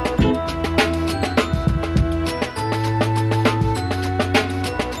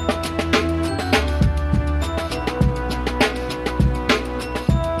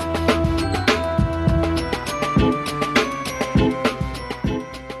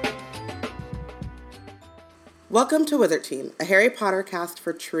Welcome to Wizard Team, a Harry Potter cast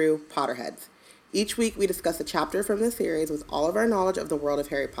for true Potterheads. Each week we discuss a chapter from the series with all of our knowledge of the world of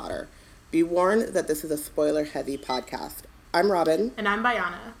Harry Potter. Be warned that this is a spoiler-heavy podcast. I'm Robin. And I'm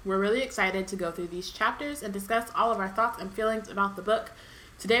Bayana. We're really excited to go through these chapters and discuss all of our thoughts and feelings about the book.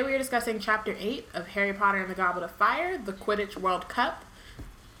 Today we are discussing Chapter 8 of Harry Potter and the Goblet of Fire, the Quidditch World Cup.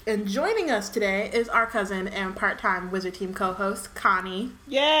 And joining us today is our cousin and part-time Wizard Team co-host, Connie.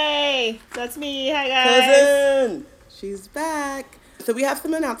 Yay! That's me. Hi, guys. Cousin! She's back. So we have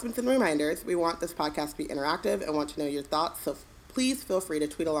some announcements and reminders. We want this podcast to be interactive and want to know your thoughts, so please feel free to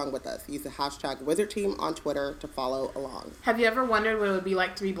tweet along with us. Use the hashtag WizardTeam on Twitter to follow along. Have you ever wondered what it would be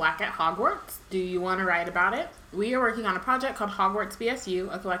like to be black at Hogwarts? Do you want to write about it? We are working on a project called Hogwarts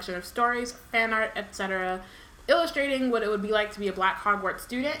BSU, a collection of stories, fan art, etc., illustrating what it would be like to be a black Hogwarts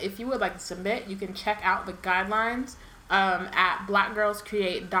student. If you would like to submit, you can check out the guidelines at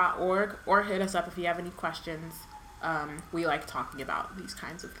blackgirlscreate.org or hit us up if you have any questions. We like talking about these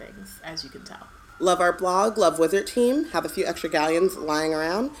kinds of things, as you can tell. Love our blog, love Wizard Team, have a few extra galleons lying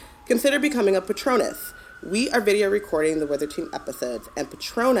around? Consider becoming a Patronus. We are video recording the Wizard Team episodes, and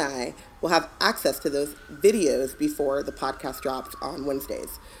Patroni will have access to those videos before the podcast drops on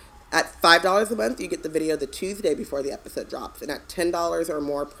Wednesdays. At $5 a month, you get the video the Tuesday before the episode drops. And at $10 or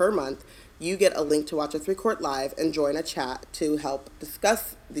more per month, you get a link to watch us record live and join a chat to help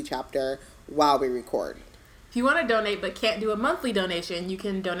discuss the chapter while we record. If you want to donate but can't do a monthly donation, you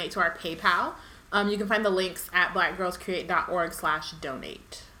can donate to our PayPal. You can find the links at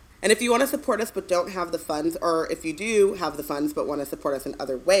blackgirlscreate.org/donate. And if you want to support us but don't have the funds, or if you do have the funds but want to support us in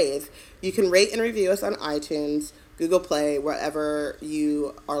other ways, you can rate and review us on iTunes, Google Play, wherever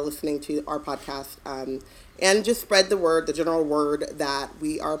you are listening to our podcast, and just spread the word, the general word, that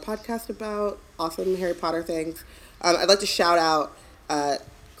we are a podcast about awesome Harry Potter things. I'd like to shout out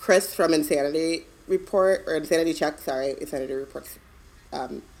Chris from Insanity Check,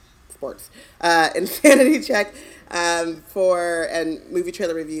 Sports. Insanity Check and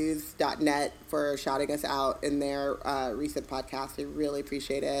movietrailerreviews.net for shouting us out in their recent podcast. I really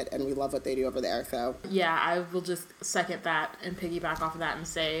appreciate it, and we love what they do over there. So yeah, I will just second that and piggyback off of that and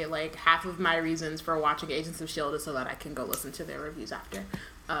say, like, half of my reasons for watching Agents of S.H.I.E.L.D. is so that I can go listen to their reviews after.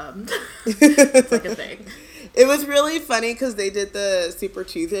 It's like a thing. It was really funny because they did the Super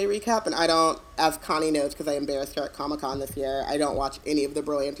Tuesday recap, and I don't, as Connie knows, because I embarrassed her at Comic-Con this year, I don't watch any of the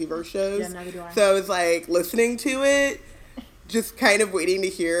Brilliantiverse shows. Yeah, neither do I. So I was like listening to it, just kind of waiting to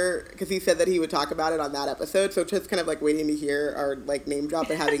hear, because he said that he would talk about it on that episode, so just kind of like waiting to hear our like name drop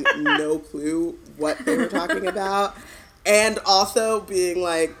and having no clue what they were talking about, and also being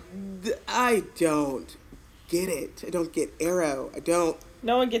like, I don't get it. I don't get Arrow. I don't.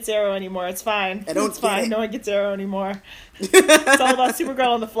 No one gets Arrow anymore. It's fine. It's fine. No one gets Arrow anymore. It's all about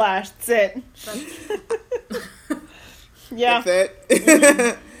Supergirl and the Flash. That's it. Yeah. That's it.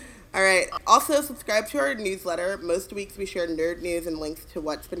 Mm-hmm. All right. Also, subscribe to our newsletter. Most weeks we share nerd news and links to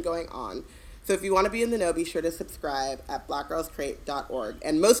what's been going on. So if you want to be in the know, be sure to subscribe at blackgirlscreate.org.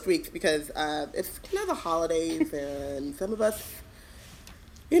 And most weeks, because it's kind of the holidays and some of us,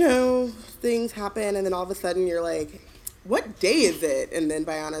 things happen, and then all of a sudden you're like, what day is it? And then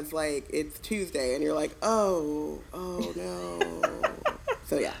Bayana's like, it's Tuesday. And you're like, oh no.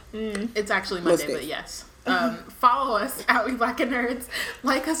 So yeah. It's actually Monday, but yes. Follow us at We Black and Nerds.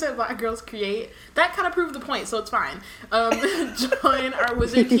 Like us at Black Girls Create. That kind of proved the point, so it's fine. Join our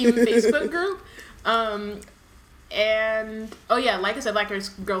Wizard Team Facebook group. Like I said, Black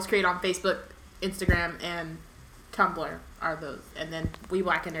Girls Create on Facebook, Instagram, and Tumblr are those. And then We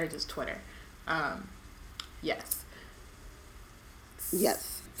Black and Nerds is Twitter. Yes.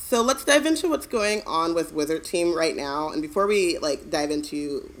 Yes. So let's dive into what's going on with Wizard Team right now. And before we dive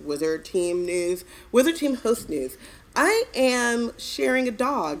into Wizard Team news, Wizard Team host news, I am sharing a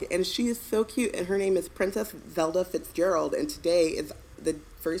dog, and she is so cute, and her name is Princess Zelda Fitzgerald, and today is the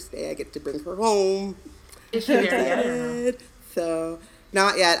first day I get to bring her home. Is she there yet? So,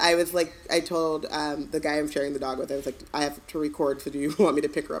 not yet. I told the guy I'm sharing the dog with, I was like, I have to record, so do you want me to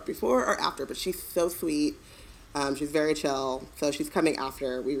pick her up before or after? But she's so sweet. She's very chill, so she's coming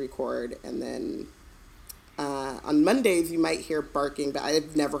after we record, and then on Mondays you might hear barking, but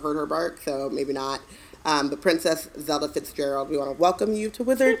I've never heard her bark, so maybe not. But Princess Zelda Fitzgerald, we want to welcome you to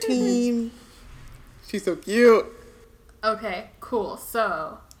Wizard Team. She's so cute. Okay, cool.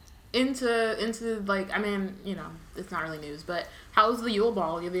 So, into it's not really news, but how was the Yule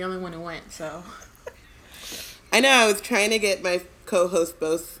Ball? You're the only one who went, so. I know, I was trying to get my co-host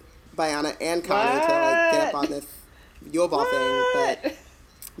both Bayana and Connie to get up on this Yule Ball thing, but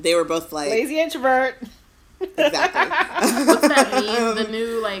they were both like lazy introvert. Exactly. What's that meme? The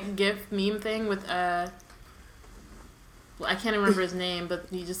new GIF meme thing with I can't remember his name, but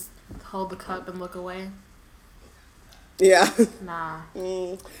you just hold the cup and look away. Yeah. Nah.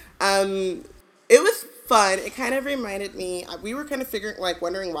 It was fun. It kind of reminded me. We were kind of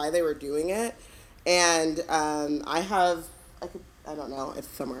wondering why they were doing it, and I don't know, it's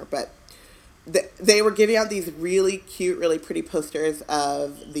somewhere, but they were giving out these really cute, really pretty posters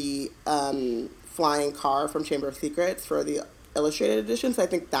of the flying car from Chamber of Secrets for the illustrated edition. So I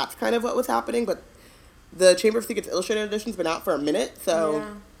think that's kind of what was happening. But the Chamber of Secrets illustrated edition's been out for a minute, so.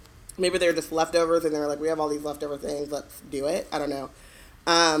 Yeah. Maybe they're just leftovers, and they're like, we have all these leftover things, let's do it. I don't know.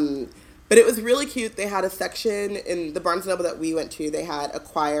 But it was really cute. They had a section in the Barnes & Noble that we went to. They had a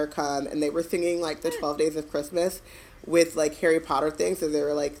choir come, and they were singing, like, the 12 Days of Christmas with, like, Harry Potter things. So they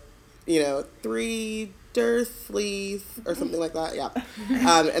were, like, 3 Dursleys or something like that. Yeah.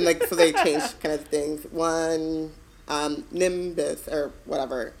 And, like, so they changed kind of things. One, Nimbus or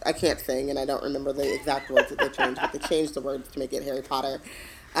whatever. I can't sing, and I don't remember the exact words that they changed, but they changed the words to make it Harry Potter.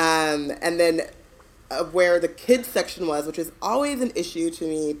 And then where the kids section was, which is always an issue to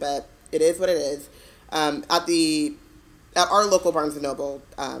me, but it is what it is. At our local Barnes and Noble,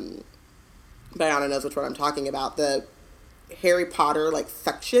 Diana knows which one I'm talking about. The Harry Potter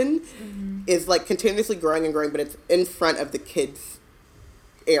section is continuously growing and growing, but it's in front of the kids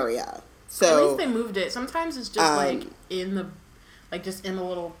area. So at least they moved it. Sometimes it's just in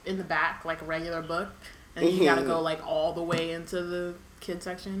the back, like a regular book, and you gotta go all the way into the kid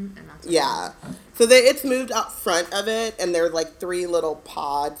section, and that's so it's moved out front of it, and there's 3 little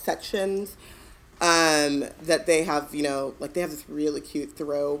pod sections that they have, they have this really cute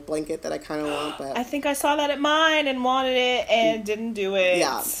throw blanket that I kind of want, but I think I saw that at mine and wanted it and didn't do it.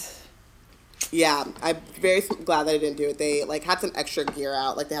 Yeah, I'm very glad that I didn't do it. They had some extra gear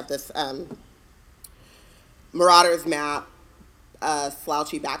out. They have this Marauders map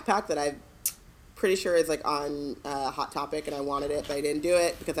slouchy backpack that I'm pretty sure is on Hot Topic, and I wanted it, but I didn't do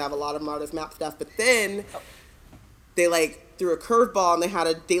it because I have a lot of Marauders map stuff. But then they threw a curveball, and they had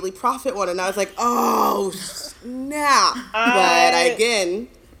a Daily Profit one, and I was like, oh snap! But again,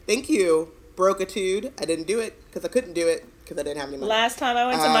 thank you, Brokitude. I didn't do it because I couldn't do it because I didn't have any money. Last time I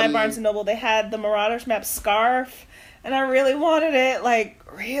went to my Barnes & Noble, they had the Marauders map scarf, and I really wanted it,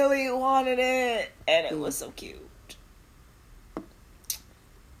 and it was so cute.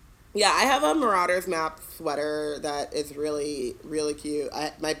 Yeah, I have a Marauders map sweater that is really, really cute.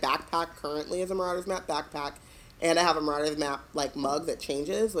 My backpack currently is a Marauders map backpack, and I have a Marauders map mug that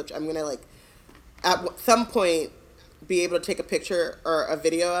changes, which I'm gonna at some point be able to take a picture or a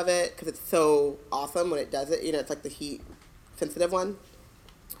video of it because it's so awesome when it does it. It's the heat sensitive one.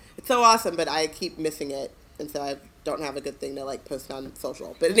 It's so awesome, but I keep missing it, and so I don't have a good thing to post on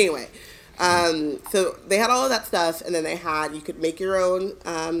social. But anyway. So they had all of that stuff, and then you could make your own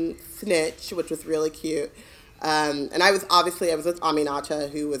snitch, which was really cute. And I was with Aminata,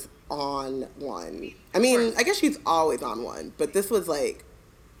 who was on one. I mean, I guess she's always on one, but this was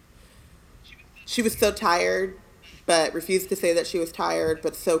she was so tired, but refused to say that she was tired,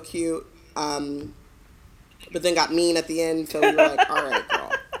 but so cute. But then got mean at the end, so we were like, all right,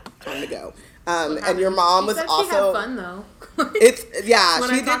 girl, time to go. And your mom was also... She had fun, though.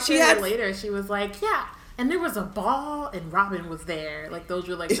 She had later, she was like, yeah, and there was a ball, and Robin was there. Those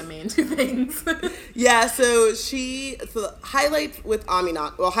were the main 2 things. Yeah, so highlights with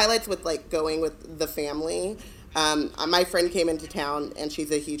Aminat, highlights with going with the family. My friend came into town, and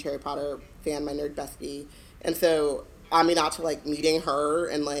she's a huge Harry Potter fan, my nerd bestie, and so Aminata meeting her,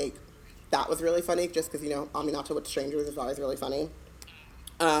 and that was really funny, just because Aminata with strangers is always really funny.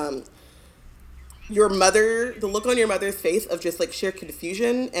 Your mother, the look on your mother's face of just sheer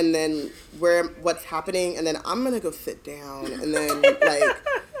confusion, and then what's happening, and then I'm gonna go sit down, and then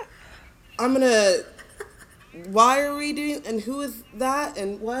I'm gonna, why are we doing, and who is that,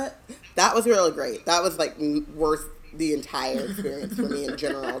 and what? That was really great. That was worth the entire experience for me in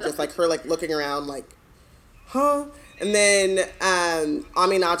general. Just her looking around huh? And then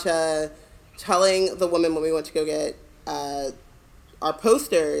Aminata telling the woman when we went to go get our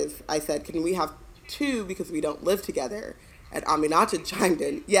posters, I said, can we have 2 because we don't live together? And Aminata chimed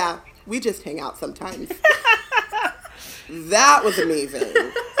in, yeah, we just hang out sometimes. That was amazing.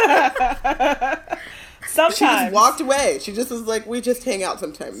 Sometimes. She just walked away. She just was like, we just hang out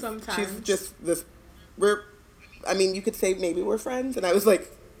sometimes. She's just you could say maybe we're friends. And I was like,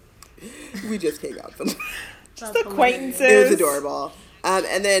 we just hang out sometimes. Just acquaintances. It was adorable.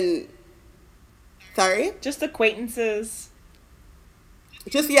 And then, sorry? Just acquaintances.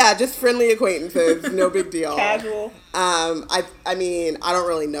 Just friendly acquaintances, no big deal. Casual. I don't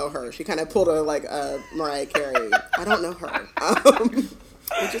really know her. She kind of pulled a Mariah Carey. I don't know her.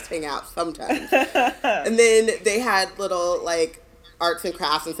 We just hang out sometimes. And then they had little, like, arts and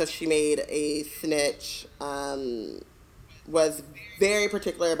crafts, and so she made a snitch, was very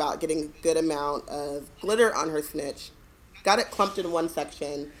particular about getting a good amount of glitter on her snitch, got it clumped in one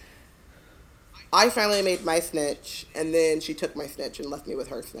section. I finally made my snitch, and then she took my snitch and left me with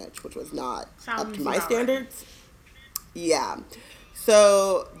her snitch, which was not up to my standards. Right. Yeah.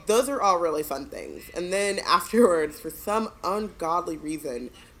 So those are all really fun things. And then afterwards, for some ungodly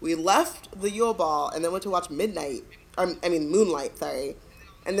reason, we left the Yule Ball and then went to watch Moonlight, sorry.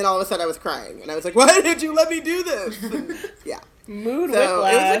 And then all of a sudden I was crying. And I was like, why did you let me do this? And, yeah. Mood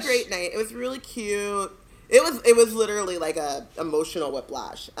whiplash. It was a great night. It was really cute. It was literally like a emotional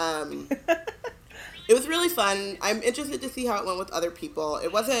whiplash. It was really fun. I'm interested to see how it went with other people.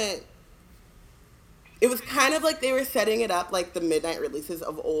 It was kind of like they were setting it up like the midnight releases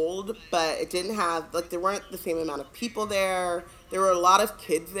of old, but it didn't have, like, there weren't the same amount of people there. There were a lot of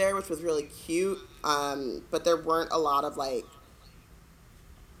kids there, which was really cute, but there weren't a lot of, like,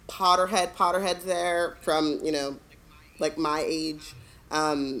 Potterheads there from, like, my age.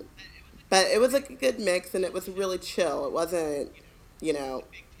 But it was, like, a good mix, and it was really chill. It wasn't,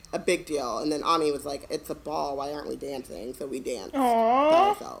 a big deal. And then Ami was like, it's a ball, why aren't we dancing? So we danced by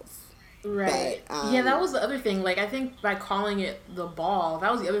ourselves. Right. But, yeah, that was the other thing. Like, I think by calling it the ball,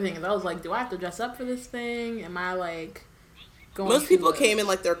 that was the other thing. Is I was like, do I have to dress up for this thing? Am I, like, going most people came in,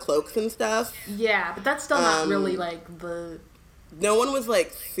 like, their cloaks and stuff. Yeah, but that's still not really, like, the... No one was,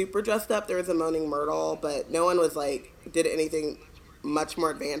 like, super dressed up. There was a Moaning Myrtle, but no one was, like, did anything much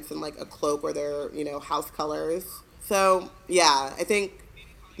more advanced than, like, a cloak or their, house colors. So, yeah, I think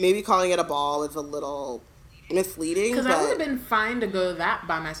maybe calling it a ball is a little misleading. Because I would have been fine to go that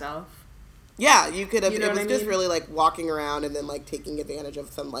by myself. Yeah, you could have. It was just really, like, walking around and then, like, taking advantage of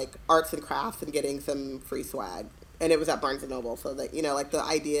some, like, arts and crafts and getting some free swag. And it was at Barnes & Noble, so that, like, the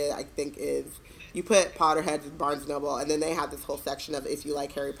idea, I think, is you put Potterheads in Barnes & Noble, and then they have this whole section of if you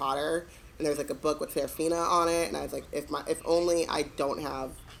like Harry Potter, and there's, like, a book with Serafina on it, and I was like, if only I don't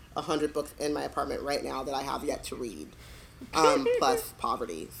have 100 books in my apartment right now that I have yet to read, plus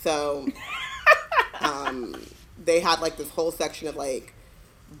poverty. So, they had, like, this whole section of, like,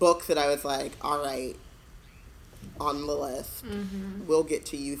 books that I was like, all right, on the list. Mm-hmm. We'll get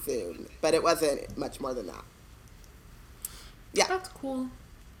to you soon. But it wasn't much more than that. Yeah. That's cool.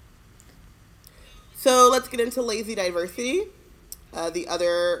 So let's get into lazy diversity. The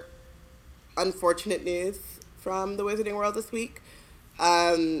other unfortunate news from the Wizarding World this week.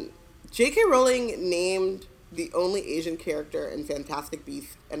 J.K. Rowling named the only Asian character in Fantastic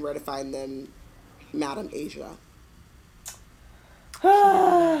Beasts and where to find them Madame Asia.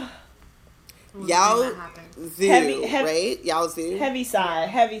 Yao Zhu, right? Yao Zhu. Heavy sigh.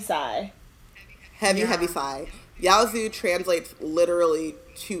 Heavy sigh. Yao Zhu translates literally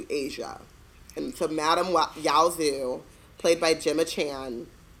to Asia. And so Madame Yao Zhu, played by Gemma Chan,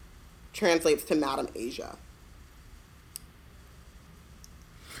 translates to Madame Asia.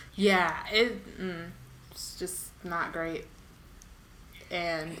 Yeah, it's just not great.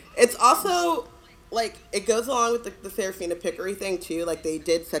 And it's also... like, it goes along with the Serafina Pickery thing, too. Like, they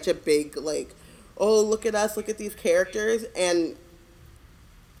did such a big, like, oh, look at us, look at these characters. And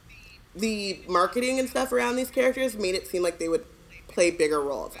the marketing and stuff around these characters made it seem like they would play bigger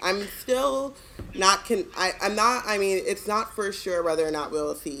roles. I'm still not, it's not for sure whether or not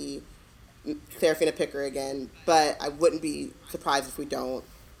we'll see Serafina Pickery again, but I wouldn't be surprised if we don't.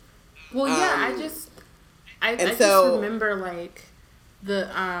 Well, yeah, I just remember, like, the,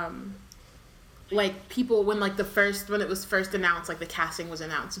 like, people, when it was first announced, like, the casting was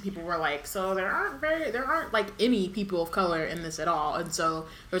announced, and people were like, so there aren't like any people of color in this at all. And so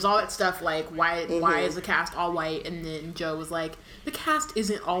there's all that stuff like, why is the cast all white? And then Joe was like, the cast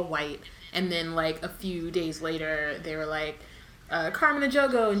isn't all white. And then, like, a few days later, they were like, Carmen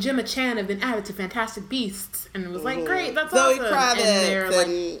Ejogo and Gemma Chan have been added to Fantastic Beasts. And it was like, great, that's Zoe awesome. Kravitz, and they're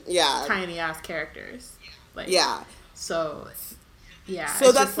like tiny ass characters. Like, yeah. So yeah.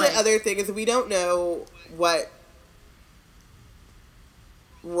 So that's the other thing, is we don't know what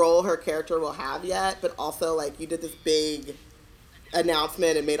role her character will have yet, but also, like, you did this big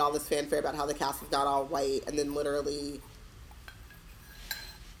announcement and made all this fanfare about how the cast is not all white, and then literally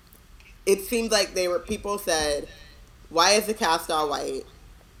it seemed like people said, why is the cast all white?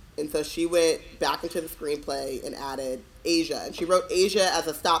 And so she went back into the screenplay and added Asia, and she wrote Asia as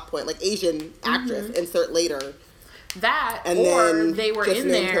a stop point, like, Asian actress, insert later. That, and or they were in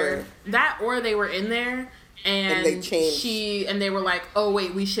there. That, or they were in there, and they changed. And they were like, oh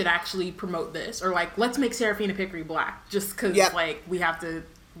wait, we should actually promote this, or like, let's make Serafina Pickery black, just because like we have to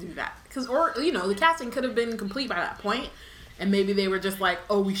do that, because, or the casting could have been complete by that point, And maybe they were just like,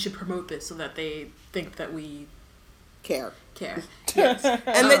 oh, we should promote this so that they think that we care. Yes.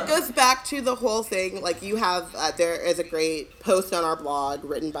 And it goes back to the whole thing. Like, you have, there is a great post on our blog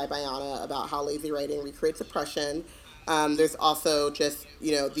written by Bayana about how lazy writing recreates oppression. There's also just,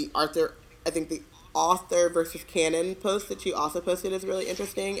 the author versus canon post that you also posted is really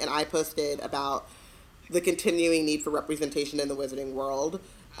interesting. And I posted about the continuing need for representation in the wizarding world.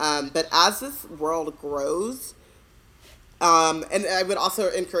 But as this world grows, and I would also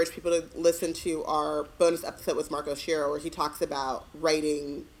encourage people to listen to our bonus episode with Marco Shiro, where he talks about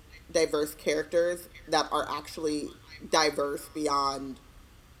writing diverse characters that are actually diverse beyond,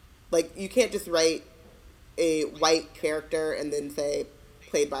 like, you can't just write a white character and then say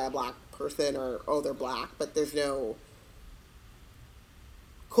played by a black person or, oh, they're black, but there's no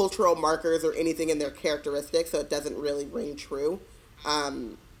cultural markers or anything in their characteristics, so it doesn't really ring true.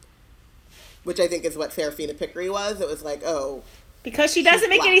 Which I think is what Serafina Pickery was. It was like, oh, because she doesn't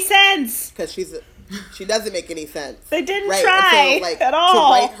make any sense. Because she doesn't make any sense. They didn't try at all. To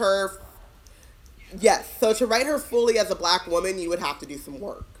write her, yes. So to write her fully as a black woman, you would have to do some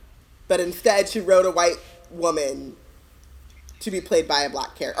work. But instead, she wrote a white woman to be played by a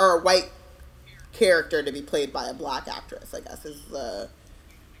black character, or a white character to be played by a black actress, I guess, is the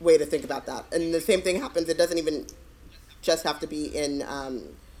way to think about that. And the same thing happens. It doesn't even just have to be in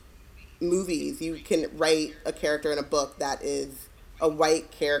movies. You can write a character in a book that is a white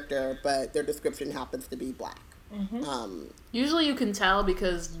character, but their description happens to be black. Mm-hmm. Usually you can tell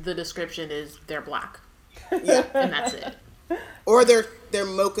because the description is they're black. Yeah. And that's it. Or their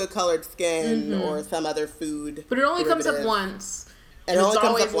mocha colored skin, or some other food. But it only comes up derivative. once. And it only it's comes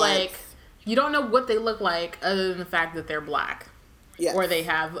always up once. like, you don't know what they look like other than the fact that they're black. Yes. Or they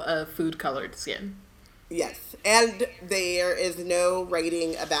have a food colored skin. Yes. And there is no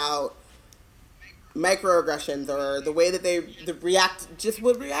writing about microaggressions or the way that they would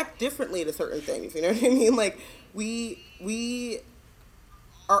react differently to certain things. You know what I mean? Like, we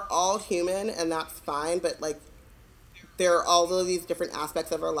are all human, and that's fine, but, like, there are all of these different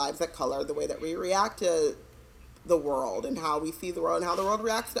aspects of our lives that color the way that we react to the world and how we see the world and how the world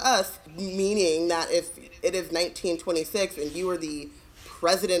reacts to us. Meaning that if it is 1926 and you are the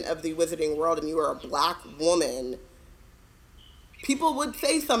president of the wizarding world and you are a black woman, people would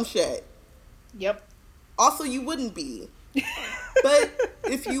say some shit. Yep. Also, you wouldn't be. But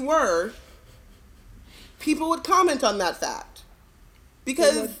if you were, people would comment on that fact.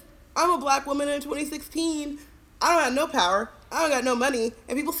 Because I'm a black woman in 2016. I don't have no power. I don't got no money.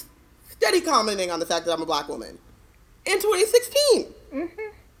 And people steady commenting on the fact that I'm a black woman. In 2016. Mm-hmm.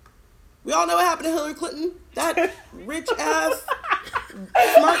 We all know what happened to Hillary Clinton. That rich-ass,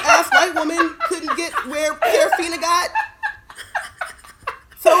 smart-ass white woman couldn't get where Serafina got.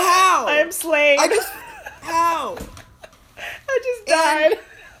 So how? I'm slayed. How? I just died.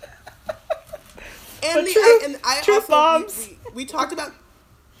 Truth bombs. We talked about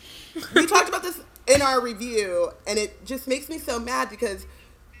this in our review, and it just makes me so mad because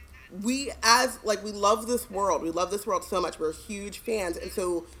we love this world. We love this world so much. We're huge fans, and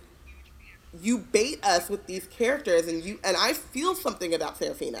so you bait us with these characters, and I feel something about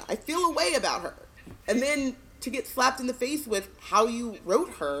Serafina. I feel a way about her, and then to get slapped in the face with how you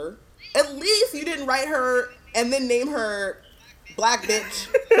wrote her. At least you didn't write her and then name her Black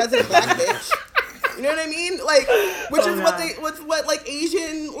Bitch, President Black Bitch. You know what I mean? Like, which is what like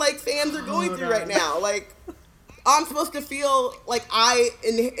Asian like fans are going through right now. Like, I'm supposed to feel like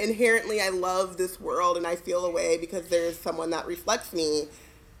inherently I love this world and I feel a way because there's someone that reflects me.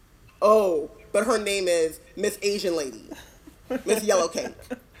 Oh, but her name is Miss Asian Lady, Miss Yellow Cake.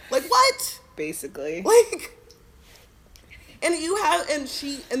 Like, what? Basically. Like. And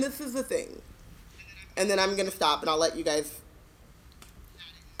this is the thing. And then I'm going to stop and I'll let you guys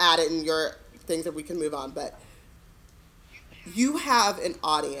add it in your things that we can move on. But you have an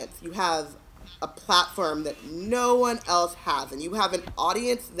audience. You have a platform that no one else has. And you have an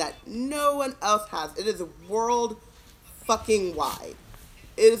audience that no one else has. It is a world fucking wide.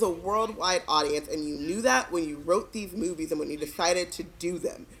 It is a worldwide audience. And you knew that when you wrote these movies and when you decided to do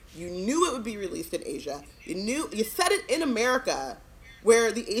them. You knew it would be released in Asia. You said it in America, where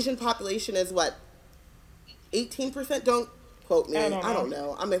the Asian population is what, 18%? Don't quote me. I don't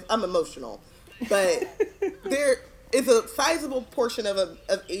know. I'm emotional, but there is a sizable portion of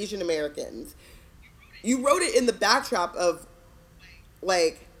Asian Americans. You wrote it in the backdrop of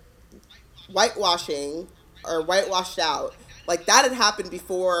like whitewashing or whitewashed out. Like that had happened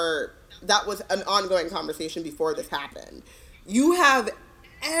before. That was an ongoing conversation before this happened. You have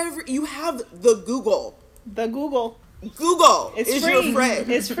the Google. The Google. Google it's is free. your friend.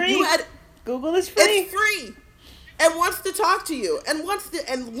 It's free. Google is free. It's free. and wants to talk to you and wants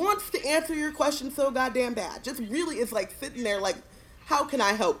to answer your question so goddamn bad. Just really is like sitting there like, how can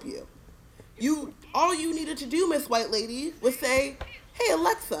I help you? All you needed to do, Miss White Lady, was say, hey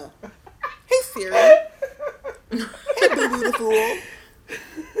Alexa, hey Siri, hey Boo Boo the Fool.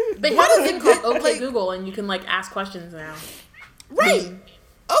 They have a thing called OK Google, and you can like ask questions now. Right.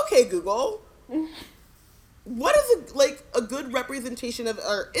 Okay, Google. What is a good representation of,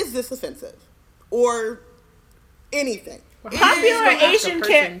 or is this offensive, or anything? Well, Popular Asian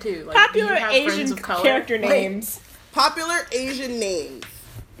popular Asian character names. Popular Asian names.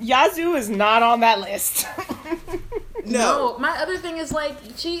 Yazoo is not on that list. No. My other thing is like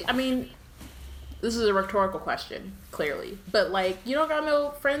I mean, this is a rhetorical question, clearly, but like you don't got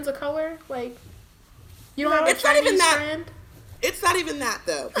no friends of color, like you don't have a Chinese friend. It's not even that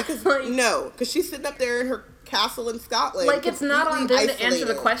though, because because she's sitting up there in her castle in Scotland. Like it's not on them to answer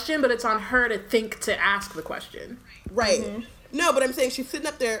the question, but it's on her to think to ask the question. Right. Mm-hmm. No, but I'm saying she's sitting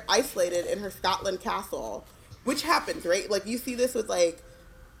up there isolated in her Scotland castle, which happens, right? Like you see this with like,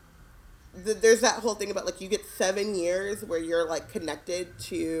 there's that whole thing about like you get 7 years where you're like connected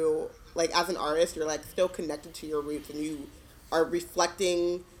to, like as an artist, you're like still connected to your roots and you are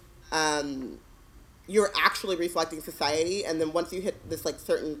reflecting, you're actually reflecting society. And then once you hit this like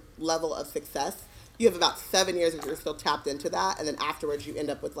certain level of success, you have about 7 years if you're still tapped into that. And then afterwards you end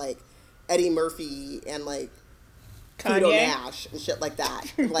up with like Eddie Murphy and like Pluto Nash and shit like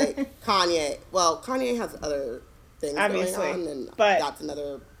that. Like Kanye. Well, Kanye has other things going on, and that's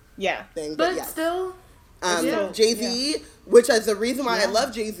another thing. But yes. Still, Jay-Z, which is the reason why I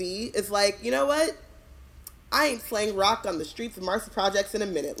love Jay-Z, is like, you know what? I ain't slaying rock on the streets of Marcy Projects in a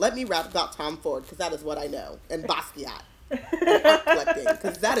minute. Let me rap about Tom Ford, because that is what I know. And Basquiat. And art collecting,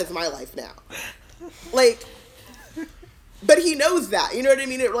 because that is my life now. Like, but he knows that. You know what I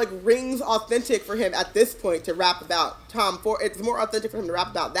mean? It like rings authentic for him at this point to rap about Tom Ford. It's more authentic for him to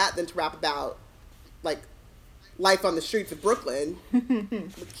rap about that than to rap about like life on the streets of Brooklyn.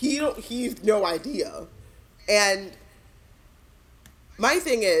 He's no idea. And my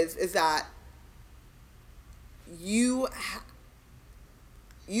thing is that you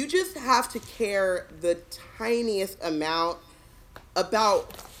just have to care the tiniest amount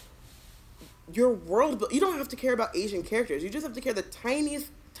about your world, but you don't have to care about Asian characters. You just have to care the tiniest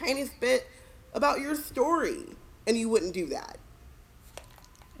bit about your story, and you wouldn't do that,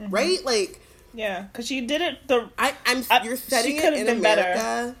 right? Like, yeah, because she did it. You're setting it in America.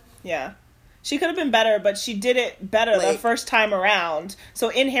 Better. Yeah, she could have been better, but she did it better the first time around. So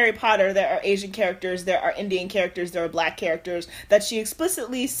in Harry Potter, there are Asian characters, there are Indian characters, there are Black characters that she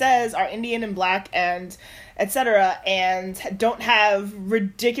explicitly says are Indian and Black and etc. and don't have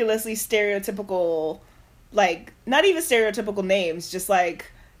ridiculously stereotypical, like, not even stereotypical names, just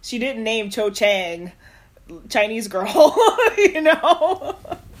like, she didn't name Cho Chang Chinese girl, you know?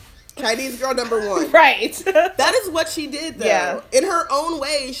 Chinese girl number 1. Right. That is what she did, though. Yeah. In her own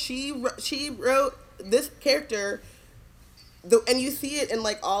way, she wrote this character, and you see it in,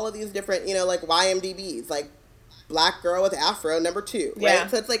 like, all of these different, you know, like, YMDBs, like, Black girl with afro, number 2, right? Yeah.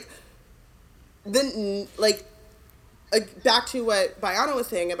 So it's, like, then, like, back to what Bayana was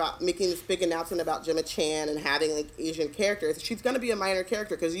saying about making this big announcement about Gemma Chan and having, like, Asian characters. She's going to be a minor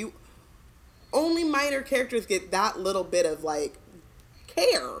character because only minor characters get that little bit of, like,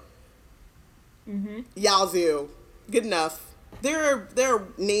 care. Mm-hmm. Yazoo. Good enough. There are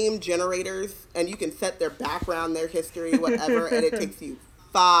name generators, and you can set their background, their history, whatever, and it takes you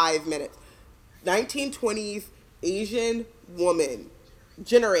 5 minutes. 1920s Asian woman.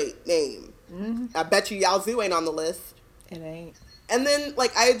 Generate name. Mm-hmm. I bet you Yazoo ain't on the list. It ain't. And then,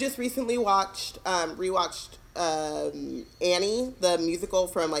 like, I just recently rewatched Annie, the musical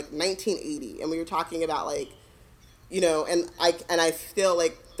from, like, 1980. And we were talking about, like, you know, and I still,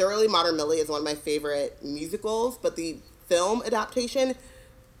 like, Thoroughly Modern Millie is one of my favorite musicals. But the film adaptation,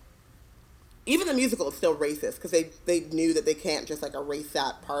 even the musical is still racist. Because they knew that they can't just, like, erase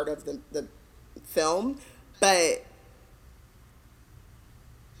that part of the film. But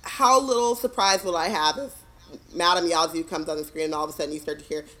how little surprise will I have if Madame Yazoo comes on the screen and all of a sudden you start to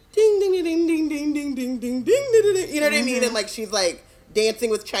hear ding ding ding ding ding ding ding ding ding ding ding, you know what I mean? And like she's like dancing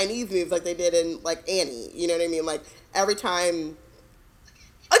with Chinese moves like they did in like Annie, you know what I mean? Like every time,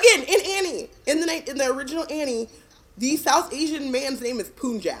 again in Annie, in the original Annie, the South Asian man's name is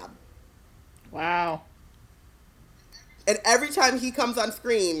Punjab. Wow. And every time he comes on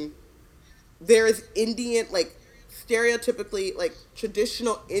screen, there is Indian, like stereotypically like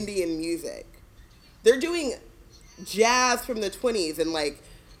traditional Indian music. They're doing jazz from the 20s and like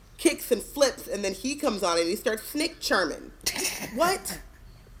kicks and flips, and then he comes on and he starts snake charming. What?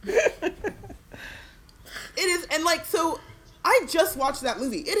 It is, and like, so I just watched that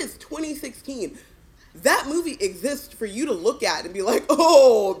movie. It is 2016. That movie exists for you to look at and be like,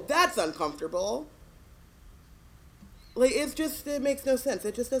 oh, that's uncomfortable. Like, it's just, it makes no sense.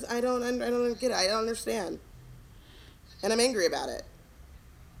 It just does, I don't get it. I don't understand. And I'm angry about it.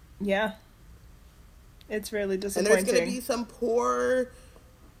 Yeah. It's really disappointing. And there's going to be some poor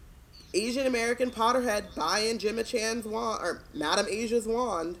Asian American Potterhead buying Gemma Chan's wand, or Madame Asia's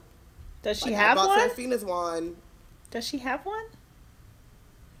wand. Does she have one? I bought Seraphina's wand. Does she have one?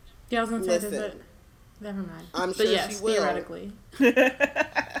 Yeah, I was going to say, does it? Never mind. I'm sure yes, she will. Theoretically.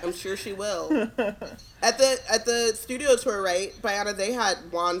 I'm sure she will. At the studio tour, right, Bianna, they had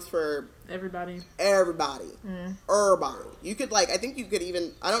wands for everybody. Everybody. You could, like, I think you could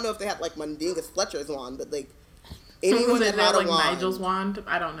even, I don't know if they had, like, Mundingus Fletcher's wand, but, like, anyone that had a like wand. Nigel's wand?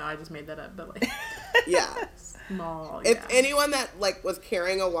 I don't know. I just made that up, but, like. Yeah. Small, If anyone that, like, was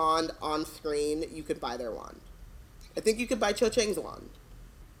carrying a wand on screen, you could buy their wand. I think you could buy Cho Chang's wand.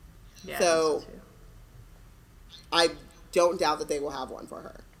 Yeah, so I don't doubt that they will have one for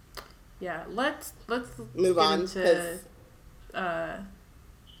her. Yeah, let's move get on into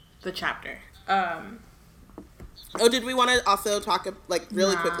the chapter. Oh, did we want to also talk, like,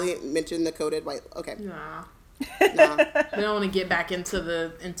 really quickly mention the coded white? Okay. Nah. Nah. We don't want to get back into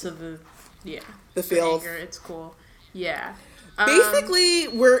the the feels. Anger. It's cool. Yeah. Basically,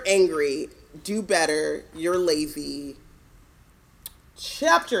 we're angry. Do better. You're lazy.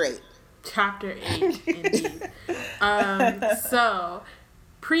 Chapter 8. Chapter 8, indeed. So,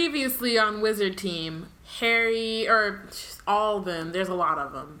 previously on Wizard Team, Harry, or all of them, there's a lot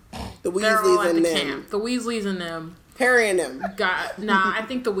of them. The They're all Weasleys at and the them. camp. The Weasleys and them. Harry and them. I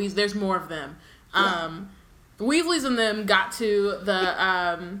think there's more of them. The Weasleys and them got to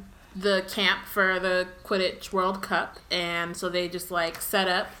the camp for the Quidditch World Cup, and so they just, like, set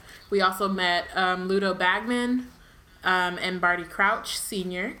up. We also met Ludo Bagman and Barty Crouch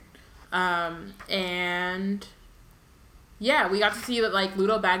Sr., and yeah, we got to see that, like,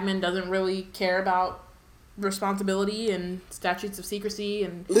 Ludo Bagman doesn't really care about responsibility and statutes of secrecy,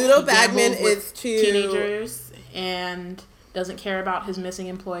 and Ludo Bagman is teenagers and doesn't care about his missing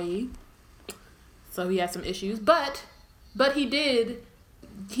employee. So he has some issues, but he did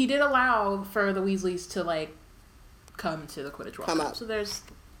allow for the Weasleys to, like, come to the Quidditch World Cup. So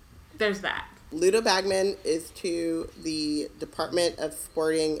there's that. Ludo Bagman is to the Department of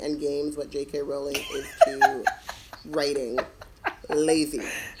Sporting and Games what J.K. Rowling is to writing. Lazy.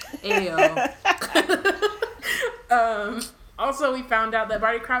 Ayo. Also, we found out that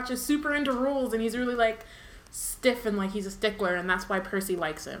Barty Crouch is super into rules, and he's really, like, stiff and, like, he's a stickler, and that's why Percy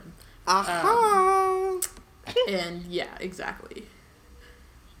likes him. And yeah, exactly.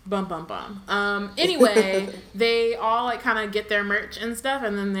 Bum bum bum. Anyway, they all, like, kind of get their merch and stuff,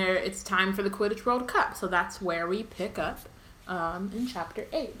 and then it's time for the Quidditch World Cup. So that's where we pick up in chapter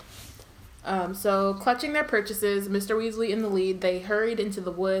 8. So clutching their purchases, Mr. Weasley in the lead, they hurried into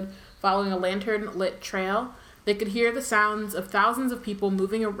the wood, following a lantern-lit trail. They could hear the sounds of thousands of people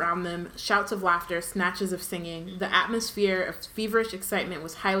moving around them, shouts of laughter, snatches of singing. The atmosphere of feverish excitement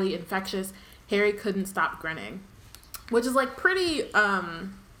was highly infectious. Harry couldn't stop grinning. Which is, like, pretty,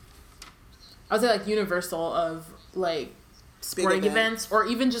 I would say, like, universal of, like, sporting events, or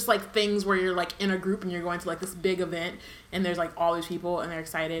even just, like, things where you're, like, in a group and you're going to, like, this big event and there's, like, all these people and they're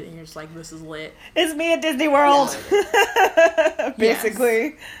excited and you're just like, this is lit. It's me at Disney World. Yeah.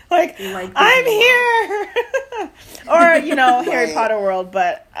 Basically. Like I'm here. Or, you know, Harry Potter World,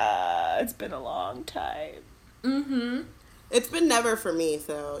 but it's been a long time. Mm-hmm. It's been never for me,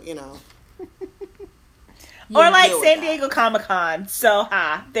 so, you know. Or like San Diego Comic-Con. So,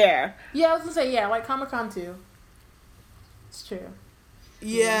 there. Yeah, I was gonna say, yeah, like Comic-Con too. It's true.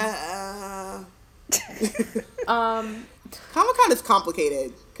 Yeah. Comic-Con is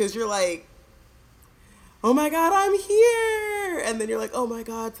complicated because you're like, oh my god, I'm here, and then you're like, oh my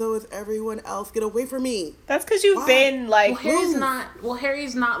god, so is everyone else. Get away from me. That's because you've been like, Harry's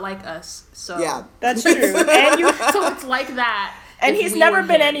not like us, so yeah, that's true. And so it's like that. And he's never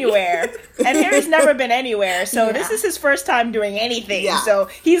been anywhere. And Harry's never been anywhere. So this is his first time doing anything. Yeah. So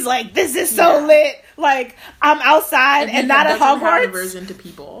he's like, this is so lit. Like, I'm outside and not at Hogwarts. Have aversion to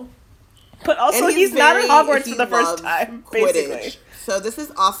people. But also, he's not at Hogwarts for the first time, basically. So this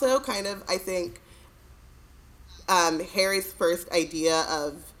is also kind of, I think, Harry's first idea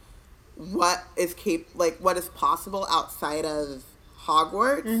of what is what is possible outside of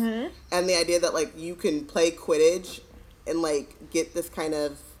Hogwarts. Mm-hmm. And the idea that, like, you can play Quidditch and, like, get this kind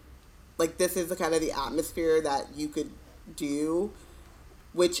of, like, this is the kind of the atmosphere that you could do,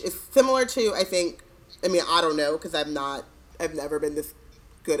 which is similar to, I think, I don't know, because I've never been this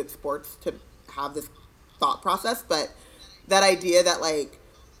good at sports to have this thought process, but that idea that, like,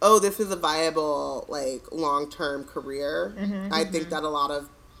 oh, this is a viable, like, long-term career. I think that a lot of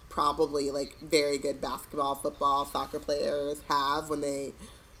probably, like, very good basketball, football, soccer players have when they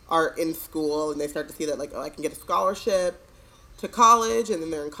are in school and they start to see that, like, oh, I can get a scholarship to college, and then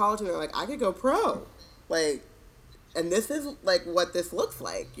they're in college and they're like, I could go pro. Like, and this is, like, what this looks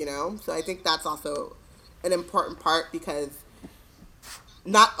like, you know? So I think that's also an important part, because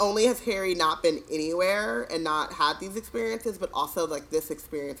not only has Harry not been anywhere and not had these experiences, but also, like, this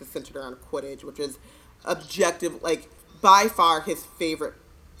experience is centered around Quidditch, which is objective, like, by far his favorite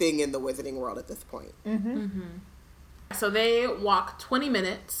thing in the wizarding world at this point. So they walk 20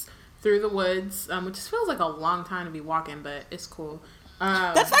 minutes through the woods, which just feels like a long time to be walking, but it's cool.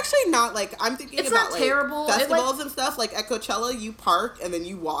 That's actually not, like, I'm thinking it's about, not like, terrible. festivals and stuff. Like, at Coachella, you park and then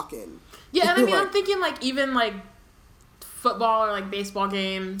you walk in. Yeah, and I mean, Like, I'm thinking, like, even, like, football or, like, baseball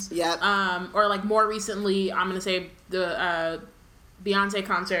games. Yep. Or, like, more recently, I'm going to say the Beyonce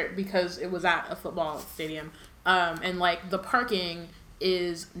concert, because it was at a football stadium. And, like, the parking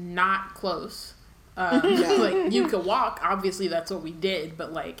is not close. Like, you could walk, obviously that's what we did,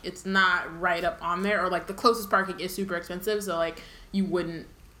 but, like, it's not right up on there, or, like, the closest parking is super expensive, so, like, you wouldn't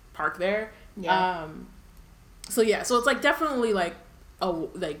park there. So it's, like, definitely, like,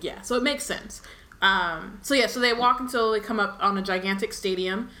 so it makes sense. So they walk until they come up on a gigantic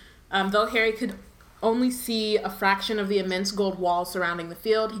stadium. Though Harry could only see a fraction of the immense gold wall surrounding the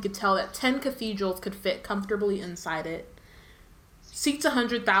field, he could tell that 10 cathedrals could fit comfortably inside it. Seats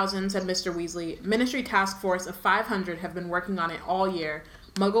 100,000, said Mr. Weasley. Ministry task force of 500 have been working on it all year.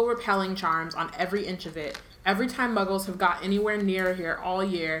 Muggle repelling charms on every inch of it. Every time Muggles have got anywhere near here all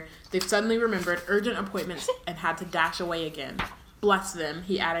year, they've suddenly remembered urgent appointments and had to dash away again. Bless them,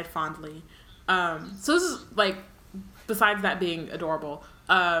 he added fondly. So this is, like, besides that being adorable,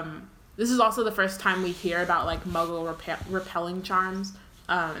 this is also the first time we hear about, like, Muggle repelling charms,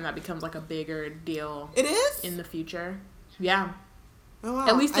 and that becomes, like, a bigger deal. It is? In the future. Yeah. Oh, wow.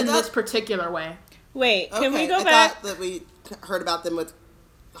 At least in this particular way. Wait, can we go I back? thought that we heard about them with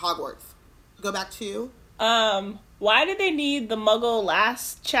Hogwarts. Go back to? Why did they need the Muggle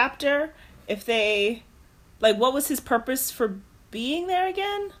last chapter if they, like, what was his purpose for being there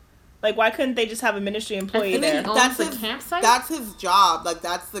again? Like, why couldn't they just have a ministry employee there? That's the campsite? That's his job. Like,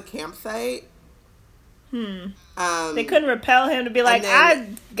 that's the campsite. They couldn't repel him to be like, I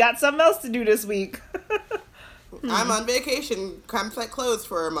got something else to do this week. I'm on vacation. Campsite closed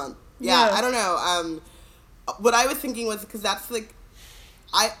for a month. Yeah, I don't know. What I was thinking was, because that's, like,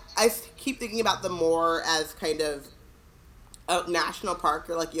 I keep thinking about them more as kind of a national park,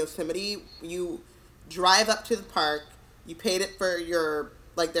 or like Yosemite. You drive up to the park, you paid it for your,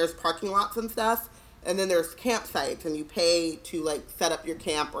 like, there's parking lots and stuff, and then there's campsites, and you pay to, like, set up your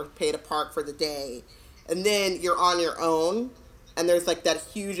camp or pay to park for the day, and then you're on your own, and there's, like, that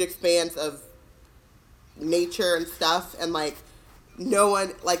huge expanse of nature and stuff, and, like, no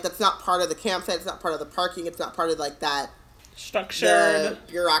one, like, that's not part of the campsite, it's not part of the parking, it's not part of, like, that structured the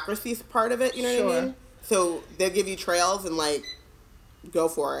bureaucracy part of it, you know what I mean? So they'll give you trails and, like, go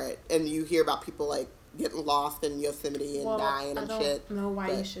for it, and you hear about people, like, getting lost in Yosemite and dying and shit. I don't know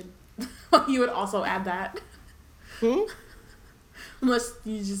why you should. You would also add that. Unless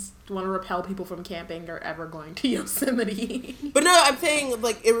you just want to repel people from camping or ever going to Yosemite. But no, I'm saying,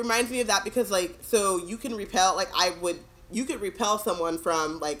 like, it reminds me of that because, like, so you can repel, like, you could repel someone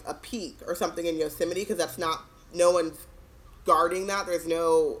from, like, a peak or something in Yosemite, because that's not, no one's guarding that. There's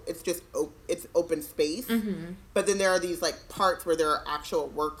no, it's just, it's open space. But then there are these, like, parts where there are actual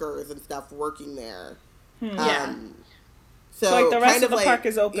workers and stuff working there. Yeah. So, like, the rest kind of the like, park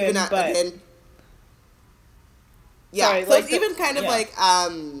is open, but... Again, yeah, sorry, so like it's even kind of like,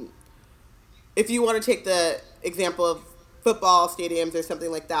 if you want to take the example of football stadiums or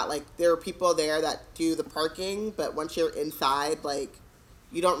something like that, like, there are people there that do the parking, but once you're inside, like,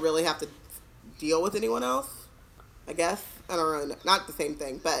 you don't really have to deal with anyone else, I guess. I don't really know. Not the same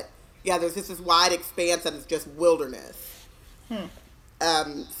thing, but yeah, there's just this wide expanse that is just wilderness.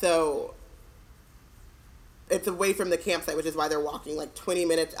 So it's away from the campsite, which is why they're walking, like, 20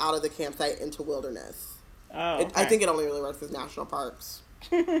 minutes out of the campsite into wilderness. Oh, okay. I think it only really works as national parks.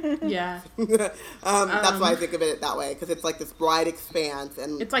 Yeah. That's why I think of it that way, because it's like this wide expanse,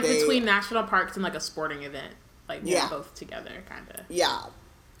 and it's like between national parks and, like, a sporting event, like, both together, kind of. Yeah.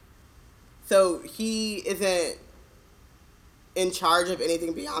 So he isn't in charge of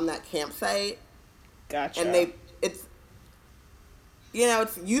anything beyond that campsite. Gotcha. And it's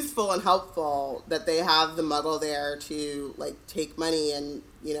useful and helpful that they have the Muggle there to, like, take money and,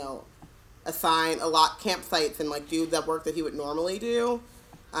 assign a lot campsites and, like, do the work that he would normally do.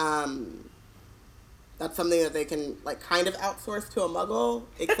 And that's something that they can like kind of outsource to a Muggle,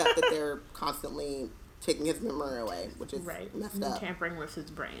 except that they're constantly taking his memory away, which is messed up. Tampering with his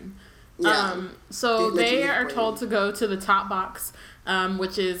brain. Yeah. So they are told to go to the top box,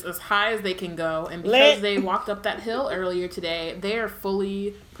 which is as high as they can go. And because they walked up that hill earlier today, they are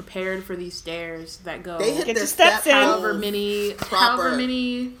fully prepared for these stairs that go. They hit their steps however many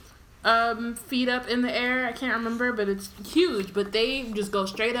feet up in the air. I can't remember, but it's huge. But they just go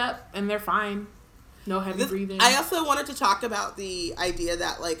straight up, and they're fine. No heavy breathing. I also wanted to talk about the idea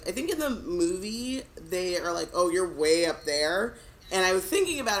that, like, I think in the movie they are like, "Oh, you're way up there." And I was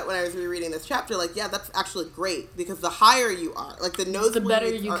thinking about it when I was rereading this chapter, like, yeah, that's actually great, because the higher you are, like, the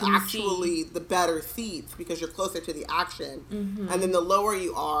nosebleeds are actually the better seats, because you're closer to the action. Mm-hmm. And then the lower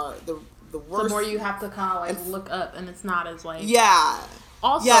you are, the worse. The more you have to kind of, like, look up, and it's not as, like... Yeah.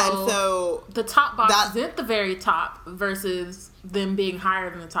 Also, and so the top box is at the very top, versus them being higher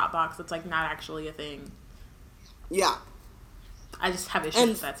than the top box. It's, like, not actually a thing. Yeah. I just have issues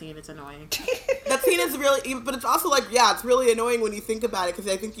with that scene. It's annoying. That scene is really... But it's also, like, yeah, it's really annoying when you think about it,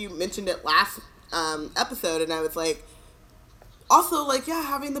 because I think you mentioned it last episode, and I was like... Also, like, yeah,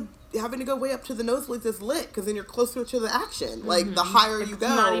 having to go way up to the nosebleeds is lit, because then you're closer to the action. Like, the higher you go...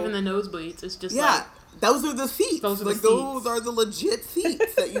 Not even the nosebleeds. It's just, like... Those are the seats. Those are the legit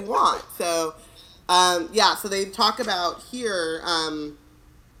seats that you want. So, so they talk about here...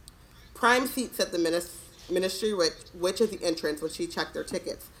 prime seats at the Ministry, which is the entrance, which she checked their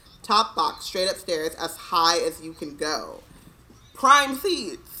tickets. Top box, straight upstairs, as high as you can go. Prime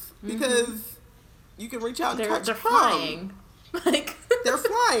seats, because you can reach out and touch they're flying. Like they're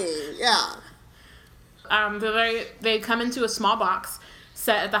flying, yeah. They come into a small box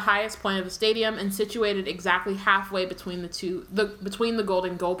set at the highest point of the stadium and situated exactly halfway between between the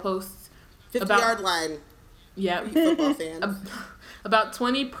golden goalposts. 50-yard line. Yeah. Football fans. About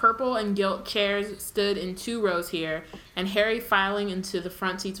 20 purple and gilt chairs stood in 2 rows here, and Harry, filing into the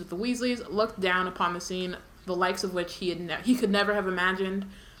front seats with the Weasleys, looked down upon the scene, the likes of which he could never have imagined.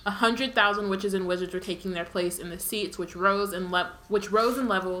 100,000 witches and wizards were taking their place in the seats, which rose in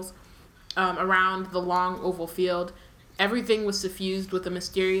levels around the long oval field. Everything was suffused with a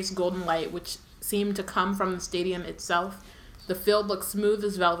mysterious golden light, which seemed to come from the stadium itself. The field looked smooth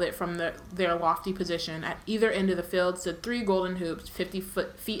as velvet from their lofty position. At either end of the field stood 3 golden hoops, 50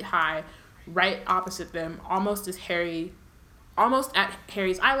 feet high, right opposite them. Almost at Harry's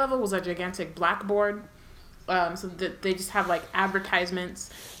eye level was a gigantic blackboard. So that they just have like advertisements.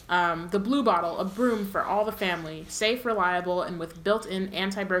 The blue bottle, a broom for all the family, safe, reliable, and with built-in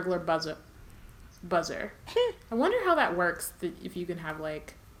anti-burglar buzzer. I wonder how that works. If you can have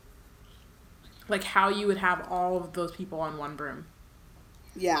like how you would have all of those people on one broom.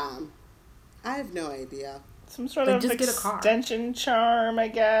 Yeah. I have no idea. Some sort of just extension charm, I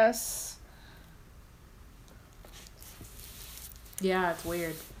guess. Yeah, it's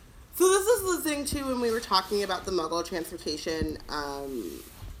weird. So this is the thing, too, when we were talking about the Muggle transportation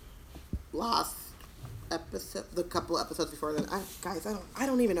last episode, the couple episodes before then. I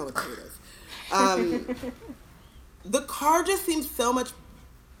don't even know what time it is. The car just seems so much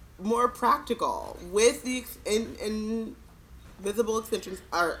more practical with the invisible extensions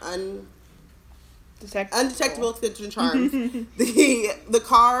or undetectable extension charms. the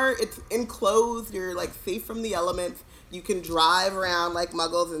car, it's enclosed. You're like safe from the elements. You can drive around like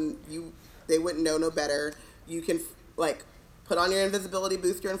Muggles, and they wouldn't know no better. You can like put on your invisibility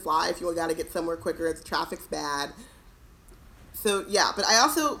booster and fly if you got to get somewhere quicker if the traffic's bad. So yeah, but I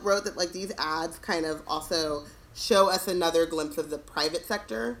also wrote that like these ads kind of also show us another glimpse of the private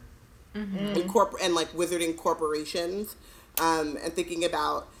sector. Mm-hmm. And like wizarding corporations, and thinking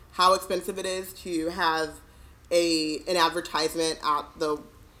about how expensive it is to have an advertisement at the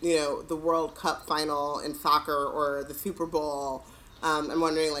World Cup final in soccer or the Super Bowl. I'm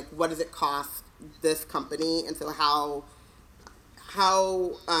wondering like what does it cost this company, and so how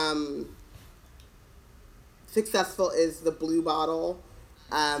successful is the blue bottle?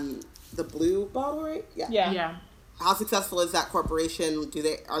 The blue bottle, right? Yeah. How successful is that corporation?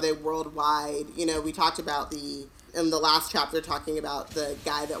 Are they worldwide? We talked about in the last chapter talking about the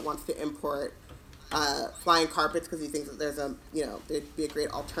guy that wants to import flying carpets because he thinks that there'd be a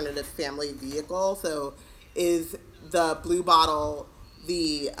great alternative family vehicle. So is the blue bottle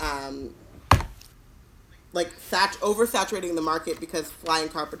the oversaturating the market because flying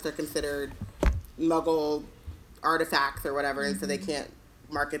carpets are considered Muggle artifacts or whatever, and so they can't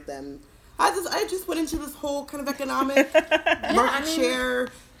market them? I just went into this whole kind of economic market share.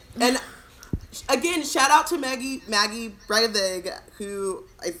 And again, shout out to Maggie Breivik, who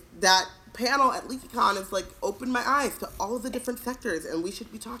that panel at LeakyCon has like opened my eyes to all of the different sectors, and we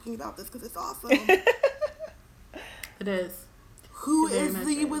should be talking about this because it's awesome. It is. Who is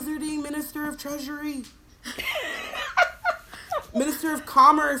the Wizarding Minister of Treasury? Minister of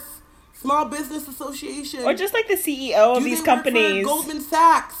Commerce, Small Business Association, or just like the CEO of these companies. Work for Goldman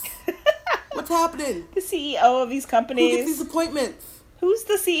Sachs. What's happening? The CEO of these companies. Who gets these appointments? Who's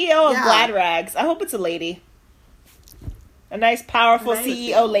the CEO of Glad Rags? I hope it's a lady. A nice, powerful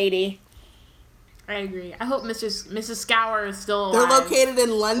CEO lady. I agree. I hope Mrs. Scour is still alive. They're located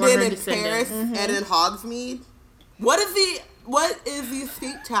in London and Paris and in Hogsmeade. What is the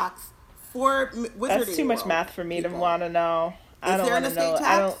estate tax for Wizarding? That's too much math for me to want to know. I don't want to know.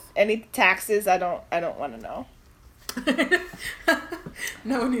 Tax? Any taxes. I don't want to know.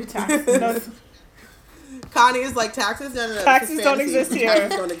 No new taxes. No. Connie is like, taxes? No. Taxes don't exist here.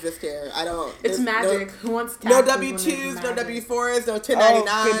 Taxes don't exist here. I don't. It's magic. Who wants taxes? No W-2s, no W-4s, no 1099s.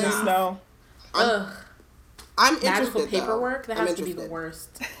 Oh, goodness, no. I'm interested, magical paperwork? Though. That has to be the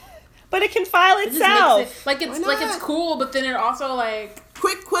worst. But it can file itself. It's cool, but then it also like...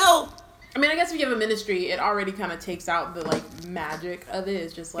 Quick quill! I mean, I guess if you have a ministry, it already kind of takes out the, like, magic of it.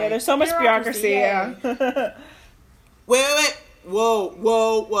 It's just like... Yeah, there's so much bureaucracy, yeah. Wait.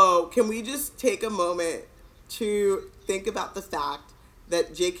 Whoa. Can we just take a moment to think about the fact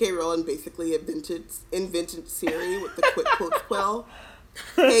that J.K. Rowling basically invented Siri with the quick quote quill?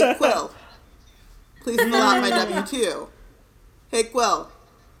 Hey, Quill. Please fill out my W-2. Hey, Quill.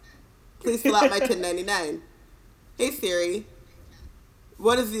 Please fill out my 1099. Hey, Siri.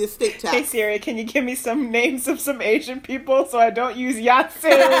 What is the estate tax? Hey, Siri, can you give me some names of some Asian people so I don't use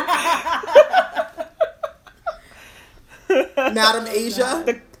Yatsu? Madam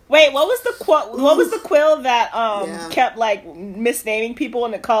Asia? Wait, what was the quill that kept like misnaming people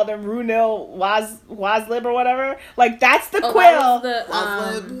and it called him Runil Waslib or whatever? Like that's the quill.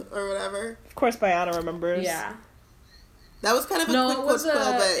 Waslib or whatever. Of course, Bayana remembers. Yeah. That was kind of a quick quill,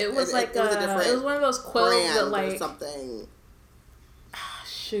 but it was like it was a different. It was one of those quills that like or something.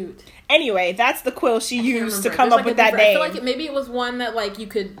 Shoot. Anyway, that's the quill she used to come up with that name. I feel like maybe it was one that like you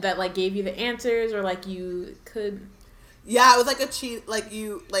could gave you the answers or like you could. Yeah, it was like a cheat, like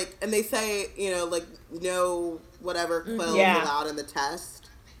you, like, and they say, like, no whatever quill allowed in the test.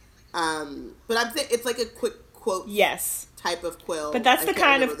 But I'm saying it's like a quick quote type of quill. But that's the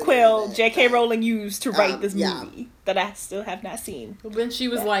kind of quill J.K. Rowling used to write this movie that I still have not seen. But then she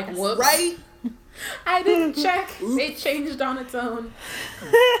was like, whoops. Right? I didn't check. It changed on its own.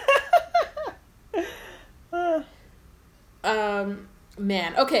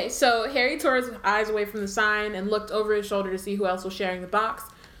 Man. Okay, so Harry tore his eyes away from the sign and looked over his shoulder to see who else was sharing the box.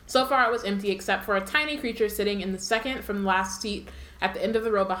 So far, it was empty except for a tiny creature sitting in the second from the last seat at the end of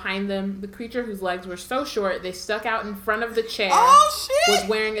the row behind them. The creature, whose legs were so short they stuck out in front of the chair, was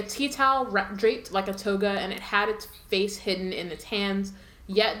wearing a tea towel draped like a toga, and it had its face hidden in its hands.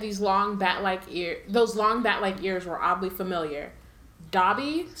 Yet those long bat-like ears were oddly familiar.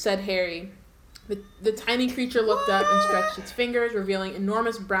 Dobby, said Harry. The tiny creature looked up and stretched its fingers, revealing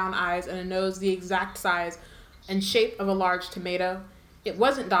enormous brown eyes and a nose the exact size and shape of a large tomato. It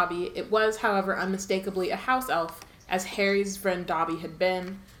wasn't Dobby. It was, however, unmistakably a house elf, as Harry's friend Dobby had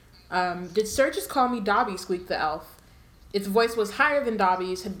been. Did Sir just call me Dobby? Squeaked the elf. Its voice was higher than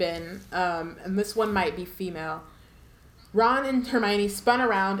Dobby's had been, and this one might be female. Ron and Hermione spun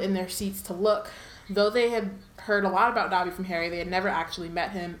around in their seats to look. Though they had heard a lot about Dobby from Harry, they had never actually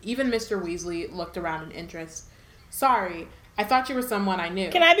met him. Even Mr. Weasley looked around in interest. Sorry, I thought you were someone I knew.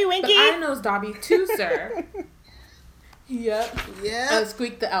 Can I be Winky? But I knows Dobby too, sir. Yep.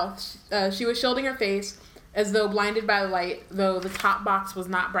 Squeaked the elf. She was shielding her face, as though blinded by the light, though the top box was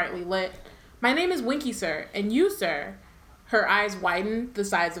not brightly lit. My name is Winky, sir. And you, sir? Her eyes widened the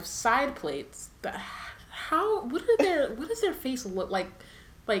size of side plates. What does their face look like?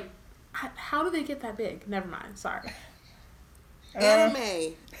 Like, how do they get that big? Never mind. Sorry.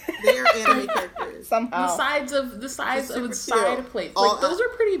 Anime. They're anime characters. Somehow. The size of side plates. Like, those are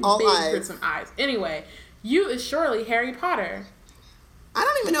pretty big for some eyes. Anyway, you is surely Harry Potter. I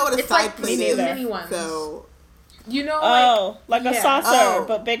don't even know what a side plate is. Mini ones. So, like a saucer,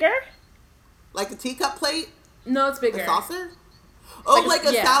 but bigger? Like a teacup plate? No, it's bigger. A saucer? Oh, like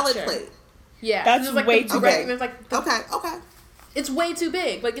a salad plate. Yeah. That's way too big. Okay. It's way too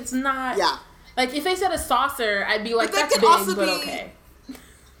big. Like, it's not... Yeah. Like, if they said a saucer, I'd be like, that's big, but okay.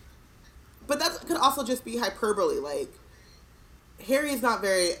 But that could also just be hyperbole. Like, Harry is not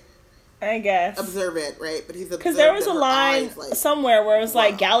very... I guess. Observant, right? But he's observant. Because there was a line somewhere where it was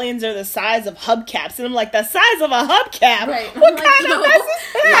like, galleons are the size of hubcaps. And I'm like, the size of a hubcap? Right. What kind of mess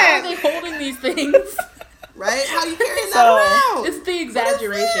is that? How are they holding these things? Right? How are you carrying that around? It's the exaggeration.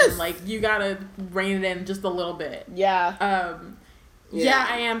 exaggeration. Like, you gotta rein it in just a little bit. Yeah. Yeah,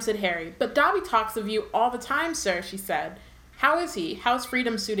 I am, said Harry. But Dobby talks of you all the time, sir, she said. How is he? How's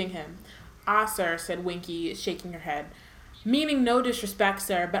freedom suiting him? Ah, sir, said Winky, shaking her head. Meaning no disrespect,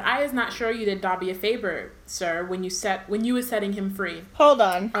 sir, but I is not sure you did Dobby a favor, sir, when you was setting him free. Hold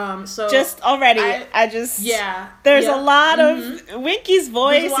on. So just already, yeah. There's a lot of Winky's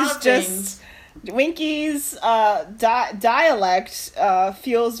voice is just things. Winky's dialect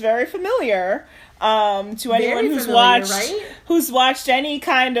feels very familiar. To anyone who's watched any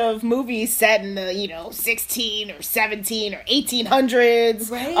kind of movie set in the 16 or 17 or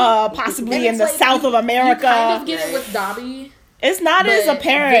 1800s, right? Possibly in the South of America. You kind of get it with Dobby. It's not as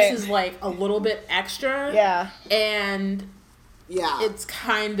apparent. This is like a little bit extra. Yeah, and it's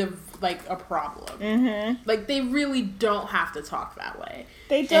kind of like a problem. Mm-hmm. Like, they really don't have to talk that way.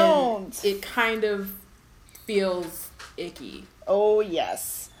 They don't. And it kind of feels icky. Oh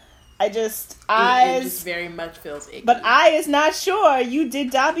yes. It just very much feels icky. But I is not sure you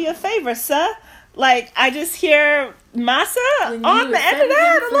did Dobby a favor, sir. Like, I just hear Massa on the end of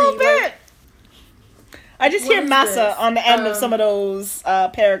that a little bit. I just hear Massa on the end of some of those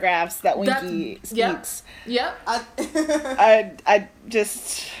paragraphs that Winky speaks. Yep.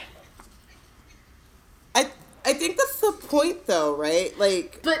 I think that's the point, though, right?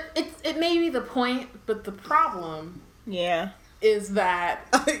 Like, but it may be the point, but the problem, is that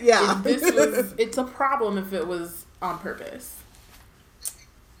it's a problem if it was on purpose.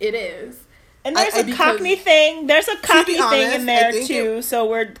 It is. And there's a Cockney thing. There's a Cockney thing in there too. So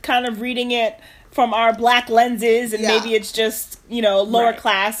we're kind of reading it from our black lenses, and maybe it's just lower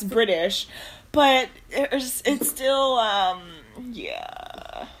class British, but it's still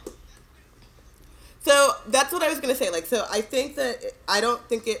So that's what I was gonna say. Like, so I think that I don't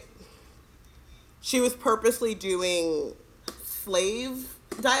think she was purposely doing slave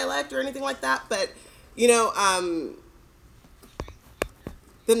dialect or anything like that, but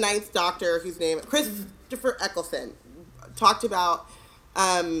the Ninth Doctor, whose name Christopher Eccleston, talked about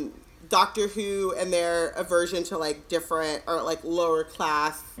Doctor Who and their aversion to like different or like lower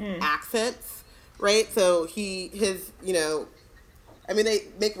class accents, right? So his they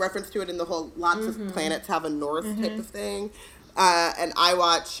make reference to it in the whole lots of planets have a north type of thing, and I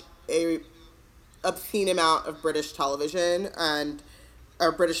watch a obscene amount of British television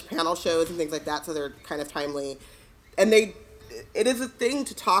or British panel shows and things like that, so they're kind of timely. And it is a thing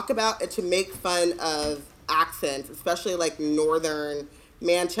to talk about and to make fun of accents, especially like northern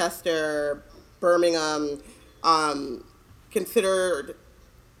Manchester, Birmingham, considered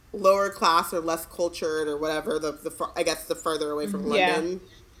lower class or less cultured or whatever. I guess the further away from London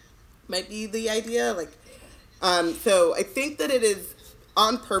might be the idea. Like, so I think that it is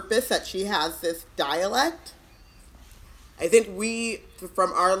on purpose that she has this dialect. I think we,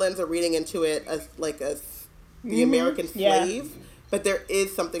 from our lens, are reading into it as like the American slave, but there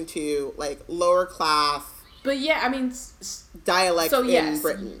is something to like lower class. But dialect in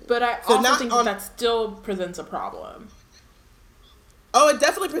Britain. But I also think that still presents a problem. Oh, it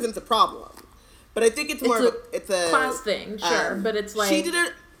definitely presents a problem. But I think it's more of a class thing, sure. But it's like she did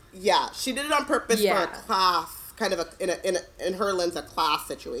it. Yeah, she did it on purpose for a class. Kind of in her lens, a class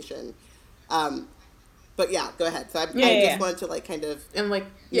situation. But yeah, go ahead. So I just wanted to like kind of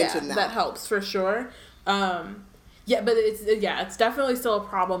mention that helps for sure. But it's definitely still a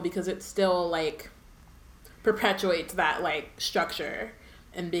problem because it still like perpetuates that like structure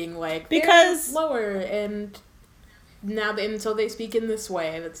and being like because lower and so they speak in this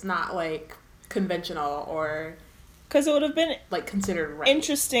way that's not like conventional or. Because it would have been like considered right.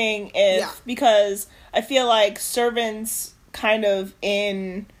 Interesting because I feel like servants kind of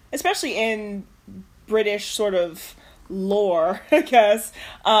especially in British sort of lore, I guess,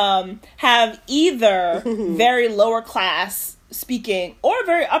 have either very lower class speaking or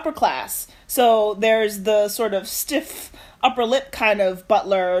very upper class. So there's the sort of stiff upper lip kind of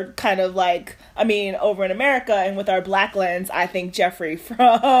butler, kind of like, over in America and with our black lens, I think Jeffrey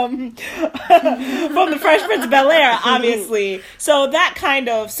from the Fresh Prince of Bel-Air, obviously. So that kind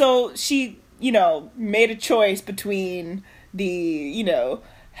of, so she, made a choice between the,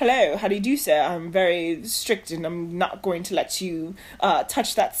 hello, how do you do, sir? I'm very strict and I'm not going to let you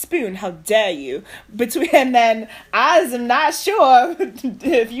touch that spoon. How dare you? And then I am not sure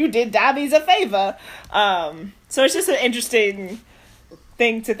if you did Dobby's a favor. So it's just an interesting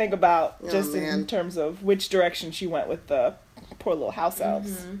thing to think about, in terms of which direction she went with the poor little house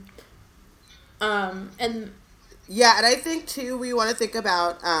elves. And I think too we want to think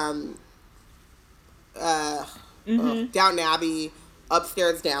about Downton Abbey,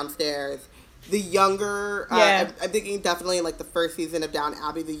 upstairs, downstairs. the younger, I'm thinking definitely in, like, the first season of Downton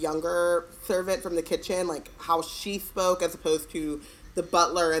Abbey, the younger servant from the kitchen, like, how she spoke as opposed to the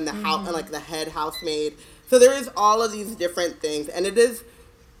butler and the house, and, like, the head housemaid. So there is all of these different things, and it is,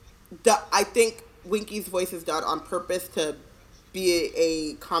 I think Winky's voice is done on purpose to be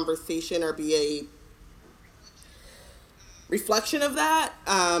a conversation or be a reflection of that,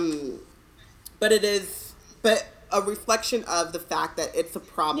 but a reflection of the fact that it's a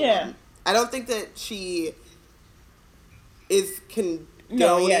problem. Yeah. I don't think that she is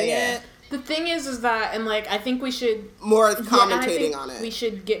condoning it. The thing is that, and, like, I think we should more commentating on it. We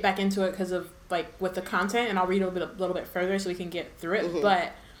should get back into it because of, like, with the content, and I'll read a little bit further so we can get through it.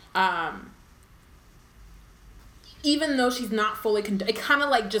 But even though she's not fully, it kind of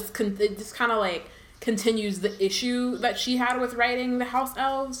like continues the issue that she had with writing the house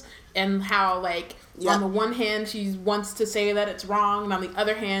elves, and how, like, on the one hand she wants to say that it's wrong, and on the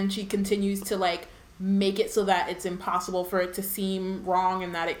other hand she continues to, like, make it so that it's impossible for it to seem wrong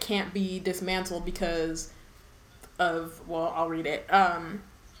and that it can't be dismantled because of, well, I'll read it.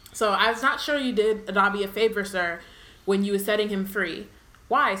 So, I was not sure you did Dobby a favor, sir, when you were setting him free.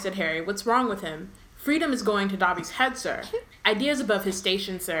 Why, said Harry, what's wrong with him? Freedom is going to Dobby's head, sir. Ideas above his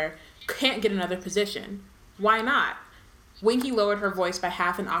station, sir. Can't get another position. Why not? Winky lowered her voice by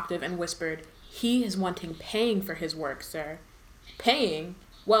half an octave and whispered, he is wanting paying for his work, sir. Paying?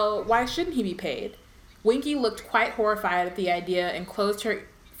 Well, why shouldn't he be paid? Winky looked quite horrified at the idea and closed her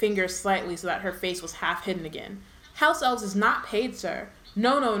fingers slightly so that her face was half hidden again. House elves is not paid, sir.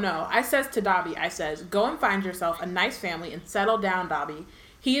 No, no, no. I says to Dobby, I says, go and find yourself a nice family and settle down, Dobby.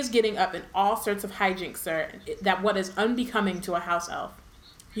 He is getting up in all sorts of hijinks, sir, that what is unbecoming to a house elf.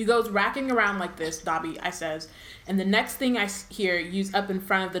 You goes racking around like this, Dobby, I says, and the next thing I hear you's up in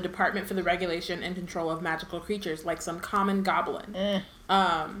front of the Department for the Regulation and Control of Magical Creatures like some common goblin.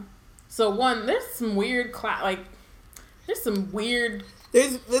 So one, there's some weird there's some weird.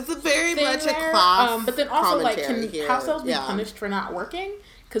 There's a very much a class. But then also, like, can here. house elves be punished for not working?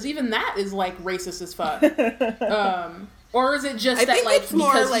 Because even that is, like, racist as fuck. Or is it just that, like,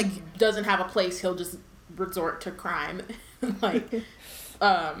 because he doesn't have a place, he'll just resort to crime? Like,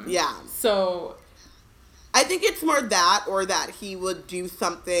 yeah. So, I think it's more that, or that he would do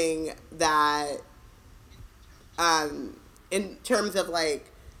something that, in terms of, like,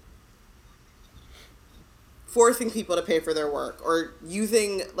 forcing people to pay for their work, or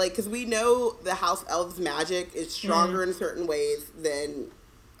using, like, because we know the house elves' magic is stronger in certain ways than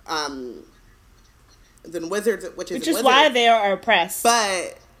wizards, which is why they are oppressed.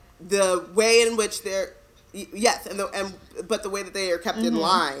 But the way in which they're but the way that they are kept in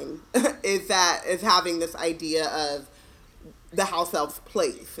line is having this idea of the house elf's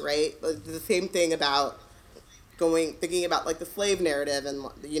place, right? Like, the same thing about thinking about, like, the slave narrative and,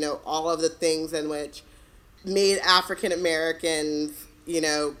 you know, all of the things in which made African Americans, you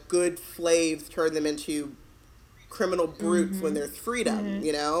know, good slaves turn them into criminal brutes when there's freedom,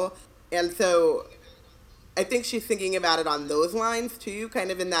 you know? And so I think she's thinking about it on those lines too, kind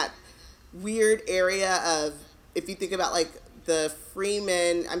of in that weird area of, if you think about, like, the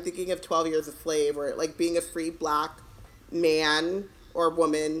freeman, I'm thinking of 12 Years a Slave, where, like, being a free black man or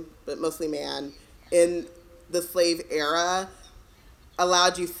woman, but mostly man, in the slave era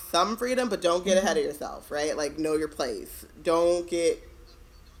allowed you some freedom, but don't get ahead of yourself, right? Like, know your place. Don't get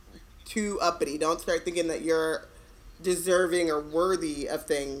too uppity. Don't start thinking that you're deserving or worthy of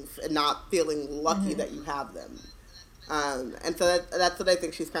things and not feeling lucky that you have them. And so that's what I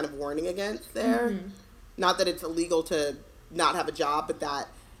think she's kind of warning against there. Not that it's illegal to not have a job, but that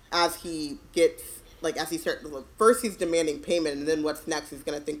as he gets, like, first he's demanding payment, and then what's next, he's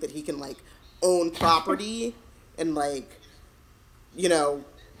going to think that he can, like, own property and, like, you know,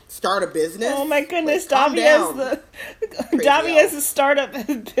 start a business. Oh my goodness, like, Dobby has a startup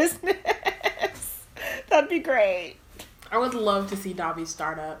business. That'd be great. I would love to see Dobby's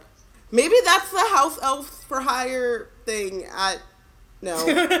startup. Maybe that's the house elves for hire thing no.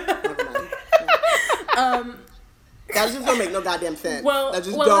 Never mind. That just don't make no goddamn sense. Well, it's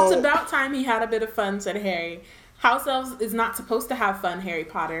about time he had a bit of fun, said Harry. House elves is not supposed to have fun, Harry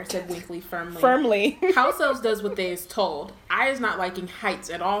Potter, said Winkley firmly. House elves does what they is told. I is not liking heights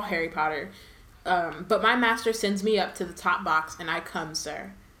at all, Harry Potter. But my master sends me up to the top box, and I come,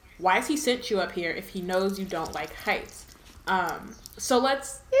 sir. Why has he sent you up here if he knows you don't like heights? So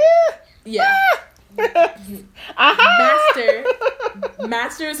let's... Yeah.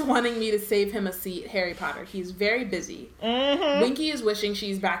 Master is wanting me to save him a seat, Harry Potter. He's very busy. Winky is wishing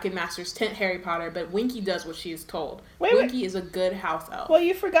she's back in Master's tent, Harry Potter, but Winky does what she is told. Winky is a good house elf. Well,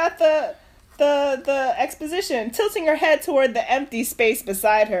 you forgot the the exposition, tilting her head toward the empty space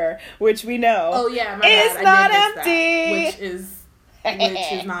beside her, which we know. Oh yeah, my is bad. not empty. empty. Which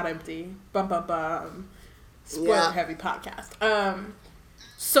is not empty. Bum bum bum. Spoiler heavy podcast.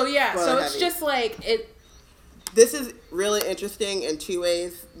 So yeah, Spoiler so it's heavy. just like it. This is really interesting in two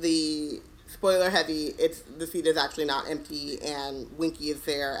ways. The spoiler heavy, the seat is actually not empty, and Winky is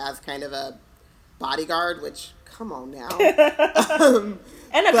there as kind of a bodyguard, which, come on now.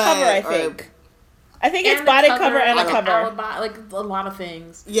 And a cover, I think. I think it's body cover and a cover. Alibi, like a lot of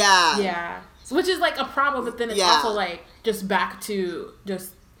things. Yeah. Yeah. So, which is like a problem, but then it's also like just back to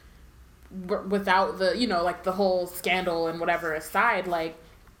just without the, like the whole scandal and whatever aside, like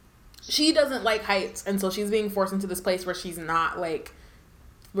she doesn't like heights, and so she's being forced into this place where she's not like,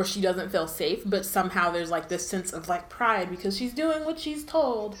 where she doesn't feel safe, but somehow there's like this sense of like pride because she's doing what she's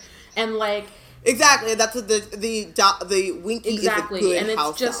told, and like exactly, that's what the Winky exactly, is a good and it's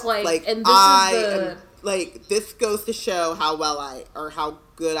house just elf. like and this like this goes to show how how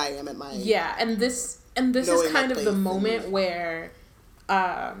good I am at my and this is kind of the moment where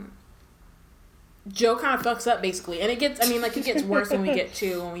Joe kind of fucks up basically, and it gets worse when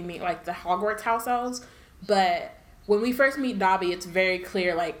we meet like the Hogwarts house elves, but when we first meet Dobby, it's very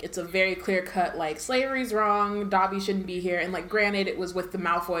clear, like it's a very clear cut, like slavery's wrong, Dobby shouldn't be here, and like granted it was with the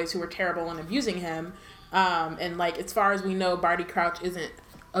Malfoys who were terrible and abusing him, and like as far as we know, Barty Crouch isn't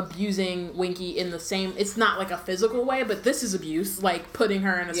abusing Winky in the same, it's not like a physical way, but this is abuse, like putting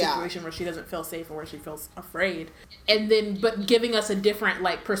her in a situation where she doesn't feel safe and where she feels afraid, and then but giving us a different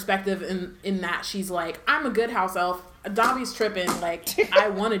like perspective in that she's like, I'm a good house elf, Dobby's tripping, like I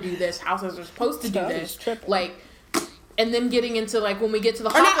want to do this, house elves are supposed to do this, like, and then getting into like when we get to the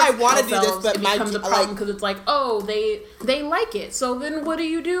Hogwarts I want to do this, but it becomes a problem because it's like, oh, they like it, so then what do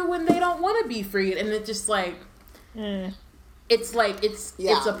you do when they don't want to be freed? And it's just like it's like it's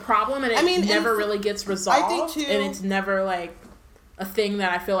a problem, and it never really gets resolved. I think too, and it's never like a thing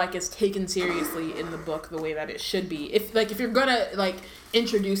that I feel like is taken seriously in the book the way that it should be. If you're gonna like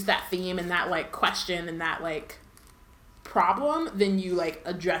introduce that theme and that like question and that like problem, then you like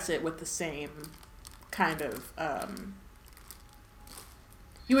address it with the same kind of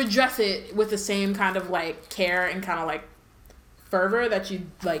you address it with the same kind of like care and kind of like fervor that you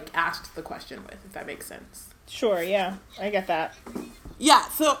like asked the question with, if that makes sense. Sure, yeah. I get that. Yeah,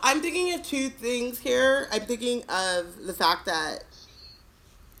 so I'm thinking of two things here. I'm thinking of the fact that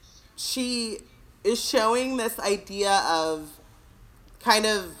she is showing this idea of kind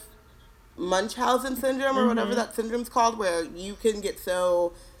of Munchausen syndrome or whatever that syndrome's called, where you can get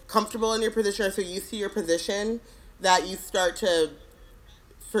so comfortable in your position or so used to your position that you start to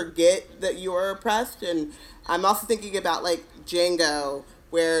forget that you are oppressed. And I'm also thinking about like Django,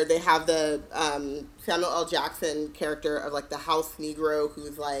 where they have the Samuel L. Jackson character of like the house Negro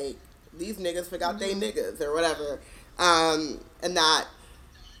who's like, these niggas forgot they niggas or whatever, and that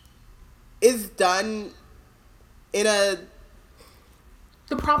is done in a.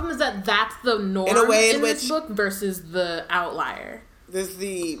 The problem is that that's the norm in a way in this which book versus the outlier. There's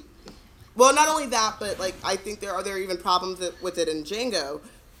well, not only that, but like I think there are even problems with it in Django,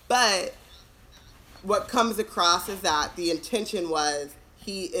 but what comes across is that the intention was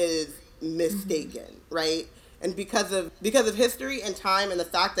he is mistaken, right? And because of history and time and the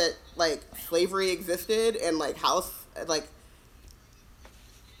fact that like slavery existed and like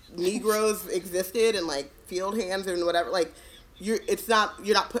Negroes existed and like field hands and whatever, like you're not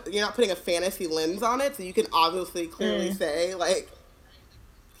putting a fantasy lens on it, so you can obviously clearly say like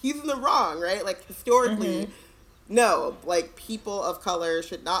he's in the wrong, right? Like historically, no, like people of color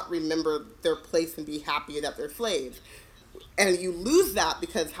should not remember their place and be happy that they're slaves. And you lose that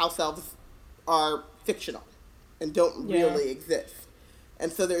because house elves are fictional and don't really exist.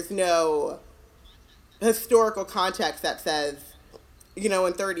 And so there's no historical context that says,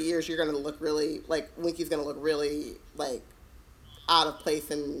 in 30 years you're going to look really, like, Winky's going to look really, like, out of place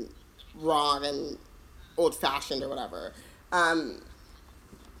and wrong and old-fashioned or whatever. And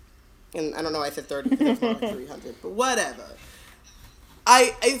I don't know why I said 30 because it's more like 300, but whatever.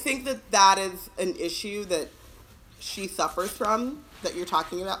 I think that is an issue that she suffers from, that you're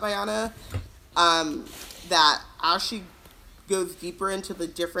talking about, Bayana, that as she goes deeper into the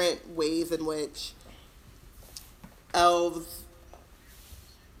different ways in which elves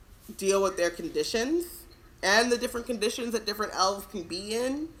deal with their conditions and the different conditions that different elves can be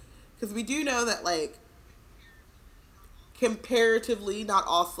in, because we do know that, like, comparatively, not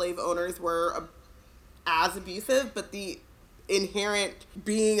all slave owners were as abusive, but the inherent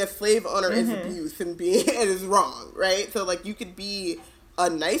being a slave owner is abuse and it is wrong, right? So like you could be a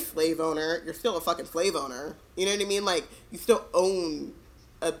nice slave owner, you're still a fucking slave owner. You know what I mean? Like you still own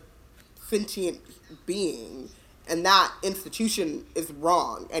a sentient being, and that institution is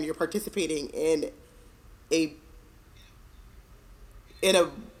wrong, and you're participating in a in a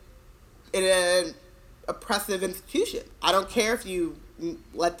in an oppressive institution. I don't care if you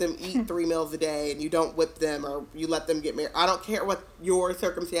let them eat 3 meals a day and you don't whip them or you let them get married. I don't care what your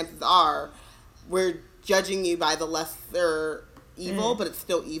circumstances are. We're judging you by the lesser evil, but it's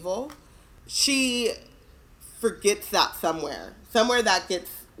still evil. She forgets that somewhere. Somewhere that gets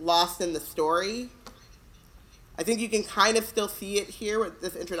lost in the story. I think you can kind of still see it here with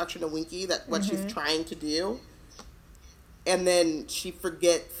this introduction to Winky, that what she's trying to do. And then she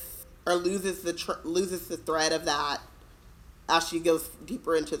forgets or loses the thread of that as she goes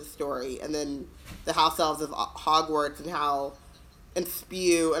deeper into the story. And then the house elves of Hogwarts and how and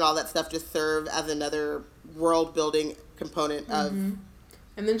Spew and all that stuff just serve as another world building component of.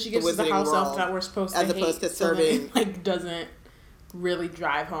 And then she gets to the house elves that we're supposed to hate, as opposed to serving. So it, doesn't really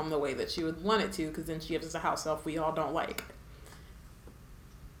drive home the way that she would want it to, because then she gives us a house elf we all don't like.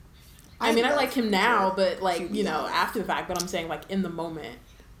 I mean, I like him now, but after the fact. But I'm saying in the moment.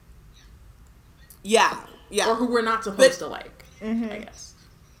 Yeah. Or who we're not supposed to like, I guess.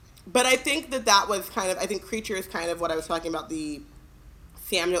 But I think that was kind of, I think Creature is kind of what I was talking about, the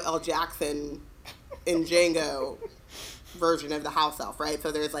Samuel L. Jackson in Django version of the house elf, right?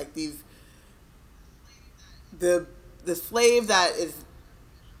 So there's these, the slave that is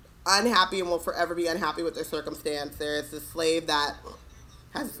unhappy and will forever be unhappy with their circumstance. There's the slave that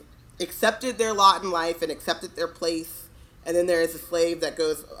has accepted their lot in life and accepted their place. And then there is a slave that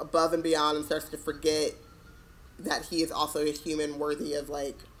goes above and beyond and starts to forget that he is also a human worthy of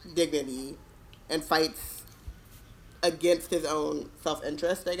dignity and fights against his own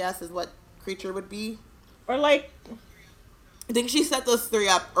self-interest, I guess, is what Creature would be. Or I think she set those three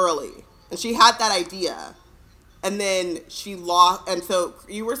up early, and she had that idea, and then she lost, and so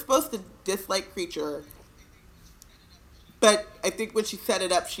you were supposed to dislike Creature, but I think when she set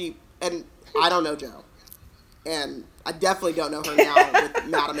it up, and I don't know Jo, and I definitely don't know her now with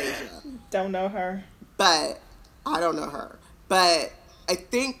Madame Asia. Don't know her. But I don't know her. But I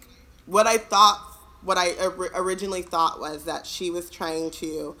think what I originally thought was that she was trying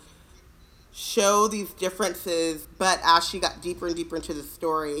to show these differences, but as she got deeper and deeper into the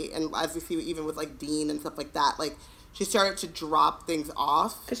story, and as we see even with Dean and stuff like that, she started to drop things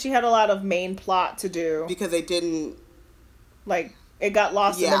off. Because she had a lot of main plot to do. Because they didn't... it got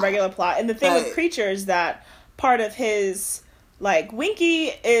lost in the regular plot. And the thing with Creature is that part of his...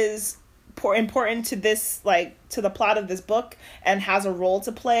 Winky is important to this, to the plot of this book and has a role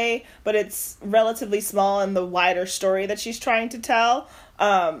to play, but it's relatively small in the wider story that she's trying to tell.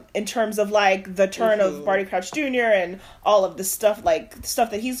 In terms of the turn of Barty Crouch Jr. and all of the stuff,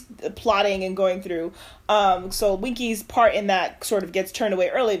 stuff that he's plotting and going through. So Winky's part in that sort of gets turned away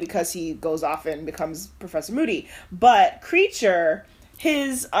early because he goes off and becomes Professor Moody. But Creature,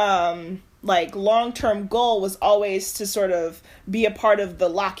 his long-term goal was always to sort of be a part of the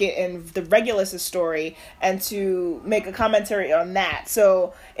Locket and the Regulus' story and to make a commentary on that.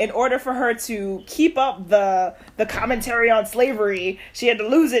 So in order for her to keep up the commentary on slavery, she had to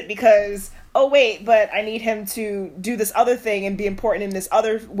lose it because, oh wait, but I need him to do this other thing and be important in this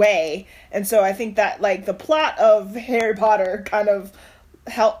other way. And so I think that the plot of Harry Potter kind of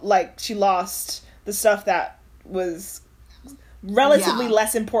helped, she lost the stuff that was relatively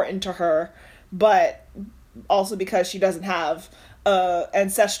less important to her, but also because she doesn't have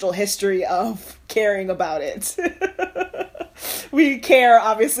ancestral history of caring about it. We care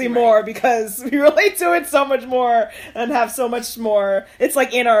obviously more because we relate to it so much more and have so much more. It's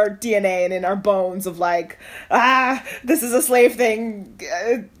in our DNA and in our bones of this is a slave thing.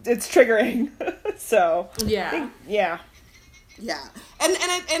 It's triggering. So yeah.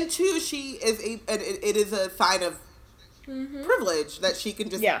 And too, she is it is a sign of privilege that she can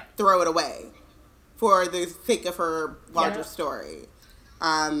just throw it away for the sake of her larger story.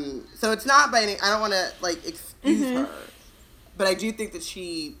 So it's not by any... I don't want to, excuse her. But I do think that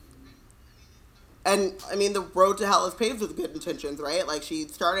she... And, I mean, the road to hell is paved with good intentions, right? She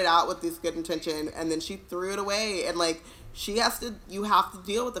started out with this good intention, and then she threw it away. And, you have to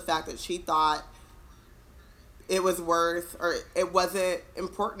deal with the fact that she thought it was worth... Or it wasn't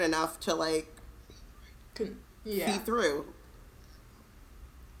important enough to, see through.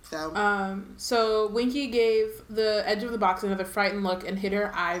 So Winky gave the edge of the box another frightened look and hid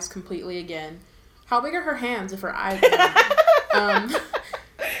her eyes completely again. How big are her hands if her eyes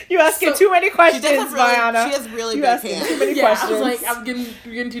You asking too many questions, Mariana. She has really big hands. Too many questions. I was I'm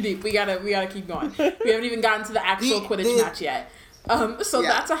getting too deep. We gotta keep going. We haven't even gotten to the actual Quidditch match yet.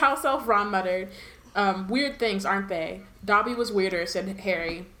 That's a house elf, Ron muttered. Weird things, aren't they? Dobby was weirder, said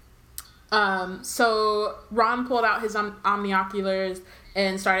Harry. So Ron pulled out his omnioculars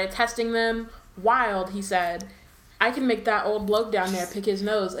and started testing them. Wild, he said, I can make that old bloke down there pick his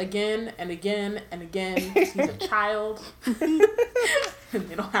nose again and again and again. He's a child.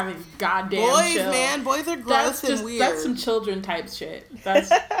 They don't have any goddamn boys, chill. man. Boys are gross and weird. That's some children type shit.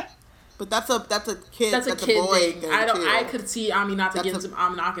 That's but that's a kid. That's a kid boy thing. I could see Aminata getting some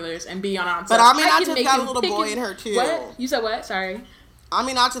omnioculars and being on. But Aminata's got a little boy in her too. What? You said what? Sorry.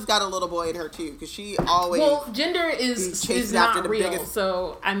 Aminata's got a little boy in her too, because she always. Well, gender is not real. Biggest...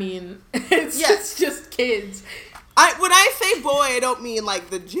 So I mean, it's just kids. When I say boy, I don't mean like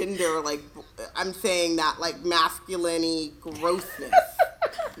the gender. Like I'm saying that like masculine-y grossness.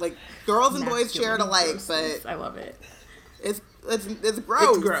 Like girls and boys share it alike, but I love it. It's gross. It's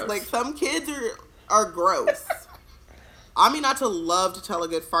gross. Like some kids are gross. Aminata love to tell a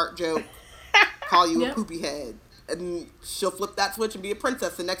good fart joke, call you a poopy head, and she'll flip that switch and be a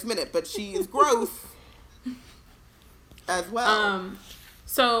princess the next minute. But she is gross as well.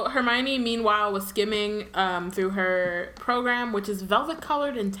 So Hermione, meanwhile, was skimming through her program, which is velvet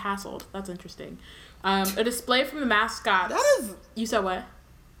colored and tasseled. That's interesting. A display from the mascots. That is. You said what?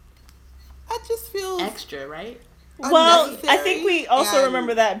 That just feels extra, right? Well, I think we also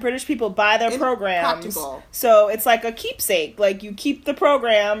remember that British people buy their programs, practical. So it's like a keepsake. Like you keep the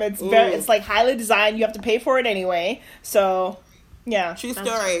program. It's it's like highly designed. You have to pay for it anyway. So, yeah. True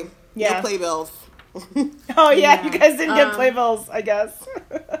story. Yeah. No playbills. Oh yeah, you guys didn't get playbills, I guess.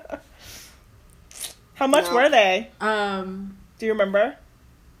 How much were they? Do you remember?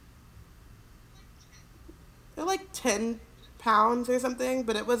 They're like £10 or something,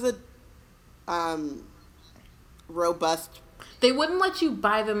 but it was a robust. They wouldn't let you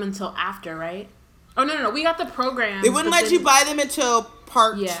buy them until after, right? Oh no, we got the program. They wouldn't let you buy them until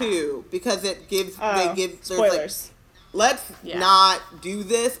part 2 because it gives they give spoilers. Let's not do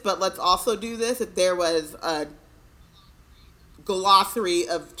this, but let's also do this. If there was a glossary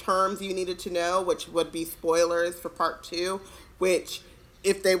of terms you needed to know, which would be spoilers for part 2, which,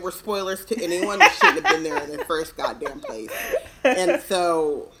 if they were spoilers to anyone, they shouldn't have been there in the first goddamn place. And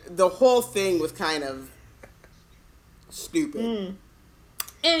so the whole thing was kind of stupid.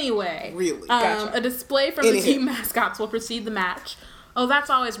 Anyway. Really. Gotcha. A display from the team mascots will precede the match. Oh, that's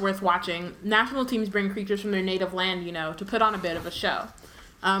always worth watching. National teams bring creatures from their native land, to put on a bit of a show.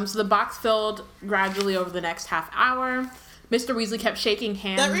 So the box filled gradually over the next half hour. Mr. Weasley kept shaking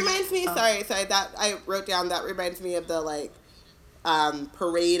hands. That reminds me, sorry, that I wrote down, that reminds me of the,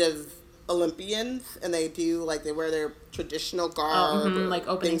 parade of Olympians, and they do, they wear their traditional garb, like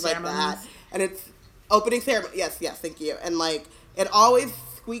opening things ceremonies. like that. And it's opening ceremony, yes, thank you. And, it always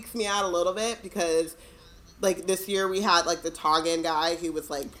squeaks me out a little bit, because... this year we had, the Tongan guy who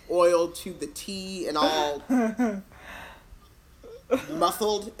was, oiled to the T and all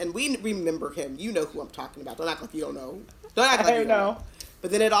muscled. And we remember him. You know who I'm talking about. Don't act like you don't know. Don't act like you don't know. But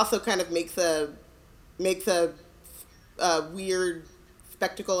then it also kind of makes a weird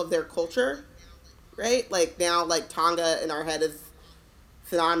spectacle of their culture, right? Now, Tonga in our head is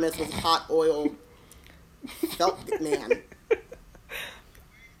synonymous with hot oil felt man.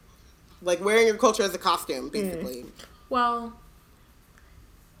 Wearing your culture as a costume, basically. Well,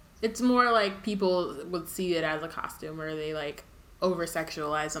 it's more like people would see it as a costume, or they,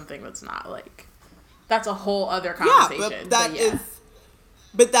 over-sexualize something that's not, that's a whole other conversation. Yeah,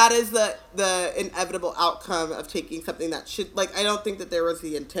 but that is the inevitable outcome of taking something that should, I don't think that there was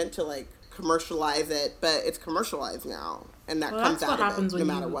the intent to, commercialize it, but it's commercialized now, and that comes out of it, no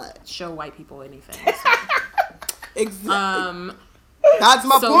matter what. Show white people anything. So. Exactly. That's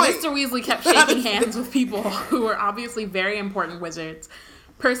my point. So Mr. Weasley kept shaking hands with people who were obviously very important wizards.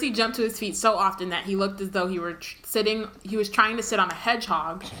 Percy jumped to his feet so often that he looked as though he was trying to sit on a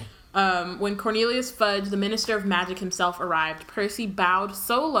hedgehog. When Cornelius Fudge, the Minister of Magic himself, arrived, Percy bowed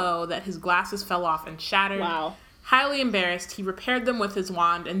so low that his glasses fell off and shattered. Wow. Highly embarrassed, he repaired them with his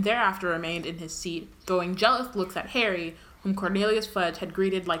wand and thereafter remained in his seat, throwing jealous looks at Harry, whom Cornelius Fudge had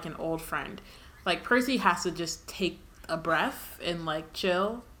greeted like an old friend. Percy has to just take a breath and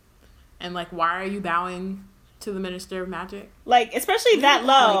chill, and why are you bowing to the Minister of Magic? Especially that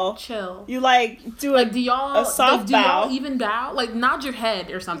low. Chill. You do a do y'all a soft do bow. y'all even bow? Nod your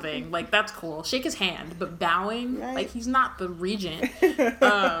head or something. That's cool. Shake his hand, but bowing he's not the regent.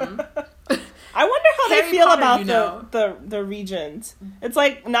 I wonder how Harry they feel Potter, about the regent. It's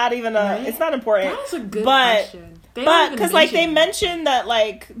not even it's not important. That's a good question. But because they mentioned that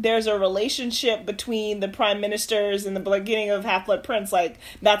there's a relationship between the prime ministers in the beginning of Half-Blood Prince,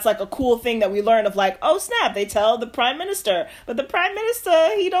 that's a cool thing that we learn of oh snap, they tell the prime minister, but the prime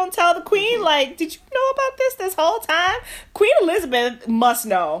minister, he don't tell the queen. Did you know about this whole time? Queen Elizabeth must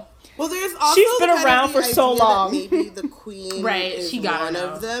know. Well, there's also she's been around for so long. Maybe the queen right, is she got one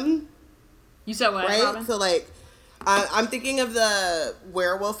of them. You said what, right? Robin? So, like, I'm thinking of the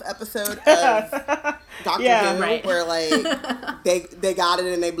werewolf episode of Doctor Who, right. where, like, they got it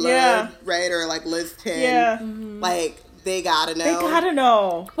and they blurred, right? Or, like, Liz 10. Yeah. Like, they gotta know. They gotta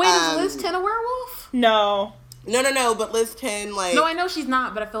know. Wait, is Liz 10 a werewolf? No. No, but Liz 10, like... No, I know she's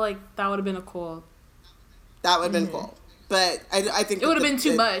not, but I feel like that would have been a cool... That would have been cool. But I think... It would have been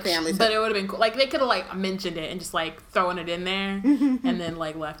too much, but it would have been cool. Like, they could have, like, mentioned it and just, like, thrown it in there and then,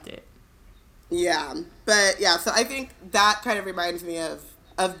 like, left it. Yeah. But, yeah, so I think that kind of reminds me of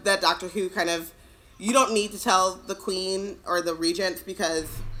that Doctor Who kind of... You don't need to tell the queen or the regents because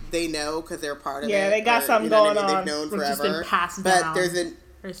they know because they're part of it. Yeah, they got something going on. They've known forever. It's just been passed but down.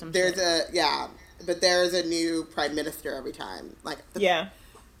 there's a new prime minister every time. Like, yeah.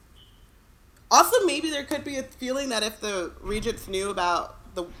 Also, maybe there could be a feeling that if the regents knew about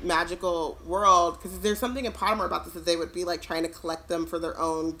the magical world, because there's something in Pottermore about this, that they would be like trying to collect them for their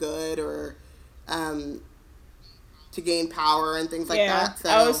own good or to gain power and things like that.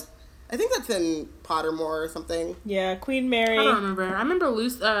 So I think that's in Pottermore or something. Yeah, Queen Mary. I don't remember. I remember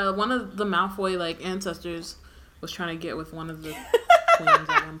one of the Malfoy like ancestors was trying to get with one of the queens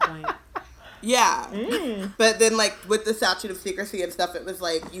at one point. Yeah. But then, like, with the Statute of Secrecy and stuff, it was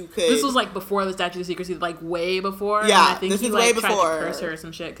like you could... This was, like, before the Statute of Secrecy, like, way before. Yeah, and I think this he, is like, way tried before. to curse her or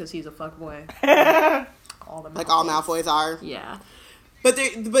some shit because he's a fuckboy. Like all Malfoys are. Yeah. But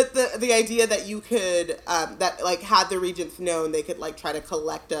the idea that you could, that, like, had the regents known, they could, like, try to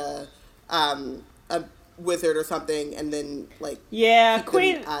collect a wizard or something and then, like... Yeah, keep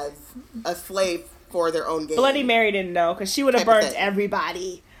Queen... them as a slave for their own gain. Bloody Mary didn't know because she would have burned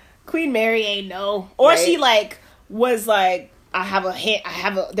everybody. Queen Mary ain't know. Or she, like, was like, I have a hint.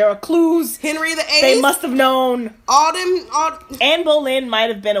 There are clues. Henry the Eighth. They must have known. Mm. Anne Boleyn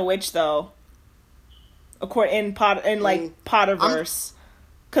might have been a witch, though. In Potterverse.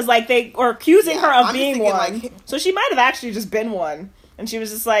 Because, like, they were accusing her of being one. Like, so she might have actually just been one. And she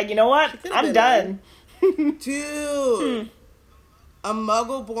was just like, you know what? I'm done. Dude. A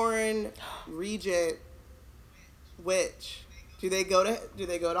muggle-born regent witch. Do they go to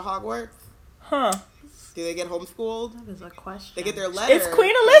Hogwarts? Huh. Do they get homeschooled? That is a question. They get their letter. It's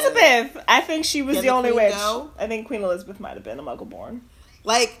Queen Elizabeth. I think she was the only witch. Go? I think Queen Elizabeth might have been a muggle-born.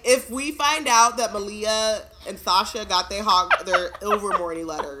 Like, if we find out that Malia and Sasha got their Ilvermorny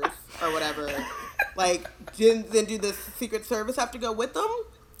letters or whatever, like, then do the Secret Service have to go with them?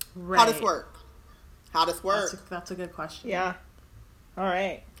 Right. How does this work? That's a good question. Yeah. All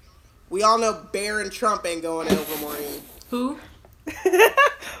right. We all know Baron Trump ain't going to Ilvermorny. Who?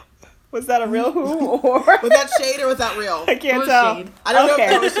 Was that a real who? Or was that shade or was that real? I can't tell. Shade? I don't know if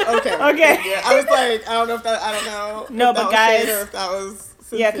that was okay. Okay. Yeah, I was like, I don't know. No, but guys, or if that was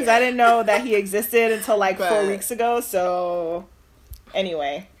sincere. Yeah, because I didn't know that he existed until like 4 weeks ago. So,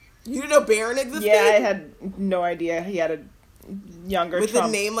 anyway. You didn't know Baron existed? Yeah, I had no idea he had a younger With Trump.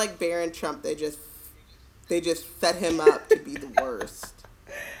 a name like Baron Trump, they just set him up to be the worst.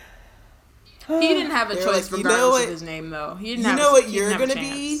 He didn't have a choice regardless of his name, though. He didn't have you're going to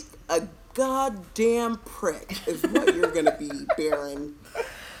be? A goddamn prick is what you're going to be, Baron.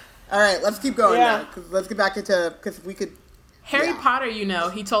 All right, let's keep going now. Let's get back into... Because we could... Harry Potter,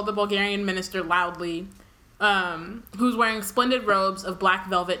 he told the Bulgarian minister loudly, who's wearing splendid robes of black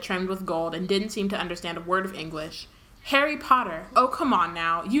velvet trimmed with gold and didn't seem to understand a word of English. Harry Potter. Oh, come on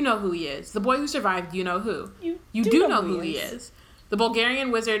now. You know who he is. The boy who survived, you know who. You do know who he is. The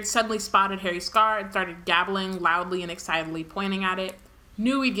Bulgarian wizard suddenly spotted Harry's scar and started gabbling loudly and excitedly, pointing at it.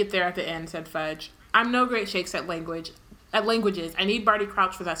 Knew we'd get there at the end, said Fudge. I'm no great shakes at languages. I need Barty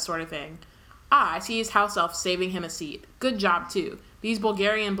Crouch for that sort of thing. Ah, I see his house elf saving him a seat. Good job, too. These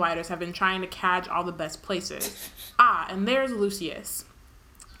Bulgarian blighters have been trying to cadge all the best places. Ah, and there's Lucius.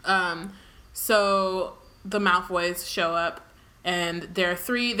 So the Malfoys show up. And there are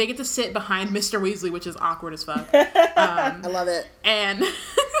three. They get to sit behind Mr. Weasley, which is awkward as fuck. I love it. And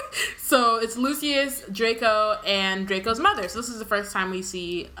so it's Lucius, Draco, and Draco's mother. So this is the first time we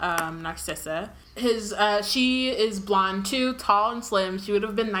see Narcissa. She is blonde too, tall and slim. She would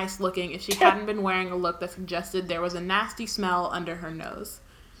have been nice looking if she hadn't been wearing a look that suggested there was a nasty smell under her nose.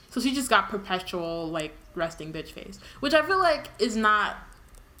 So she just got perpetual, like, resting bitch face. Which I feel like is not...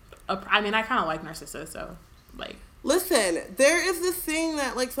 I mean, I kind of like Narcissa, so, like... Listen, there is this thing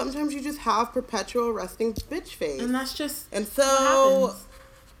that, like, sometimes you just have perpetual resting bitch face. And that's just and so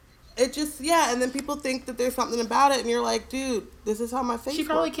it just, and then people think that there's something about it, and you're like, dude, this is how my face She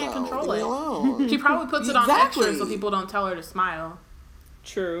probably can't control Leave me alone. She probably puts it on extra so people don't tell her to smile.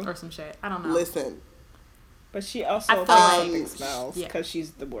 True. Or some shit. I don't know. Listen, But she also feel thinks like- something smells Yeah. because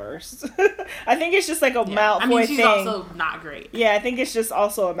she's the worst. I think it's just like a Malfoy I mean, she's thing. also not great. Yeah, I think it's just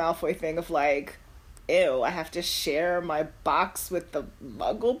also a Malfoy thing of like, ew, I have to share my box with the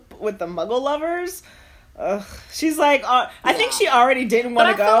Muggle lovers. Ugh. She's like, I think she already didn't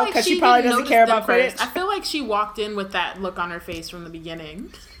want to go because she probably doesn't care about Quidditch. I feel like she walked in with that look on her face from the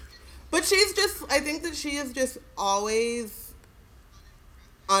beginning. But I think that she is just always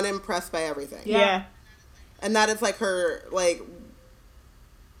unimpressed by everything. Yeah. And that is like her like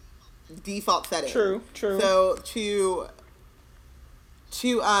default setting. True. So to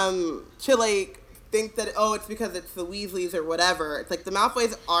like think that it's because it's the Weasleys or whatever. It's like the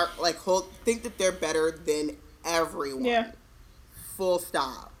Malfoys are like think that they're better than everyone. Yeah. Full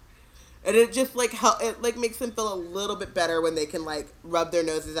stop. And it just like it like makes them feel a little bit better when they can like rub their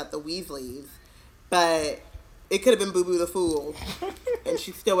noses at the Weasleys. But it could have been Boo Boo the Fool, and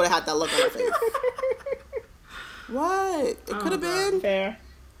she still would have had that look on her face. What? It could have been. Fair.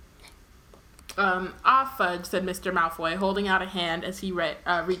 Fudge, said Mr. Malfoy, holding out a hand as he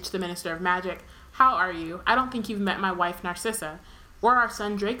reached the Minister of Magic. How are you? I don't think you've met my wife, Narcissa, or our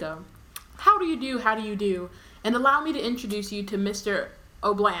son, Draco. How do you do? And allow me to introduce you to Mr.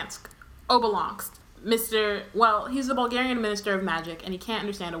 Obelansk. He's the Bulgarian Minister of Magic, and he can't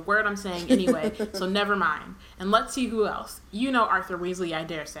understand a word I'm saying anyway, so never mind. And let's see who else. You know Arthur Weasley, I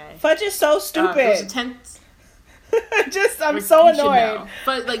dare say. Fudge is so stupid. There's a tense... I'm so annoyed.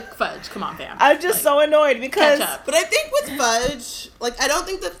 But like Fudge, come on, fam. I'm just so annoyed because. Catch up. But I think with Fudge, like I don't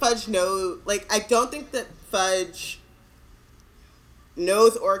think that Fudge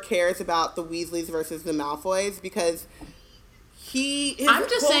knows or cares about the Weasleys versus the Malfoys because I'm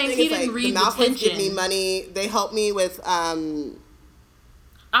just saying he didn't read the Malfoys tension. give me money. They help me with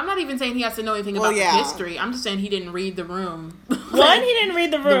I'm not even saying he has to know anything about the history. I'm just saying he didn't read the room. One, he didn't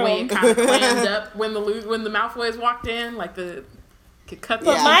read the room. The way it kind of clammed up when the Malfoys walked in, like could cut.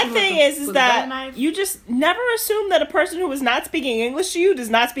 But my thing is with a that knife. you just never assume that a person who is not speaking English to you does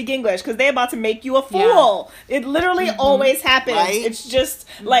not speak English because they're about to make you a fool. Yeah. It literally always happens. Right? It's just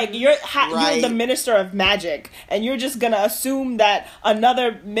like you're the Minister of Magic, and you're just gonna assume that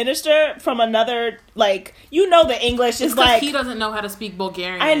another minister from another the English is like he doesn't know how to speak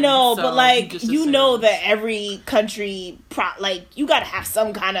Bulgarian. I know, so but that every country you gotta have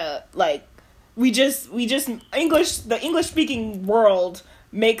some kind of we just the English speaking world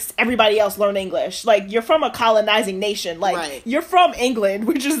makes everybody else learn English. Like, you're from a colonizing nation. You're from England,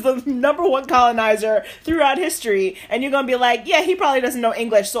 which is the number one colonizer throughout history, and you're gonna be like, yeah, he probably doesn't know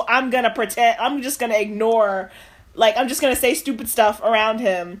English, so I'm just gonna ignore, I'm just gonna say stupid stuff around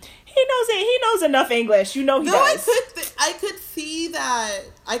him. He knows enough English. He does. I could see that.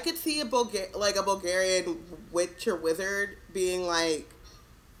 I could see a Bulgarian witch or wizard being like,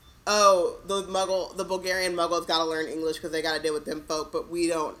 oh, the Bulgarian Muggles gotta learn English because they gotta deal with them folk, but we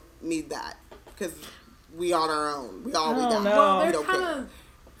don't need that because we on our own. We all read that. Well, they're kind of,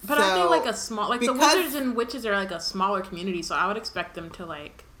 but I think a small, the wizards and witches are a smaller community, so I would expect them to Well,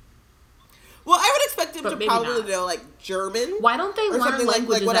 I would expect them to probably know German. Why don't they learn something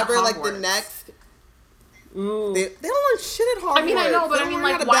languages whatever at Hogwarts? the next. Ooh. They don't learn shit at Hogwarts. I mean, I know, but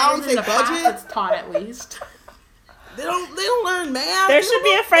why isn't the class it's taught at least? They don't learn math. There should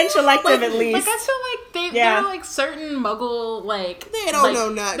be a French elective at least. I feel like there are certain Muggle they don't know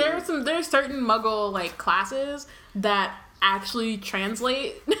nothing. There's certain Muggle classes that actually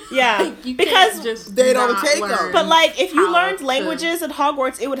translate. Yeah, because they don't take them. But if you learned languages at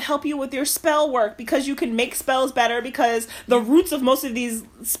Hogwarts, it would help you with your spell work because you can make spells better because the roots of most of these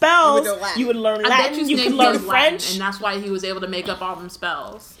spells you would learn Latin, you can learn French, and that's why he was able to make up all them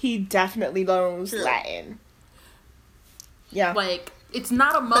spells. He definitely knows Latin. Yeah. It's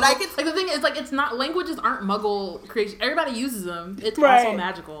not a Muggle. But the thing is, it's not, languages aren't Muggle creation. Everybody uses them. It's also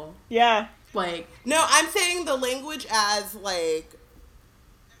magical. Yeah. No, I'm saying the language as,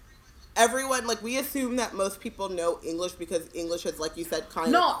 everyone, we assume that most people know English because English has, like you said,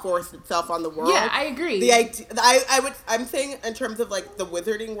 kind of forced itself on the world. Yeah, I agree. The idea, I'm saying in terms of, the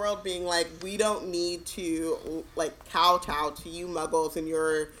wizarding world being, we don't need to, kowtow to you Muggles and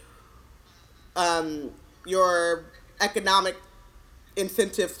your economic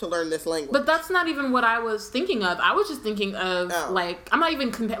incentives to learn this language. But that's not even what I was thinking of. I was just thinking of I'm not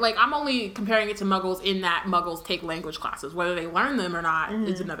even I'm only comparing it to Muggles in that Muggles take language classes. Whether they learn them or not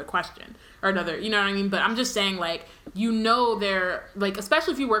is another question or another. You know what I mean? But I'm just saying they're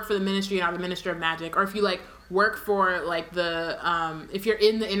especially if you work for the Ministry and are the Minister of Magic, or if you work for like the if you're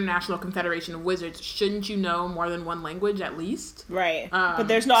in the International Confederation of Wizards, shouldn't you know more than one language at least? Right. But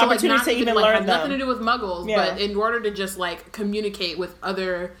there's no opportunity like, to even like, learn has them. nothing to do with Muggles, but in order to just like communicate with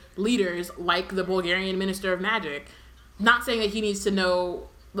other leaders, like the Bulgarian Minister of Magic, not saying that he needs to know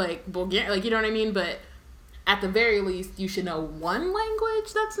like Bulgarian, like, you know what I mean, but at the very least, you should know one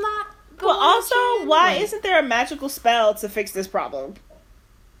language that's not. Well, also, why isn't there a magical spell to fix this problem?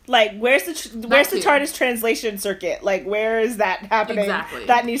 Like, where's the TARDIS translation circuit? Like, where is that happening? Exactly.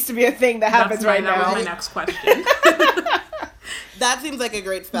 That needs to be a thing that happens right now. That was my next question. That seems like a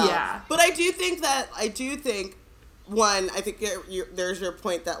great spell. Yeah. But I do think, one, I think there's your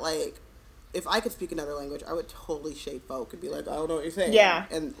point that, like, if I could speak another language, I would totally shade folk and be like, I don't know what you're saying. Yeah.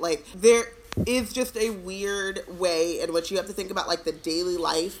 And, like, there is just a weird way in which you have to think about, like, the daily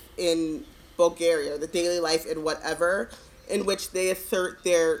life in Bulgaria, or the daily life in whatever, in which they assert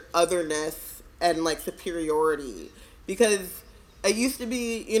their otherness and, like, superiority. Because it used to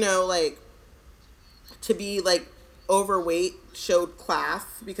be, you know, like, to be, like, overweight showed class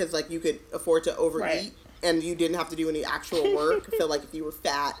because, like, you could afford to overeat. Right. And you didn't have to do any actual work. So, like, if you were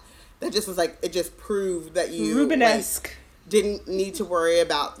fat, that just was, like, it just proved that you, Rubenesque. like, didn't need to worry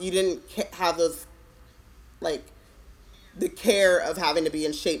about, you didn't have those, like, the care of having to be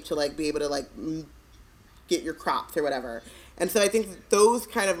in shape to, like, be able to, like, get your crops or whatever. And so I think those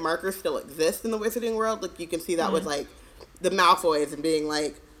kind of markers still exist in the wizarding world. Like, you can see that with, like, the Malfoys and being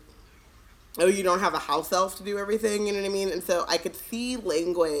like, oh, you don't have a house elf to do everything, you know what I mean? And so I could see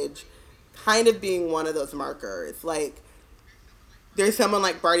language kind of being one of those markers. Like, there's someone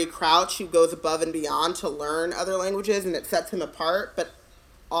like Barty Crouch who goes above and beyond to learn other languages, and it sets him apart, but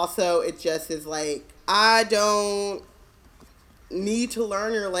also it just is like, I don't need to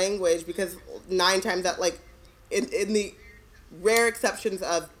learn your language, because 9 times that, like, in the rare exceptions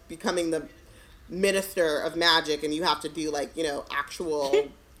of becoming the minister of magic and you have to do, like, you know, actual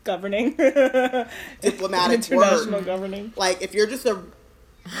governing diplomatic international work. Governing. Like, if you're just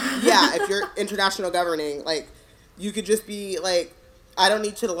if you're international governing, like, you could just be like, I don't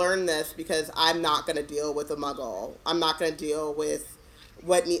need to learn this because I'm not going to deal with a muggle. I'm not going to deal with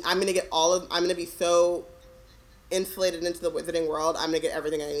I'm going to be so insulated into the wizarding world, I'm going to get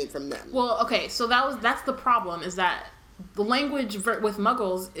everything I need from them. Well, okay, so that's the problem, is that the language with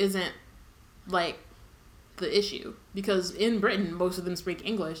muggles isn't, like, the issue. Because in Britain, most of them speak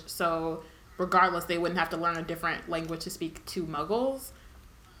English, so regardless, they wouldn't have to learn a different language to speak to muggles.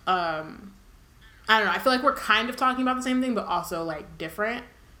 I don't know, I feel like we're kind of talking about the same thing, but also, like, different.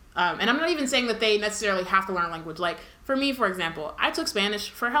 And I'm not even saying that they necessarily have to learn language. Like, for me, for example, I took Spanish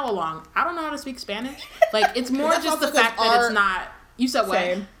for hella long. I don't know how to speak Spanish. Like, it's more just the fact that it's not... You said what?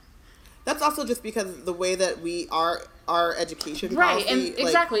 Same. That's also just because the way that we are, our education right, policy, and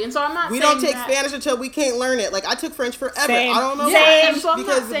exactly. And so I'm not we saying don't take that... Spanish until we can't learn it. Like, I took French forever. Same. I don't know yeah, why. so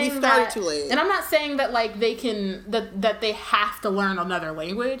because we started too late. And I'm not saying that, like, they can... That they have to learn another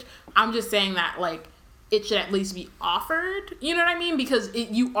language. I'm just saying that, like, it should at least be offered, you know what I mean? Because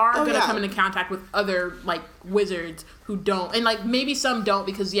you are going to come into contact with other, like, wizards who don't. And, like, maybe some don't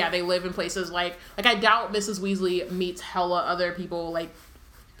because, yeah, they live in places like I doubt Mrs. Weasley meets hella other people, like,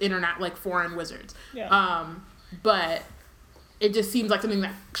 foreign wizards. Yeah. But it just seems like something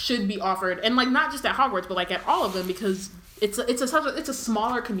that should be offered. And, like, not just at Hogwarts, but, like, at all of them, because it's a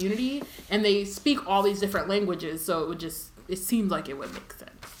smaller community and they speak all these different languages. So it seems like it would make sense.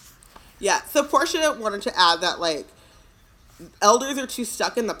 Yeah, so Portia wanted to add that, like, elders are too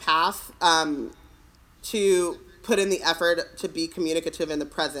stuck in the past to put in the effort to be communicative in the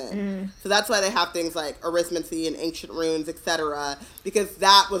present. Mm. So that's why they have things like arithmancy and ancient runes, etc., because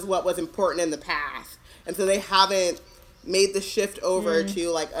that was what was important in the past. And so they haven't made the shift over to,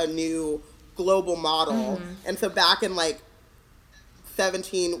 like, a new global model. Mm-hmm. And so back in, like,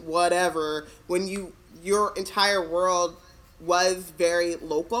 17 whatever, when your entire world was very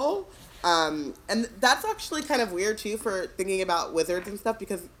local. And that's actually kind of weird too for thinking about wizards and stuff,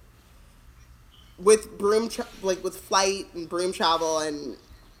 because with with flight and broom travel and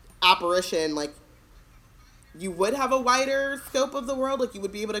apparition, like, you would have a wider scope of the world, like you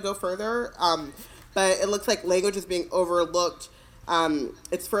would be able to go further. But it looks like language is being overlooked.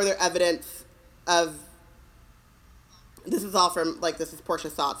 It's further evidence of, this is all from, like, this is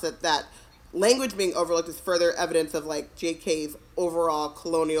Portia's thoughts, that language being overlooked is further evidence of, like, JK's overall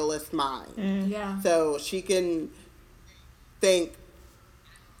colonialist mind. Mm. Yeah. So she can think,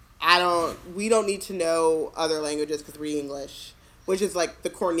 we don't need to know other languages because we're English, which is, like, the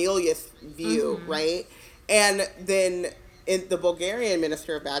Cornelius view, right? And then in the Bulgarian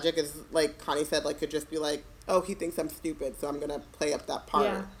Minister of Magic is, like Connie said, like, could just be like, oh, he thinks I'm stupid, so I'm going to play up that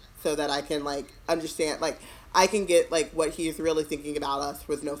part so that I can, like, understand. Like, I can get, like, what he's really thinking about us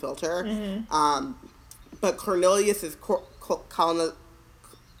with no filter. Mm-hmm. But Cornelius's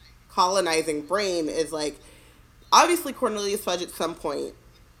colonizing brain is, like, obviously Cornelius Fudge at some point,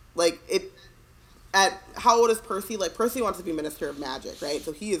 like, how old is Percy? Like, Percy wants to be Minister of Magic, right?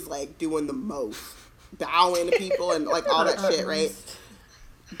 So he is, like, doing the most, bowing to people and, like, all that shit, right?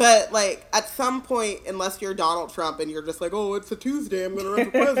 But, like, at some point, unless you're Donald Trump and you're just like, oh, it's a Tuesday, I'm going to run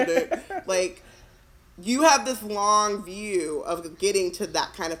for president, like, you have this long view of getting to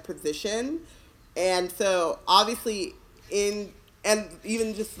that kind of position. And so, obviously, and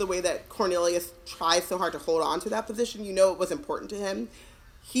even just the way that Cornelius tries so hard to hold on to that position, you know it was important to him.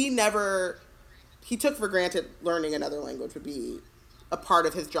 He took for granted learning another language would be a part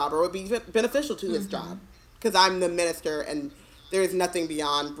of his job or would be beneficial to his job. Because I'm the minister and there is nothing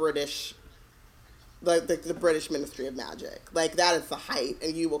beyond British, the British Ministry of Magic. Like, that is the height,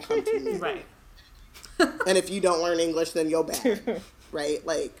 and you will come to me. Right. And if you don't learn English, then you'll bad. Right?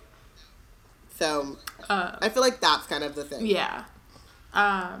 Like, so, I feel like that's kind of the thing. Yeah.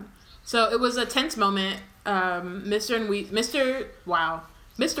 So it was a tense moment. Mr.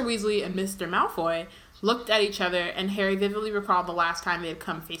 Weasley and Mr. Malfoy looked at each other, and Harry vividly recalled the last time they had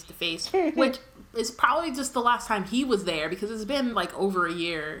come face to face, which is probably just the last time he was there, because it's been, like, over a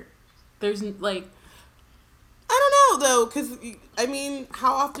year. There's, like... I don't know, though, because, I mean,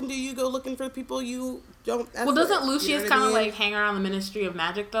 how often do you go looking for people you don't... Well, doesn't Lucius kind of, like, hang around the Ministry of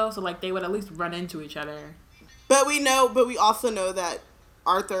Magic, though? So, like, they would at least run into each other. But we also know that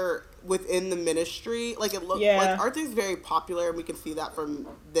Arthur, within the Ministry, like, it looked... Like, Arthur's very popular, and we can see that from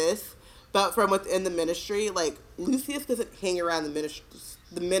this. But from within the Ministry, like, Lucius doesn't hang around the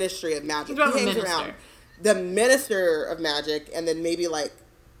Ministry of Magic. He hangs around the Minister of Magic, and then maybe, like,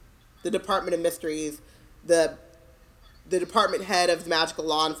 the Department of Mysteries, the department head of magical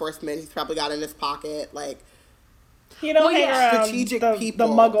law enforcement. He's probably got in his pocket, like, he don't hang around strategic the people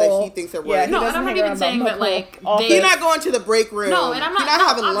Muggle that he thinks are worth. No, and I'm not even saying that, like, he's not going to the break room. No, and I'm not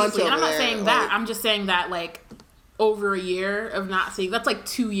having lunch over there. I'm not saying that. I'm just saying that, like, over a year of not seeing, that's like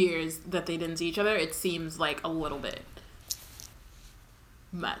 2 years that they didn't see each other. It seems like a little bit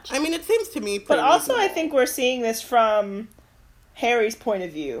much. I mean, it seems to me pretty But also, reasonable. I think we're seeing this from Harry's point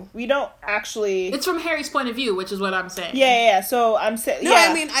of view. We don't actually... It's from Harry's point of view, which is what I'm saying. Yeah. So I'm saying... No,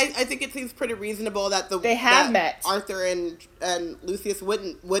 I mean, I think it seems pretty reasonable that they have met. Arthur and Lucius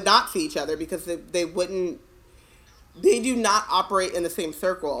would not see each other because they wouldn't... They do not operate in the same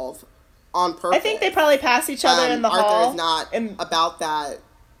circles on purpose. I think they probably pass each other in the Arthur hall. Arthur is not about that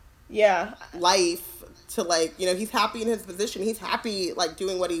life to, like, you know, he's happy in his position. He's happy, like,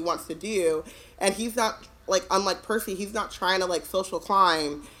 doing what he wants to do. And he's not, like, unlike Percy, he's not trying to, like, social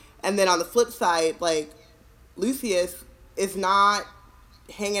climb. And then on the flip side, like, Lucius is not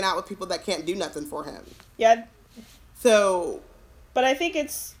hanging out with people that can't do nothing for him. Yeah. So... But I think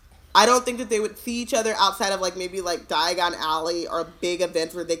it's... I don't think that they would see each other outside of, like, maybe, like, Diagon Alley or big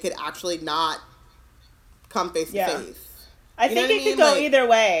events where they could actually not come face to face. I think it could go either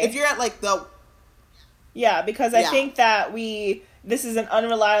way. If you're at, like, the... Yeah, because I think that this is an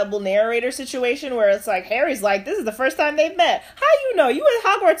unreliable narrator situation where it's like, Harry's like, this is the first time they've met. How you know? You were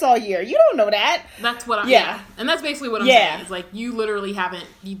at Hogwarts all year. You don't know that. That's what I'm... Yeah. And that's basically what I'm saying. It's like, you literally haven't...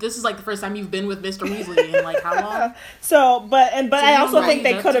 This is like the first time you've been with Mr. Weasley in, like, how long? But I also think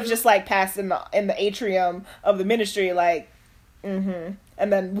they could have just, like, passed in the atrium of the Ministry, like, and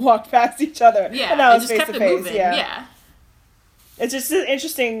then walked past each other. Yeah. And that was just kept it moving. Yeah. It's just an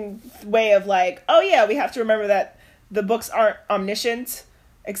interesting way of, like, oh yeah, we have to remember that the books aren't omniscient,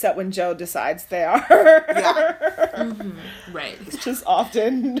 except when Joe decides they are. Yeah. Right. Which is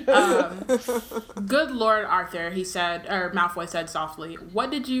often. Good Lord Arthur, he said, or Malfoy said softly, what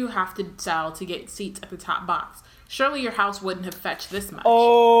did you have to sell to get seats at the top box? Surely your house wouldn't have fetched this much.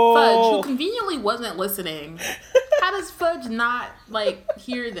 Oh. Fudge, who conveniently wasn't listening. How does Fudge not, like,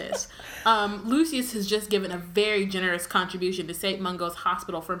 hear this? Lucius has just given a very generous contribution to St. Mungo's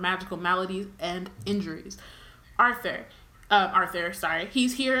Hospital for Magical Maladies and Injuries. Arthur,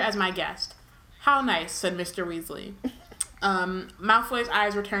 he's here as my guest. How nice, said Mr. Weasley. Malfoy's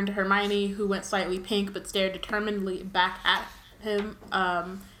eyes returned to Hermione, who went slightly pink but stared determinedly back at him.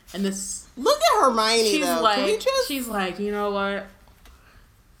 And this... Look at Hermione, though. Like, she's like, you know what?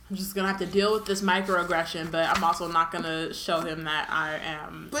 I'm just going to have to deal with this microaggression, but I'm also not going to show him that I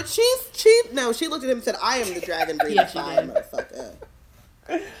am... But she looked at him and said, I am the dragon breathing fire, motherfucker.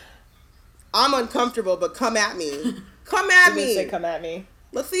 I'm uncomfortable, but come at me. Come at me. Say, come at me.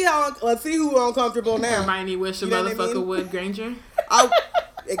 Let's see who's uncomfortable now. Hermione wish a motherfucker would, Granger.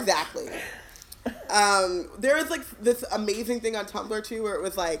 Exactly. There was, like, this amazing thing on Tumblr, too, where it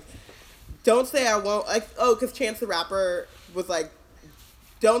was, like, don't say I won't, like, oh, because Chance the Rapper was like,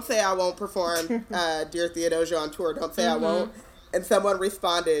 don't say I won't perform Dear Theodosia on tour, don't say I won't. And someone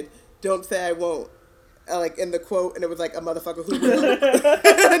responded, don't say I won't, like, in the quote, and it was like, a motherfucker who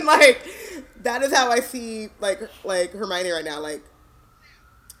will. And, like, that is how I see, like Hermione right now, like,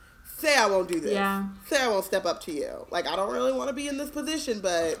 say I won't do this. Yeah. Say I won't step up to you. Like, I don't really want to be in this position,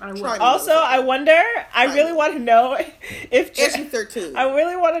 but try me. Also, I wonder, I really want to know if... she's 13. I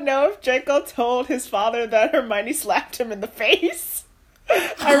really want to know if Draco told his father that Hermione slapped him in the face.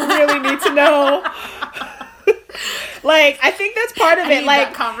 I really need to know. Like, I think that's part of it.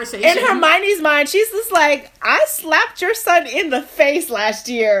 Like, conversation. In Hermione's mind, she's just like, I slapped your son in the face last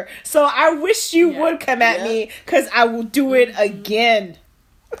year, so I wish you would come at me, because I will do it again.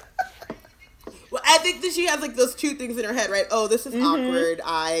 Well, I think that she has, like, those two things in her head, right? Oh, this is awkward.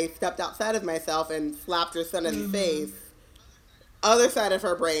 I stepped outside of myself and slapped her son in the face. Other side of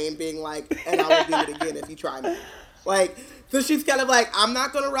her brain being like, and I will do it again if you try me. Like, so she's kind of like, I'm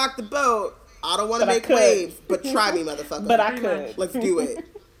not going to rock the boat. I don't want to make waves, but try me, motherfucker. But I could. Let's do it.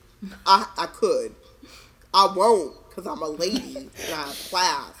 I could. I won't, because I'm a lady and I have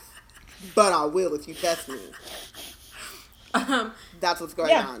class. But I will if you test me. That's what's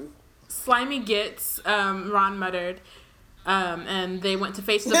going on. Slimy gets, Ron muttered, and they went to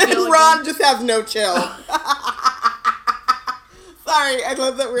face the field. Ron just has no chill. Sorry, I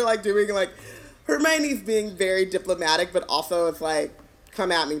love that we're, like, doing, like, Hermione's being very diplomatic, but also it's like,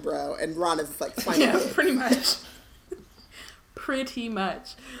 come at me, bro. And Ron is just like, slimy bitch. Pretty much. Pretty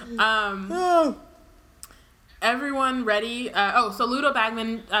much. Everyone ready? So Ludo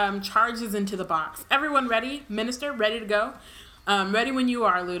Bagman charges into the box. Everyone ready? Minister, ready to go? Ready when you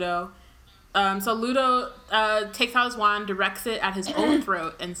are, Ludo. So Ludo takes out his wand, directs it at his own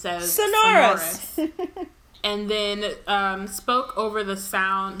throat, and says, Sonorous. And then spoke over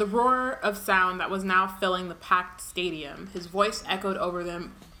the roar of sound that was now filling the packed stadium. His voice echoed over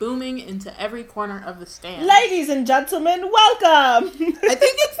them, booming into every corner of the stand. Ladies and gentlemen, welcome! I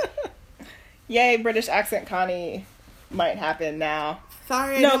think it's... Yay, British accent Connie might happen now.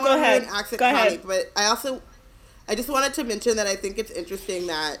 Sorry, I no, don't go ahead. Accent go Connie, ahead. but I just wanted to mention that I think it's interesting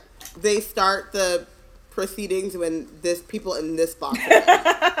that they start the proceedings when people in this box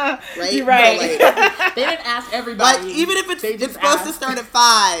are right? You're right. Like, they didn't ask everybody. Like, even if it's supposed to start at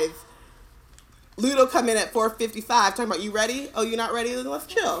 5, Ludo come in at 4:55 talking about, you ready? Oh, you're not ready? Then let's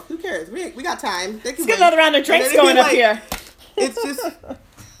chill. Who cares? We got time. Let's get another round of drinks going up here. It's just,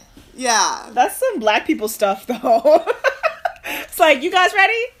 yeah. That's some black people stuff, though. It's like, you guys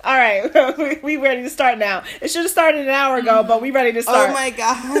ready? All right, we ready to start now. It should have started an hour ago, but we ready to start. Oh my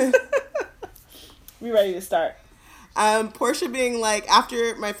God. We ready to start. Portia being like,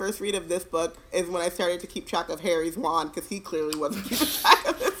 after my first read of this book is when I started to keep track of Harry's wand, because he clearly wasn't keeping track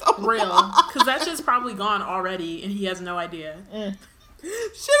of his own Real. wand. Because that shit's probably gone already, and he has no idea. Shit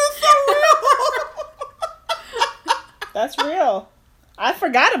is so real. That's real. I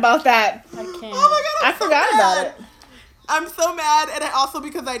forgot about that. I can't. Oh my God, I forgot about it. I'm so mad, and also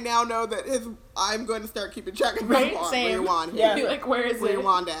because I now know that I'm going to start keeping track of my wand. Same. Where your wand? Yeah. Like, where is Where it? your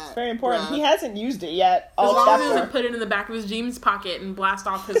wand at? It's very important. Bruh. He hasn't used it yet. As All long as he chapter. doesn't put it in the back of his jeans pocket and blast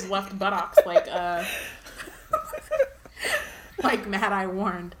off his left buttocks like Mad Eye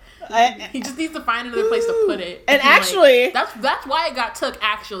warned. He just needs to find another place to put it. And actually... that's why it got took,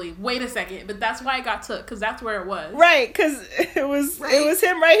 actually. Wait a second. But that's why it got took, because that's where it was. Right, because it was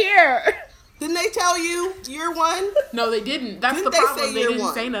him right here. Didn't they tell you year one? No, they didn't. That's Didn't the they problem. say They year didn't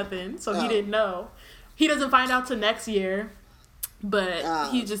one? say nothing, so he didn't know. He doesn't find out till next year,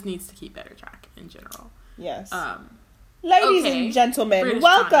 but he just needs to keep better track in general. Yes. Ladies and gentlemen, British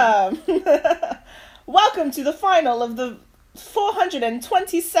welcome. Welcome to the final of the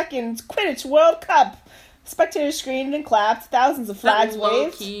 422nd Quidditch World Cup. Spectators screamed and clapped, thousands of flags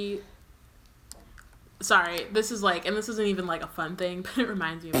waved. Sorry, this isn't even like a fun thing, but it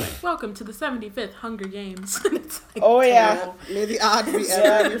reminds me of like, welcome to the 75th Hunger Games. It's like, oh yeah. terrible. May the odds be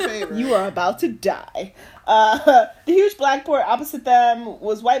ever in your favor. You are about to die. The huge blackboard opposite them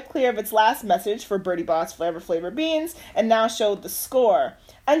was wiped clear of its last message for Birdie Bot's Flavor Beans, and now showed the score.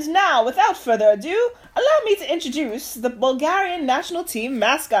 And now, without further ado, allow me to introduce the Bulgarian national team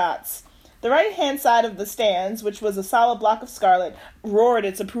mascots. The right-hand side of the stands, which was a solid block of scarlet, roared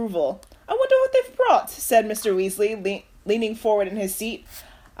its approval. I wonder what they've brought, said Mr. Weasley, leaning forward in his seat.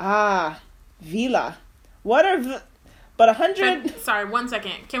 Ah, Vila. What are but 100... Sorry, 1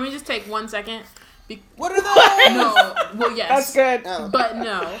 second. Can we just take 1 second? What are those? No. Well, yes. That's good. Oh. But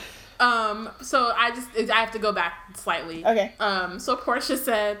no. So I have to go back slightly. Okay. So Portia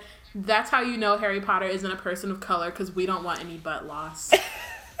said, that's how you know Harry Potter isn't a person of color, because we don't want any butt loss.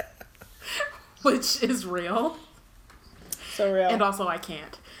 which is real. So real. And also I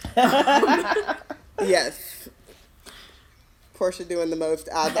can't. Yes. Portia doing the most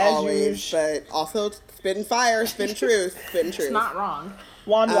as always, but also spitting fire, spitting truth, spitting truth. It's not wrong.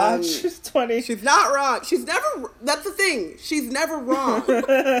 Wand Watch 20. She's not wrong. She's never, that's the thing. She's never wrong.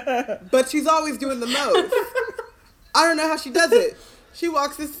 But she's always doing the most. I don't know how she does it. She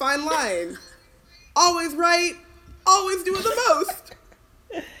walks this fine line. Always right, always doing the most.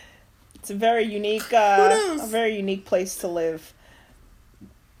 It's a very unique, place to live.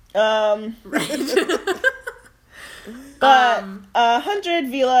 But 100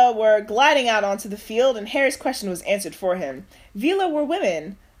 Vila were gliding out onto the field, and Harry's question was answered for him. Vila were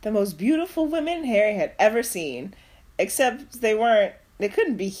women, the most beautiful women Harry had ever seen, except they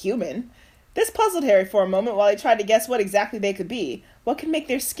couldn't be human. This puzzled Harry for a moment while he tried to guess what exactly they could be. What could make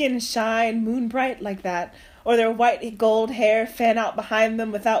their skin shine moon bright like that? Or their white gold hair fan out behind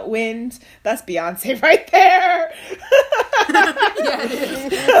them without wind? That's Beyonce right there. Yeah, it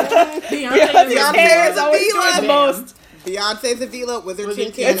is. Beyonce's hair is always doing the most. Beyonce's a Vila, Wizard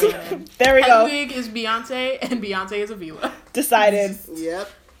Team canon. There we go. Hedwig is Beyonce, and Beyonce is a Vila. Decided. Yep.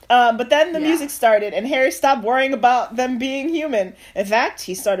 But then the music started, and Harry stopped worrying about them being human. In fact,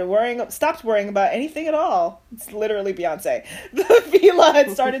 he stopped worrying about anything at all. It's literally Beyonce. The Vila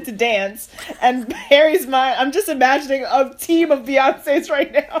had started to dance, and Harry's mind, I'm just imagining a team of Beyoncés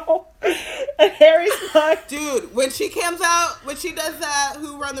right now. And Harry's mind... Dude, when she does that,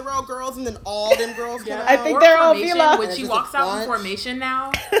 Who Run the World Girls, and then all them girls come out. I think they're all Vila. When she walks out in formation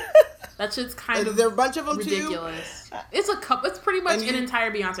now... That shit's kind of there are a bunch of them ridiculous. Too? It's pretty much an entire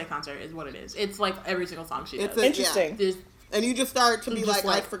Beyonce concert is what it is. It's like every single song she does. Interesting. Yeah. And you just start to be like,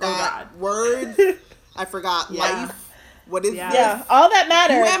 I forgot words. I forgot life. What is this? Yeah, all that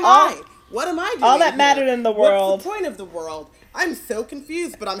mattered. Who am I? What am I doing? All that mattered in the world. What's the point of the world? I'm so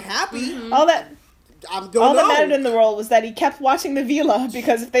confused, but I'm happy. Mm-hmm. All that mattered in the world was that he kept watching the Vila,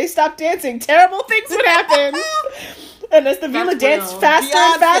 because if they stopped dancing, terrible things would happen. And as the Vila danced faster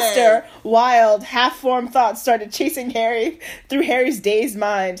and faster, wild, half-formed thoughts started chasing Harry through Harry's dazed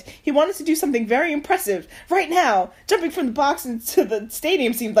mind. He wanted to do something very impressive right now. Jumping from the box into the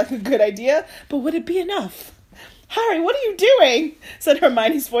stadium seemed like a good idea, but would it be enough? Harry, what are you doing? Said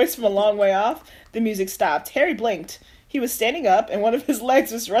Hermione's voice from a long way off. The music stopped. Harry blinked. He was standing up, and one of his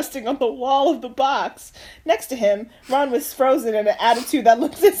legs was resting on the wall of the box. Next to him, Ron was frozen in an attitude that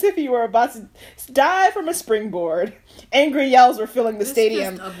looked as if he were about to die from a springboard. Angry yells were filling the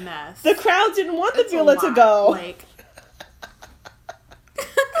stadium. Just a mess. The crowd didn't want the Vila to go.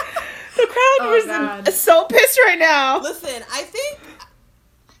 The crowd was so pissed right now. Listen, I think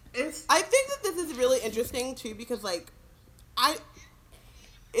that this is really interesting too, because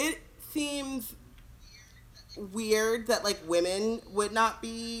it seems weird that women would not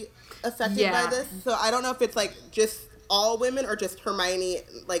be affected by this. So I don't know if it's just all women or just Hermione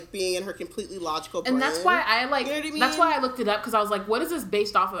being in her completely logical brain. And that's why I you know what I mean? That's why I looked it up, because I was like, what is this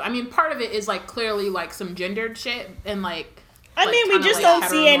based off of? I mean, part of it is clearly some gendered shit and we just don't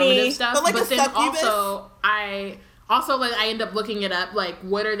see any stuff. But then I end up looking it up,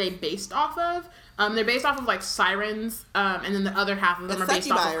 what are they based off of? They're based off of Sirens, and then the other half of them are based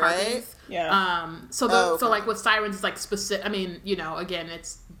off of Harpies. Right? Yeah. So with Sirens, it's specific. I mean, again,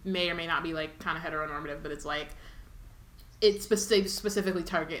 it's may or may not be kind of heteronormative, but it's it's specifically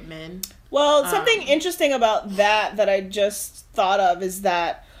target men. Well, something interesting about that I just thought of is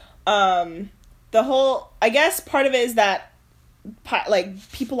that the whole, I guess part of it is that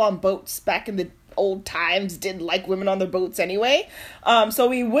people on boats back in the old times didn't like women on their boats anyway. So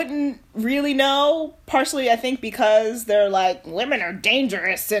we wouldn't really know, partially I think because they're women are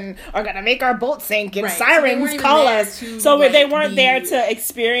dangerous and are gonna make our boat sink, and sirens call us. So they weren't there to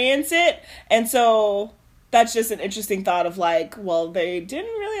experience it. And so that's just an interesting thought of they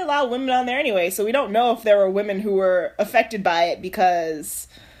didn't really allow women on there anyway. So we don't know if there were women who were affected by it because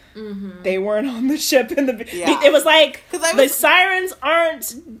they weren't on the ship. It was the sirens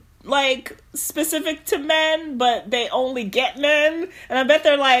aren't specific to men, but they only get men. And I bet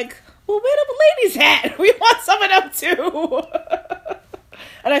they're well, where the ladies at? We want some of them too.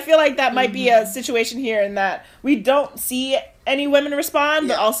 And I feel like that might be a situation here in that we don't see any women respond,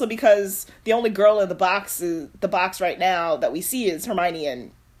 but also because the only girl in the box right now that we see is Hermione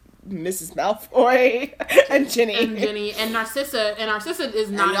and Mrs. Malfoy and Ginny. And Narcissa is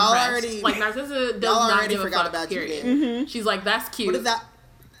not impressed. Narcissa does not give a fuck, period. Mm-hmm. She's that's cute.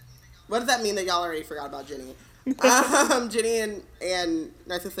 What does that mean that y'all already forgot about Ginny? Ginny and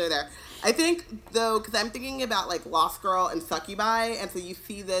Narcissa are there. I think, though, because I'm thinking about, Lost Girl and Succubi, and so you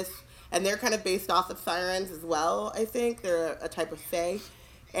see this, and they're kind of based off of sirens as well, I think. They're a type of fae.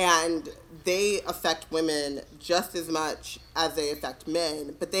 and they affect women just as much as they affect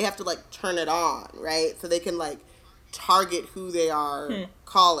men, but they have to like turn it on, right? So they can like target who they are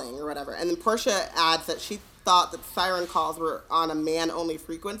calling or whatever. And then Portia adds that she thought that siren calls were on a man-only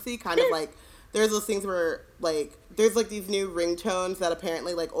frequency, kind of like there's those things where like there's like these new ringtones that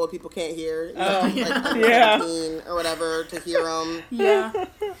apparently like old people can't hear, you know, like under 17 or whatever to hear them. Yeah.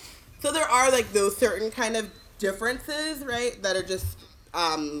 So there are like those certain kind of differences, right, that are just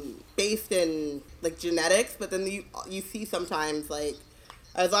based in like genetics, but then you see sometimes like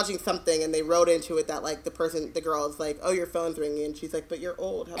I was watching something and they wrote into it that like the girl is like, oh, your phone's ringing, and she's like, but you're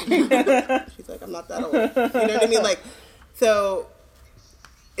old. How do you know that? She's like, I'm not that old. You know what I mean? Like, so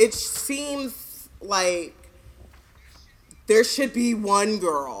it seems like there should be one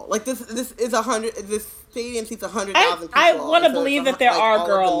girl. Like this is 100. This stadium seats 100,000 people. I want to believe that there are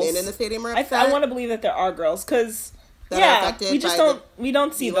girls. All of the men in the stadium are upset. I want to believe that there are girls because we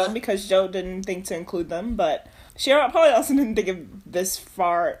don't see them because Joe didn't think to include them, but she probably also didn't think of this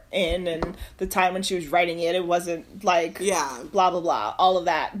far in, and the time when she was writing it, it wasn't like blah blah blah, all of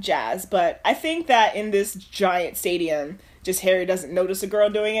that jazz. But I think that in this giant stadium, just Harry doesn't notice a girl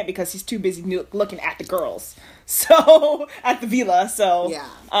doing it because he's too busy looking at the girls. So at the villa, so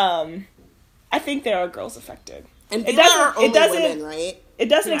I think there are girls affected. And it doesn't women, right? It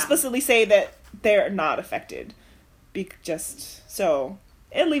doesn't explicitly say that they're not affected. So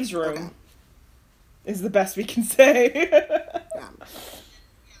it leaves room. Okay. Is the best we can say. Yeah.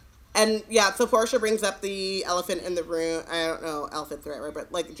 And so Portia brings up the elephant in the room. I don't know, elephant's the right word,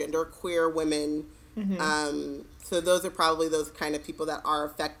 but like genderqueer women. Mm-hmm. So those are probably those kind of people that are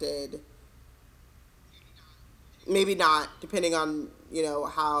affected. Maybe not, depending on, you know,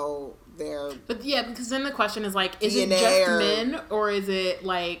 how they're... But yeah, because then the question is like, is DNA it just men, or is it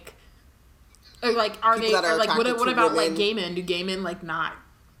like... Or like, are they... Or like, what about women? Like gay men? Do gay men like not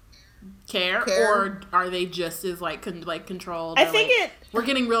care? Or are they just as like controlled? I think like, we're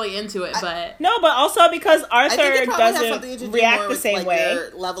getting really into it, but... No, but also because Arthur doesn't react the same way.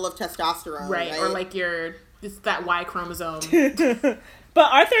 Your level of testosterone, right? Or like it's that Y chromosome. But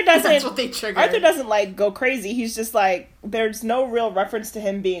Arthur doesn't... That's what they trigger. Arthur doesn't, like, go crazy. He's just, like... There's no real reference to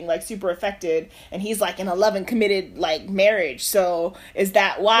him being, like, super affected. And he's, like, in a love and committed, like, marriage. So, is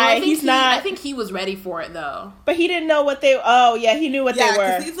that why he's not... I think he was ready for it, though. But he didn't know what they... Oh, yeah, he knew what they were.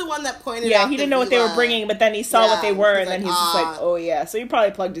 Yeah, because he's the one that pointed out... Yeah, he didn't know what they were bringing, but then he saw what they were, and then he's just like, oh, yeah. So he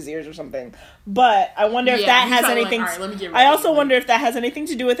probably plugged his ears or something. But I wonder if that has anything... Like, all right, I also wonder if that has anything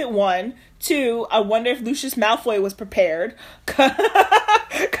to do with it, one. Two, I wonder if Lucius Malfoy was prepared.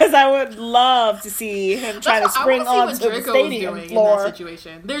 Because I would love to see him trying to spring onto the stadium floor. In that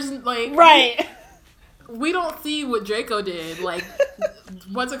situation. There's like... Right. We don't see what Draco did. Like,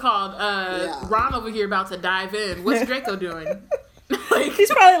 what's it called? Ron over here about to dive in. What's Draco doing? Like, he's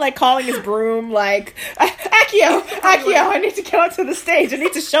probably like calling his broom like, Accio, I need to get onto the stage. I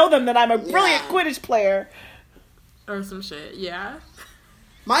need to show them that I'm a brilliant Quidditch player. Or some shit, yeah.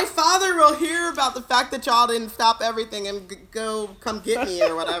 My father will hear about the fact that y'all didn't stop everything and come get me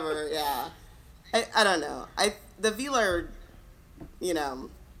or whatever. Yeah. I don't know. The Vila are, you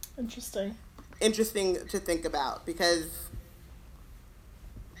know... Interesting to think about, because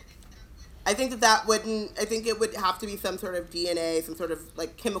I think that wouldn't... I think it would have to be some sort of DNA, some sort of,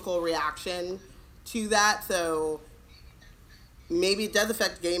 like, chemical reaction to that, so... Maybe it does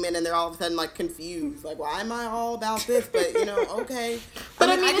affect gay men, and they're all of a sudden, like, confused. Like, why am I all about this? But, you know, okay. But,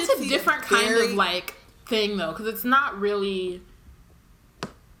 I mean it's a different kind of, like, thing, though. Because it's not really...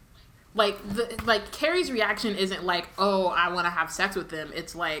 Like, Carrie's reaction isn't like, oh, I want to have sex with them.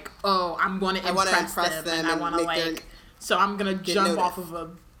 It's like, oh, I'm going to impress them. And I want to, like... So I'm going to jump off of a,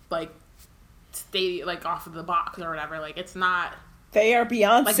 like, off of the box or whatever. Like, it's not... They are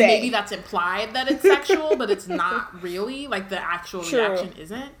Beyonce. Like, maybe that's implied that it's sexual, but it's not really. Like, the actual reaction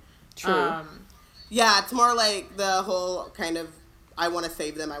isn't. True. Yeah, it's more like the whole kind of, I want to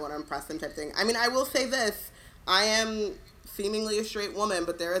save them, I want to impress them type thing. I mean, I will say this. I am seemingly a straight woman,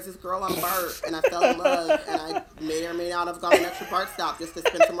 but there is this girl on BART, and I fell in love, and I may or may not have gone an extra BART stop just to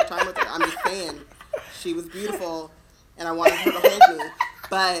spend some more time with her. I'm just saying. She was beautiful, and I wanted her to hold me.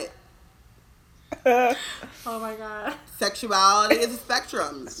 But... Oh my god. Sexuality is a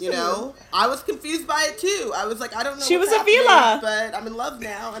spectrum, you know? I was confused by it too. I was like, I don't know she was a Vila, but I'm in love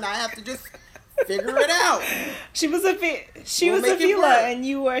now and I have to just figure it out. She was a Vila, and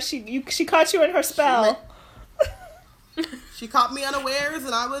she caught you in her spell. She caught me unawares,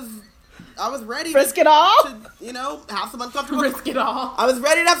 and I was ready risk it all to, you know, have some uncomfortable risk it all. I was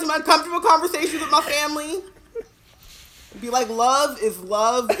ready to have some uncomfortable conversations with my family. Be like, love is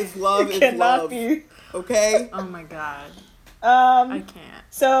love is love is love. Be. Okay? Oh my god. I can't.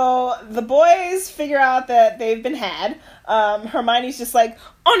 So the boys figure out that they've been had. Hermione's just like,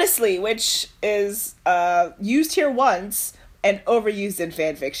 honestly, which is used here once and overused in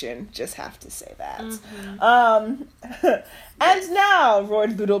fan fiction. Just have to say that. And now,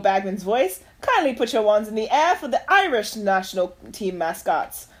 roared Ludo Bagman's voice, kindly put your wands in the air for the Irish national team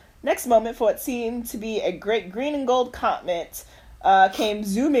mascots. Next moment, for what seemed to be a great green and gold comet, came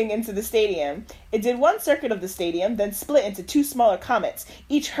zooming into the stadium. It did one circuit of the stadium, then split into two smaller comets,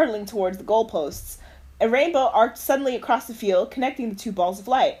 each hurtling towards the goalposts. A rainbow arced suddenly across the field, connecting the two balls of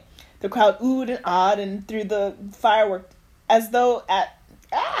light. The crowd oohed and awed and threw the fireworks as though at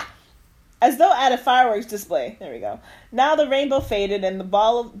a fireworks display. There we go. Now the rainbow faded and the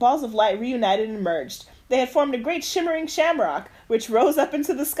balls of light reunited and merged. They had formed a great shimmering shamrock, which rose up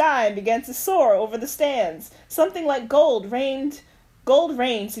into the sky and began to soar over the stands. Something like gold rain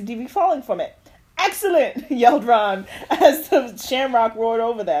seemed to be falling from it. Excellent! Yelled Ron as the shamrock roared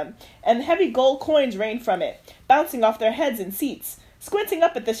over them, and heavy gold coins rained from it, bouncing off their heads and seats. Squinting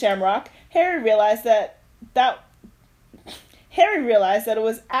up at the shamrock, Harry realized that it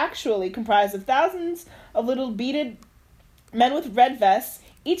was actually comprised of thousands of little beaded men with red vests,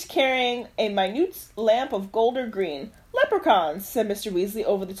 each carrying a minute lamp of gold or green. Leprechauns, said Mr. Weasley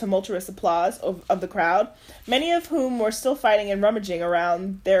over the tumultuous applause of the crowd, many of whom were still fighting and rummaging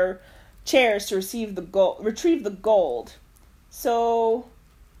around their chairs to retrieve the gold. So,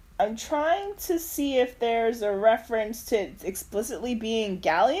 I'm trying to see if there's a reference to it explicitly being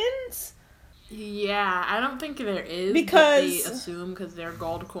galleons. Yeah, I don't think there is, because they assume because they're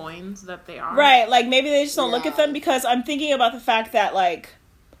gold coins that they are. Right, like maybe they just don't look at them, because I'm thinking about the fact that, like,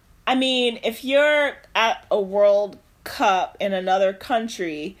 I mean, if you're at a World Cup in another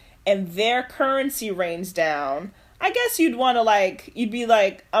country and their currency rains down, I guess you'd want to, like, you'd be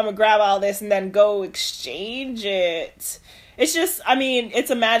like, I'm gonna grab all this and then go exchange it. It's just, I mean, it's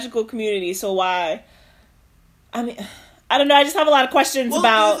a magical community, so why? I mean, I don't know, I just have a lot of questions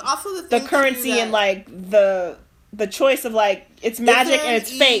about the currency and, like, the choice of, like, it's magic and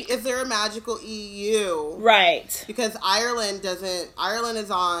it's fake. Is there a magical EU? Right. Because Ireland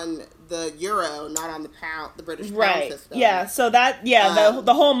is on the euro, not on the pound, the British pound system. Yeah, so that,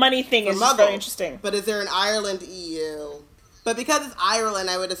 the whole money thing is just very interesting. But is there an Ireland EU? But because it's Ireland,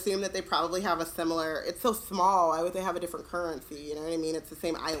 I would assume that they probably have a similar, it's so small, why would they have a different currency? You know what I mean? It's the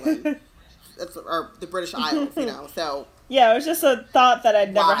same island. Or the British Isles, you know, so. Yeah, it was just a thought that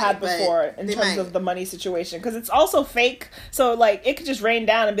I'd never had before in terms of the money situation. Because it's also fake, so, like, it could just rain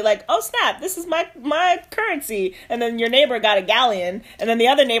down and be like, oh, snap, this is my currency. And then your neighbor got a galleon, and then the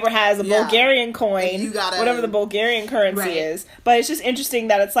other neighbor has a Bulgarian coin, whatever the Bulgarian currency is. But it's just interesting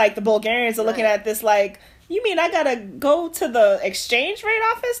that it's like the Bulgarians are looking at this like, you mean I gotta go to the exchange rate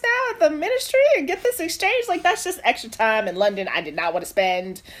office now at the ministry and get this exchange? Like, that's just extra time in London I did not want to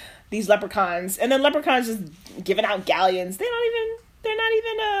spend. These leprechauns, and then leprechauns just giving out galleons. They're not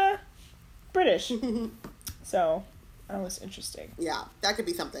even British. So that was interesting. Yeah, that could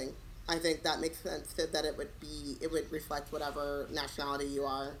be something. I think that makes sense that it would reflect whatever nationality you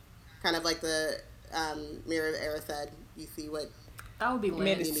are. Kind of like the Mirror of Erised. You see what that would be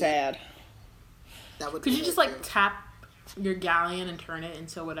made it sad. That would. Could you just like tap your galleon and turn it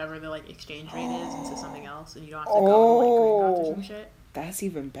into whatever the like exchange rate is into something else, and you don't have to go to like Gringotts or some shit? That's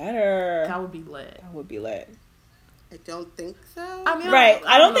even better. That would be lit. I don't think so. I mean, right.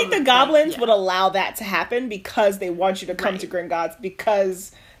 I don't think the goblins would allow that to happen because they want you to come to Gringotts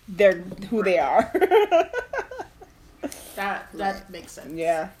because they're who they are. That makes sense.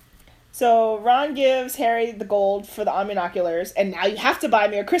 Yeah. So Ron gives Harry the gold for the omninoculars, and now you have to buy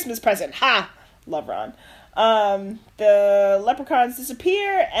me a Christmas present. Ha! Love Ron. The leprechauns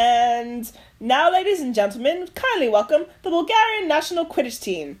disappear, and now, ladies and gentlemen, kindly welcome the Bulgarian national Quidditch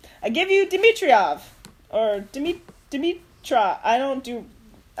team. I give you Dimitrov, or Dimitra. I don't do,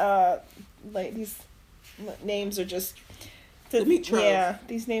 like, these names are just, yeah,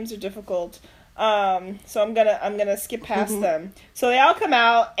 these names are difficult. So I'm gonna skip past them. So they all come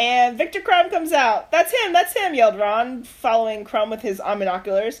out, and Victor Crumb comes out. That's him, yelled Ron, following Crumb with his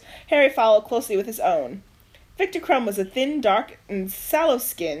omninoculars. Harry followed closely with his own. Victor Crumb was thin, dark, and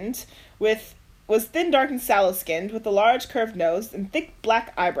sallow-skinned, with a large curved nose and thick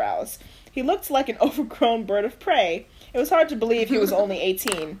black eyebrows. He looked like an overgrown bird of prey. It was hard to believe he was only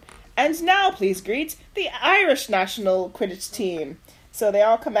 18. And now, please greet the Irish national Quidditch team. So they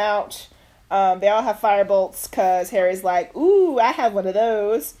all come out. They all have firebolts because Harry's like, ooh, I have one of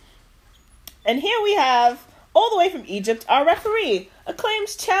those. And here we have, all the way from Egypt, our referee, acclaimed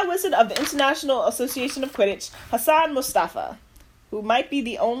chair wizard of the International Association of Quidditch, Hassan Mustafa, who might be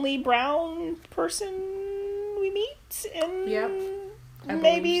the only brown person we we meet in I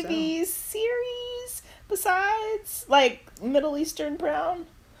maybe believe the series besides, like, Middle Eastern Brown.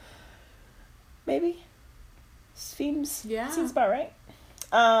 Maybe. Seems about right.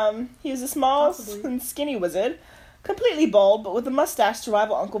 He was a small and skinny wizard, completely bald but with a mustache to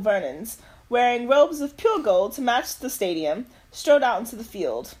rival Uncle Vernon's, wearing robes of pure gold to match the stadium, strode out into the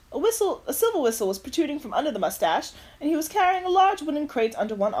field. A silver whistle was protruding from under the mustache, and he was carrying a large wooden crate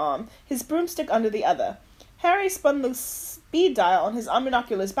under one arm, his broomstick under the other. Harry spun the speed dial on his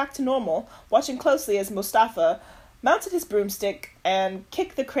binoculars back to normal, watching closely as Mustafa mounted his broomstick and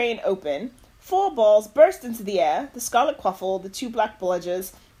kicked the crane open. 4 balls burst into the air, the scarlet quaffle, the 2 black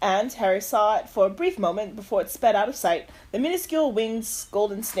bludgers, and Harry saw it for a brief moment before it sped out of sight, the minuscule winged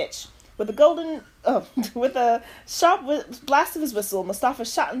golden snitch. With a sharp blast of his whistle, Mustafa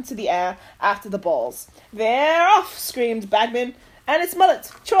shot into the air after the balls. "They're off!" screamed Bagman. "And it's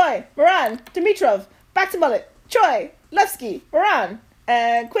Mullet, Troy, Moran, Dimitrov, back to Mullet, Troy, Levski, Moran."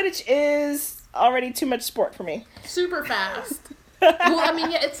 And Quidditch is already too much sport for me. Super fast. Well, I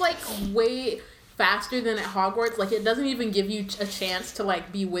mean, yeah, it's like way faster than at Hogwarts. Like, it doesn't even give you a chance to,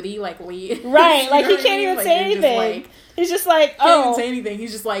 like, be witty like Lee. Right, like, he can't even say anything. He's just like, can't even say anything.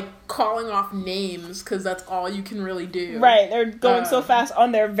 He's just, like, calling off names because that's all you can really do. Right, they're going so fast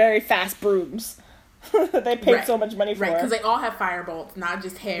on their very fast brooms. They paid so much money for it. Right, because they all have firebolts, not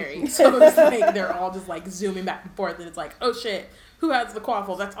just Harry. So it's like they're all just, like, zooming back and forth, and it's like, oh, shit, who has the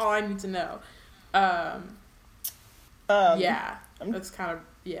quaffle? That's all I need to know. Yeah. That's kind of,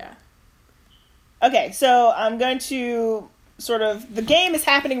 yeah. Okay, so I'm going to the game is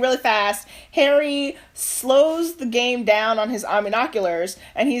happening really fast. Harry slows the game down on his binoculars,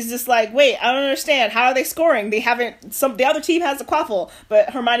 and he's just like, wait, I don't understand. How are they scoring? The other team has the quaffle. But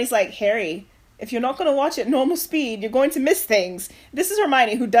Hermione's like, Harry, if you're not going to watch at normal speed, you're going to miss things. This is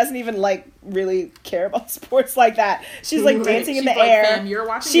Hermione, who doesn't even, like, really care about sports like that. She's, like, dancing in the air. Fam, you're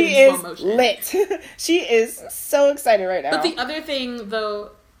watching she it in is slow motion. lit. She is so excited right now. But the other thing,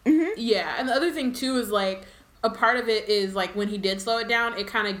 though, yeah, and the other thing, too, is, like, a part of it is, like, when he did slow it down, it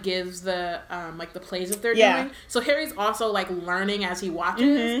kind of gives the, like, the plays that they're doing. So Harry's also, like, learning as he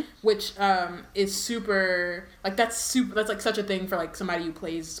watches, which is super, like, that's, like, such a thing for, like, somebody who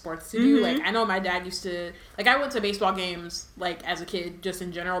plays sports to do. Like, I know my dad used to, like, I went to baseball games, like, as a kid, just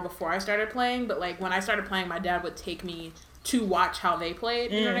in general, before I started playing. But, like, when I started playing, my dad would take me to watch how they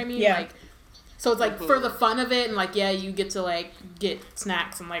played. You know what I mean? Yeah. Like, so it's, like, for the fun of it, and, like, yeah, you get to, like, get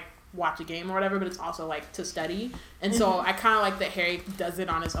snacks and, like, watch a game or whatever, but it's also, like, to study. And so I kind of like that Harry does it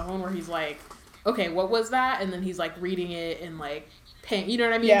on his own, where he's like, okay, what was that? And then he's, like, reading it and, like, paying, you know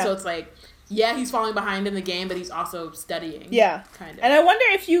what I mean? Yeah. So it's like, yeah, he's falling behind in the game, but he's also studying. Yeah. Kind of. And I wonder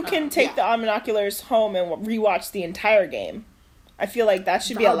if you can take the binoculars home and rewatch the entire game. I feel like that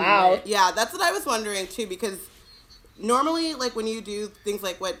should be allowed. Yeah, that's what I was wondering, too, because normally, like, when you do things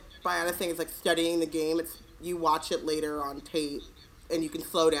like what Brianna's saying is, like, studying the game, you watch it later on tape, and you can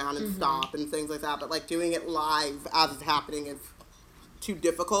slow down and stop and things like that. But, like, doing it live as it's happening is too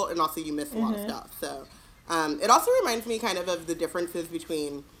difficult, and also you miss a lot of stuff. So, it also reminds me kind of the differences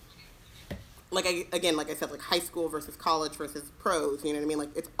between, like, like I said, like, high school versus college versus pros. You know what I mean?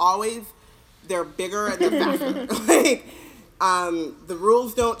 Like, it's always, they're bigger and they're faster. Like, the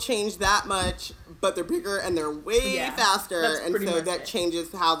rules don't change that much, but they're bigger and they're way faster. And so that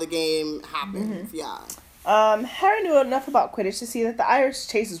changes how the game happens. Yeah. Harry knew enough about Quidditch to see that the Irish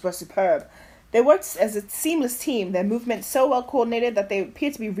chasers were superb. They worked as a seamless team, their movements so well coordinated that they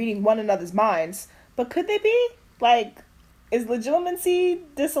appeared to be reading one another's minds. But could they be? Like, is legitimacy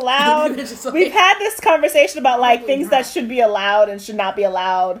disallowed? We've had this conversation about, like, things that should be allowed and should not be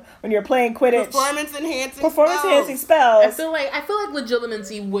allowed when you're playing Quidditch. Performance-enhancing spells. I feel like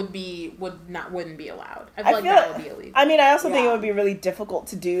legitimacy wouldn't be allowed. I feel like that would be illegal. I mean, I also think it would be really difficult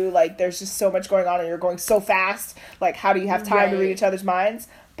to do. Like, there's just so much going on and you're going so fast. Like, how do you have time to read each other's minds?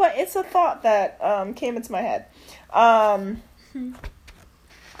 But it's a thought that came into my head.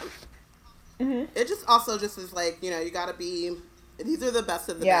 It just also is like, you know, you gotta be, these are the best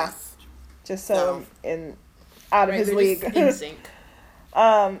of the best. Just so out of his league. In sync.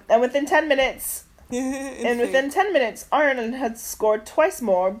 And within 10 minutes, Ireland had scored twice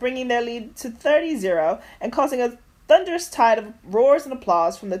more, bringing their lead to 30-0 and causing a thunderous tide of roars and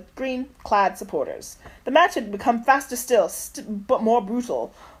applause from the green-clad supporters. The match had become faster still, but more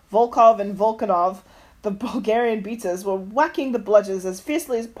brutal. Volkov and Volkanov, the Bulgarian beaters, were whacking the bludgers as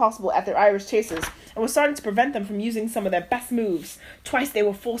fiercely as possible at their Irish chasers and were starting to prevent them from using some of their best moves. Twice they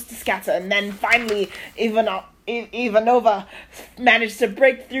were forced to scatter, and then finally Ivanova managed to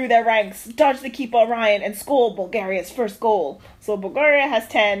break through their ranks, dodge the keeper Ryan, and score Bulgaria's first goal. So Bulgaria has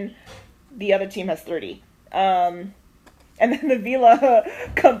 10, the other team has 30. And then the Vila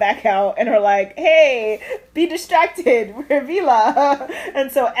come back out and are like, hey, be distracted. We're Vila.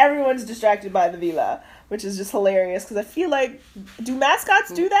 And so everyone's distracted by the Vila, which is just hilarious because I feel like, do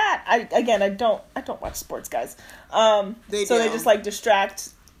mascots do that? I don't watch sports, guys. They just like distract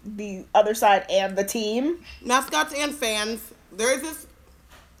the other side and the team. Mascots and fans. There is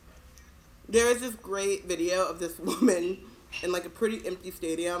this great video of this woman in like a pretty empty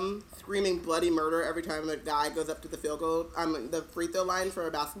stadium screaming bloody murder every time a guy goes up to the the free throw line for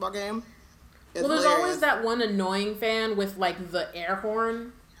a basketball game. There's always that one annoying fan with like the air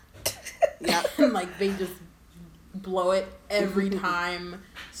horn. Yeah. And like they just blow it every time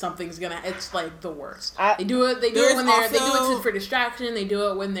something's gonna. It's like the worst. They do it for distraction. They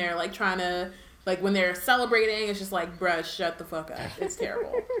do it when they're like trying to, like when they're celebrating. It's just like, bruh, shut the fuck up. It's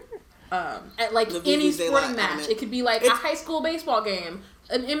terrible. At like any sporting match, it could be like a high school baseball game,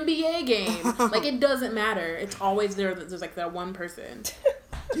 an NBA game. Like it doesn't matter. It's always there's like that one person.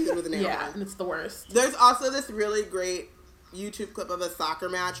 With an yeah, and it's the worst. There's also this really great YouTube clip of a soccer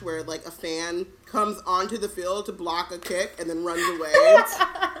match where like a fan comes onto the field to block a kick and then runs away.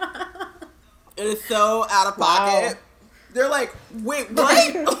 It is so out of pocket. Wow. They're like, wait,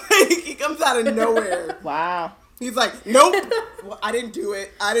 what? Like, he comes out of nowhere. Wow. He's like, nope, well, I didn't do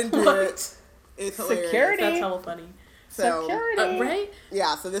it. It's hilarious. Security. That's hella funny. So, security. Right?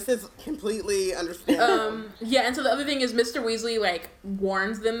 Yeah, so this is completely understandable. Yeah, and so the other thing is Mr. Weasley, like,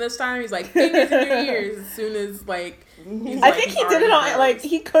 warns them this time. He's like, fingers in your ears as soon as, like, I think he did it on, like,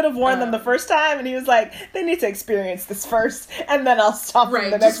 he could have warned them the first time, and he was like, they need to experience this first, and then I'll stop them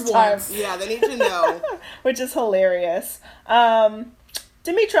the next time. Yeah, they need to know. Which is hilarious.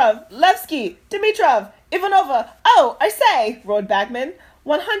 Dimitrov, Levski, Dimitrov, Ivanova, oh, I say, roared Bagman.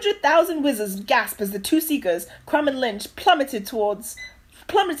 100,000 wizards gasped as the two seekers, Crumb and Lynch, plummeted through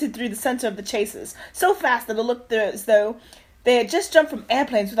the center of the chasers, so fast that it looked as though they had just jumped from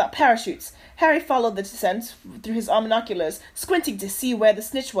airplanes without parachutes. Harry followed the descent through his binoculars, squinting to see where the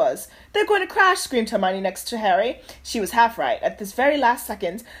snitch was. They're going to crash, screamed Hermione next to Harry. She was half right. At this very last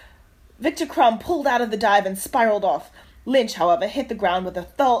second, Victor Crumb pulled out of the dive and spiraled off. Lynch, however, hit the ground with a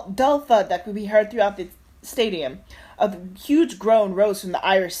dull thud that could be heard throughout the stadium. A huge groan rose from the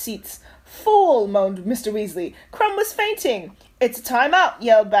Irish seats. Fool, moaned Mr. Weasley. Crumb was fainting. It's a timeout,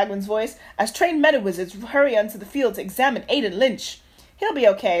 yelled Bagman's voice, as trained meta-wizards hurry onto the field to examine Aiden Lynch. He'll be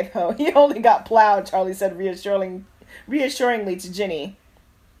okay, though. He only got plowed, Charlie said reassuringly to Ginny.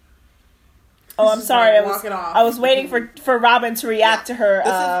 Oh, I'm sorry. I was waiting for Robin to react to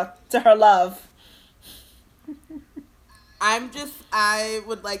her love. I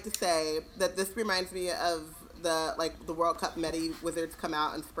would like to say that this reminds me of the World Cup Medi-Wizards come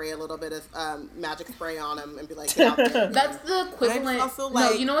out and spray a little bit of magic spray on them and be like, get out there. That's the equivalent.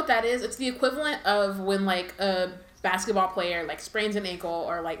 No, you know what that is? It's the equivalent of when like a basketball player like sprains an ankle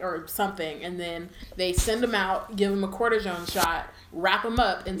or something, and then they send them out, give them a cortisone shot, wrap them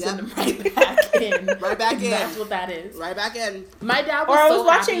up, and send them right back in. Right back in. That's what that is. Right back in. My dad was so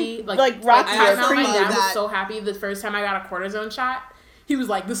happy. My dad was so happy the first time I got a cortisone shot. He was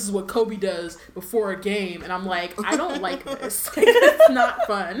like, this is what Kobe does before a game. And I'm like, I don't like this. It's not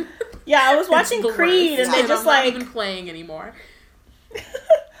fun. Yeah, I was watching Creed and they just I'm not even playing anymore.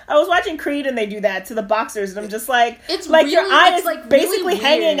 I was watching Creed and they do that to the boxers. And I'm just like, it's like really, your eye is like basically really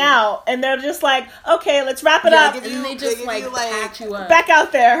hanging out. And they're just like, okay, let's wrap it up. And then they just patch you up. Back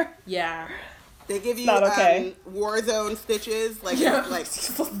out there. Yeah. They give you okay. Warzone stitches. Like, bite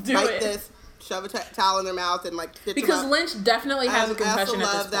this. Shove a towel in their mouth and like stitch because them up. Lynch definitely has a concussion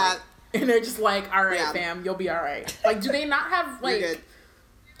at this point. And they're just like, all right, fam, you'll be all right. Like, do they not have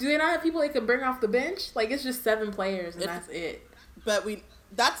people they can bring off the bench? Like, it's just 7 players and that's it. But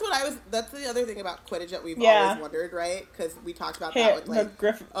that's the other thing about Quidditch that we've always wondered, right? Because we talked about that with like,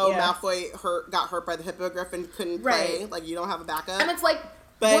 Malfoy got hurt by the Hippogriff and couldn't play. Like, you don't have a backup. And it's like,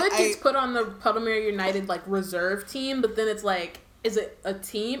 Wood gets put on the Puddlemere United like reserve team, but then it's like, is it a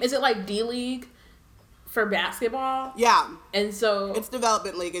team? Is it like D-League for basketball? Yeah. And so it's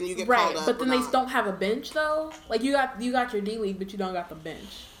development league and you get called up. But then they don't have a bench though. Like you got your D-League, but you don't got the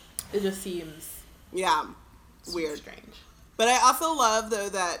bench. It just seems weird. Strange. But I also love though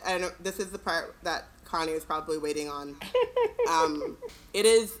that, I know this is the part that Connie is probably waiting on. It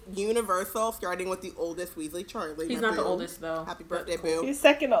is universal, starting with the oldest Weasley, Charlie. He's not the oldest though. Happy birthday, Boo. He's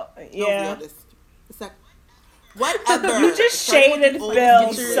second. Yeah. Whatever. You just shaded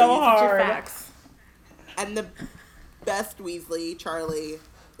Bill so hard. And the best Weasley, Charlie,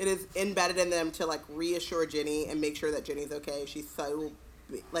 it is embedded in them to like reassure Ginny and make sure that Ginny's okay. She's so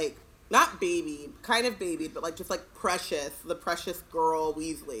like not babied, kind of babied, but like just like the precious girl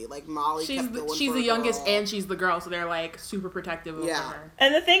Weasley. Like Molly kept going she's for the a youngest girl. and she's the girl, so they're like super protective over her.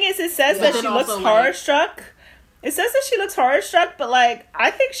 And the thing is, it says But that she then looks also, horror like- struck. It says that she looks horror struck, but like I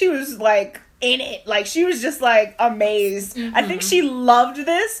think she was like in it. Like she was just like amazed. I think she loved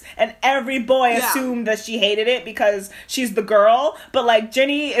this, and every boy assumed that she hated it because she's the girl. But like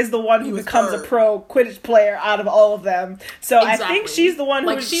Ginny is the one who becomes a pro Quidditch player out of all of them. So I think she's the one who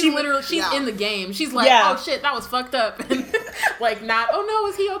like she's in the game. She's like, oh shit, that was fucked up. And like not, oh no,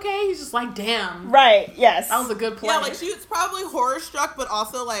 is he okay? He's just like, damn. Right. Yes. That was a good play. Yeah, like she was probably horror struck, but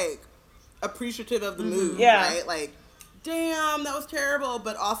also like appreciative of the move. Yeah. Right. Like, damn, that was terrible,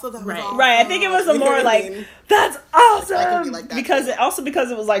 but also that was awesome. Right, I think it was a more like, that's awesome! I can be like that because too. because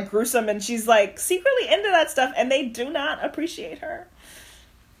it was like gruesome, and she's like secretly into that stuff, and they do not appreciate her.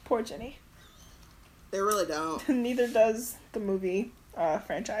 Poor Ginny. They really don't. Neither does the movie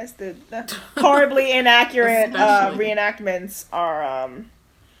franchise. The horribly inaccurate reenactments are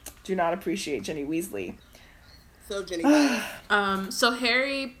do not appreciate Ginny Weasley. So Ginny. So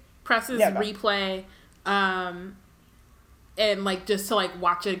Harry presses replay. And like just to like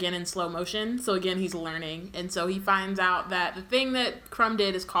watch it again in slow motion. So again, he's learning, and so he finds out that the thing that Krum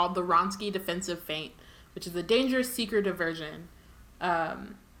did is called the Wronski defensive feint, which is a dangerous seeker diversion.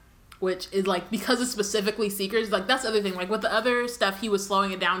 Which is like, because it's specifically seekers, like that's the other thing. Like with the other stuff, he was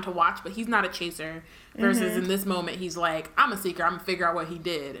slowing it down to watch, but he's not a chaser. Versus in this moment, he's like, I'm a seeker. I'm gonna figure out what he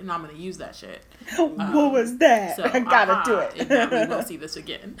did, and I'm gonna use that shit. What was that? So, I gotta do it. And we will see this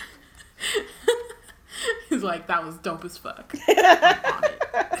again. He's like, that was dope as fuck.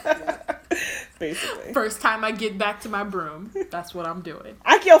 Basically. First time I get back to my broom, that's what I'm doing.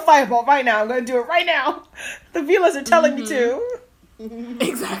 I kill Fireball right now. I'm going to do it right now. The viewers are telling me to.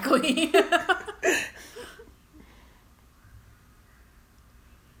 Exactly.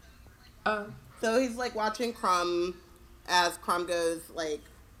 So he's like watching Krum as Krum goes like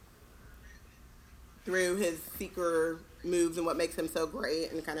through his seeker moves and what makes him so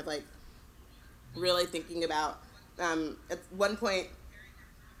great, and kind of like really thinking about at one point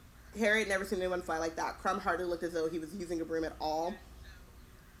Harry had never seen anyone fly like that. Krum hardly looked as though he was using a broom at all.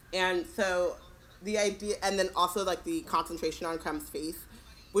 And so the idea, and then also like the concentration on Krum's face,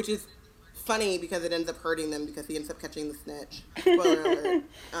 which is funny because it ends up hurting them because he ends up catching the snitch. Spoiler alert.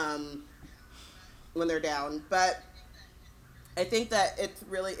 When they're down. But I think that it's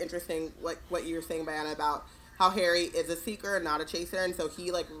really interesting what you were saying, Brianna, about how Harry is a seeker and not a chaser, and so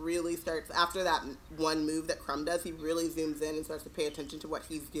he like really starts, after that one move that Krum does, he really zooms in and starts to pay attention to what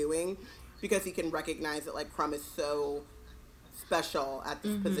he's doing, because he can recognize that like Krum is so special at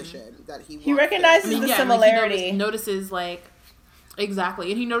this position that he recognizes the similarity. Like, he notices like exactly,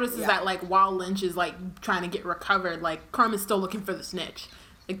 and he notices that like while Lynch is like trying to get recovered, like Krum is still looking for the snitch.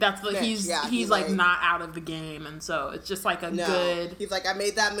 Like that's the he's like not out of the game, and so it's just like good. He's like, I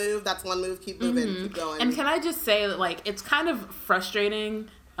made that move. That's one move. Keep moving. Keep going. And can I just say that like it's kind of frustrating,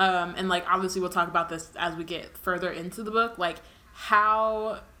 and like obviously we'll talk about this as we get further into the book, like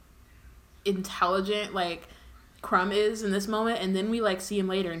how intelligent like Krum is in this moment, and then we like see him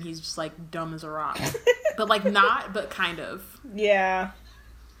later, and he's just like dumb as a rock, but like not, but kind of. Yeah.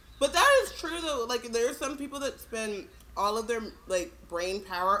 But that is true though. Like there are some people that spend all of their like brain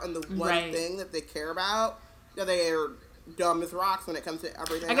power on the one thing that they care about. Yeah, they are dumb as rocks when it comes to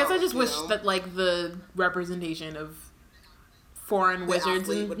everything. I guess else, I just wish that like the representation of foreign wizards,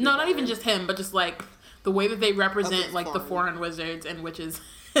 and not even just him, but just like the way that they represent like the foreign wizards and witches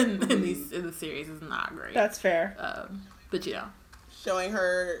in the series is not great. That's fair. But you know, showing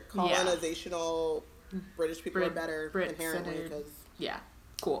her colonizational British people are better inherently because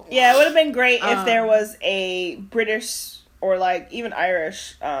cool. Yeah, it would have been great if there was a British or like even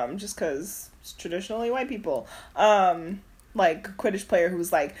Irish, just because it's traditionally white people, like Quidditch player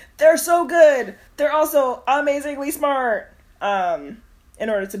who's like, they're so good, they're also amazingly smart, in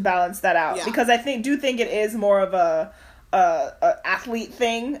order to balance that out. Yeah. Because I do think it is more of a athlete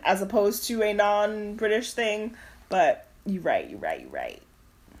thing as opposed to a non-British thing. But you're right.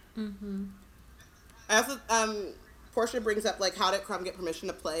 Mm-hmm. I also Portia brings up, like, how did Krum get permission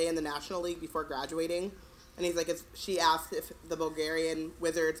to play in the National League before graduating? And he's like, she asked if the Bulgarian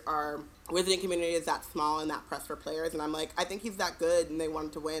Wizards are Wizarding community is that small and that pressed for players, and I'm like, I think he's that good, and they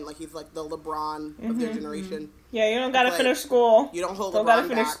wanted to win. Like, he's like the LeBron of their generation. Yeah, you don't gotta finish school. You don't hold LeBron gotta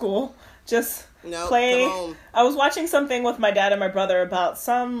finish school. Just play. Come home. I was watching something with my dad and my brother about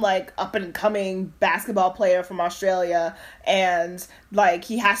some like up and coming basketball player from Australia, and like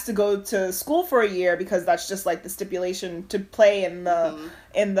he has to go to school for a year because that's just like the stipulation to play in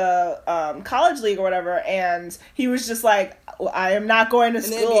the college league or whatever. And he was just like, I am not going to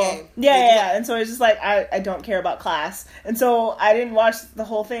school. Yeah. And so it's just like, I don't care about class. And so I didn't watch the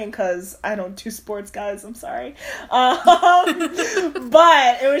whole thing because I don't do sports, guys. I'm sorry. But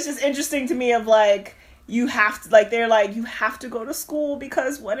it was just interesting to me of like, you have to, like, they're like, you have to go to school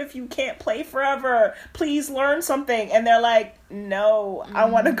because what if you can't play forever? Please learn something. And they're like, no, I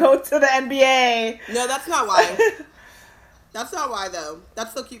want to go to the NBA. No, that's not why. That's not why, though.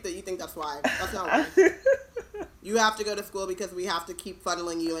 That's so cute that you think that's why. That's not why. You have to go to school because we have to keep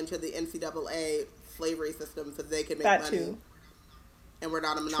funneling you into the NCAA slavery system so they can make money. Too. And we're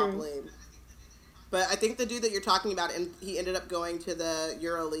not a monopoly. True. But I think the dude that you're talking about, and he ended up going to the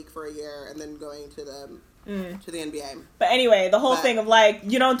Euro League for a year and then going to the NBA. But anyway, the whole thing of like,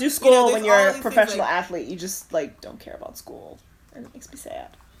 you don't do school when you're a professional athlete. You just like don't care about school, and it makes me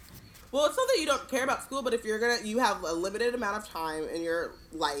sad. Well, it's not that you don't care about school, but if you have a limited amount of time in your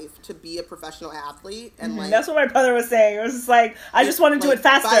life to be a professional athlete, and like that's what my brother was saying. It was just like, I just want to do it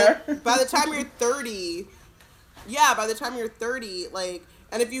faster. By the time you're 30, like,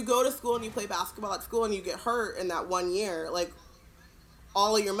 and if you go to school and you play basketball at school and you get hurt in that 1 year, like,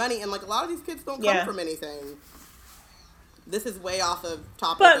 all of your money, and like a lot of these kids don't come from anything. This is way off of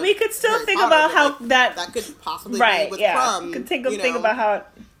topic. But we could still think about how that could possibly be with prom. We could think about how.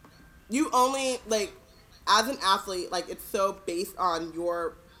 You only, like, as an athlete, like, it's so based on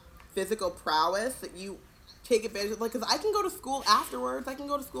your physical prowess that you take advantage of, like, because I can go to school afterwards. I can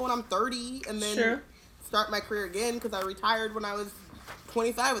go to school when I'm 30 and then start my career again because I retired when I was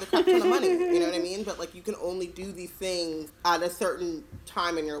 25 with a crap ton of money. You know what I mean? But, like, you can only do these things at a certain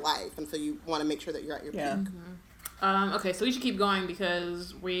time in your life, and so you want to make sure that you're at your peak. Mm-hmm. Okay, so we should keep going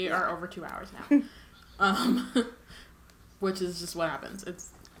because we are over 2 hours now. Which is just what happens. It's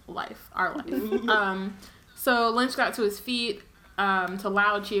our life. So Lynch got to his feet to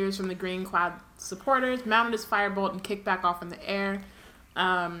loud cheers from the green-clad supporters, mounted his firebolt, and kicked back off in the air.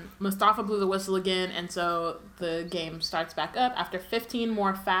 Mustafa blew the whistle again, and so the game starts back up after 15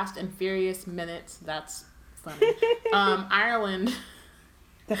 more fast and furious minutes. That's funny. Ireland.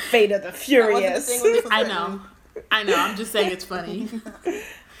 The fate of the furious. I know. I'm just saying it's funny.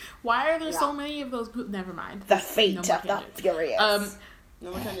 Why are there so many of those? Never mind. The fate of the furious. No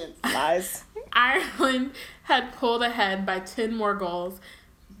more tangents. Lies. Ireland had pulled ahead by 10 more goals,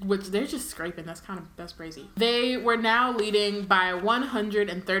 which they're just scraping. That's crazy. They were now leading by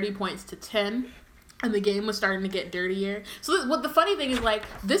 130 points to 10, and the game was starting to get dirtier. So what the funny thing is, like,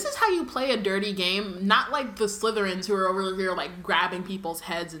 this is how you play a dirty game, not like the Slytherins who are over here, like, grabbing people's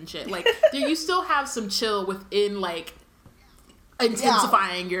heads and shit. Like, you still have some chill within, like,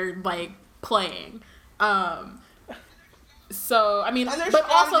 intensifying your, like, playing. So, I mean, but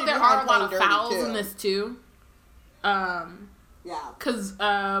also there are a lot of fouls in this, too. Because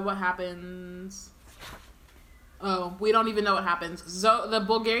what happens? Oh, we don't even know what happens. The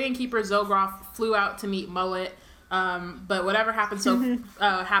Bulgarian keeper, Zograf, flew out to meet Mullet. But whatever happened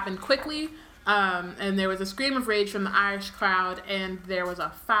happened quickly. And there was a scream of rage from the Irish crowd, and there was a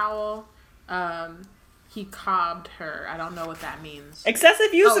foul. He cobbed her. I don't know what that means.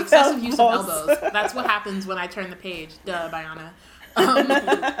 Excessive use of elbows. That's what happens when I turn the page. Duh, Biana.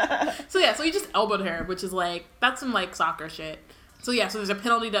 So he just elbowed her, which is like, that's some like soccer shit. So there's a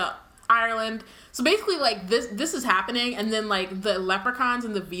penalty to Ireland. So basically, like, this is happening, and then like the Leprechauns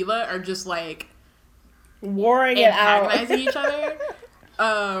and the Vila are just like warring it out, antagonizing each other.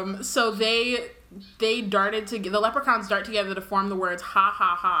 So the Leprechauns dart together to form the words "ha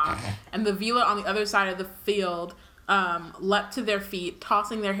ha ha," and the Vila on the other side of the field leapt to their feet,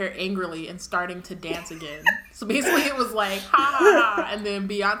 tossing their hair angrily and starting to dance again. So basically, it was like ha ha ha, and then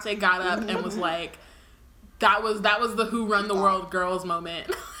Beyonce got up and was like, "That was the Who Run the World girls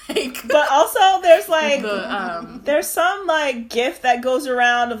moment." Like, but also, there's like there's some like gif that goes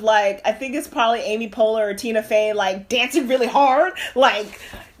around of like, I think it's probably Amy Poehler or Tina Fey like dancing really hard, like.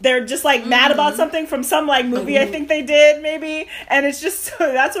 They're just, like, mad about something from some, like, movie I think they did, maybe. And it's just,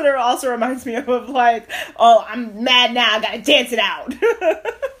 that's what it also reminds me of, like, oh, I'm mad now, I gotta dance it out.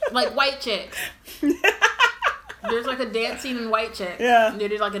 Like White Chicks. There's, like, a dance scene in White Chicks. Yeah. They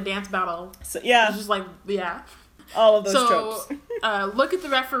did, like, a dance battle. So, yeah. It's just, like, yeah. All of those tropes. Look at the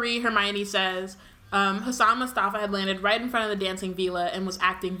referee, Hermione says. Hassan Mustafa had landed right in front of the dancing Vila and was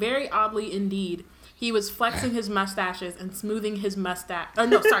acting very oddly indeed. He was flexing his mustaches and smoothing his mustache. Oh,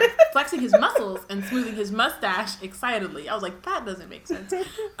 no, sorry. Flexing his muscles and smoothing his mustache excitedly. I was like, that doesn't make sense.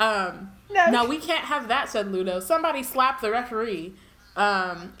 No, we can't have that, said Ludo. Somebody slap the referee.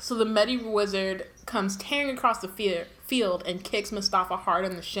 So the medieval wizard comes tearing across the field and kicks Mustafa hard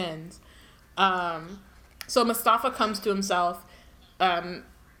on the shins. So Mustafa comes to himself, and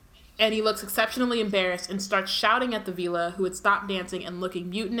he looks exceptionally embarrassed and starts shouting at the Vila, who had stopped dancing and looking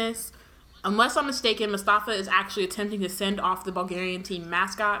mutinous. Unless I'm mistaken, Mustafa is actually attempting to send off the Bulgarian team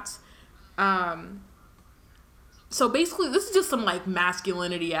mascots. So basically, this is just some, like,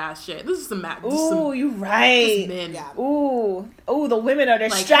 masculinity ass shit. This is some Ooh, you're right. Men. Yeah. Ooh, the women are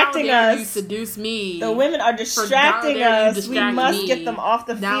distracting like, how dare us. You seduce me. The women are distracting us. We must get them off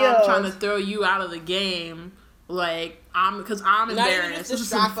the field. Now I'm trying to throw you out of the game. Like, because I'm embarrassed. This is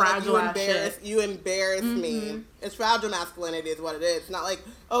some fragile ass shit. You embarrass me. It's fragile masculinity is what it is. It's not like,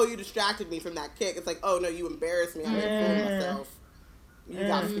 oh, you distracted me from that kick. It's like, oh, no, you embarrassed me. I didn't fool myself. You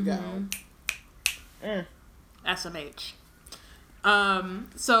got to go. SMH.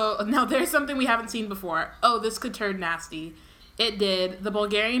 So, now there's something we haven't seen before. Oh, this could turn nasty. It did. The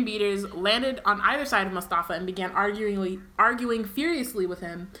Bulgarian beaters landed on either side of Mustafa and began arguing furiously with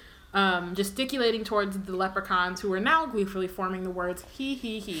him. Gesticulating towards the leprechauns, who were now gleefully forming the words he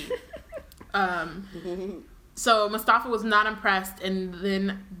he he. So Mustafa was not impressed, and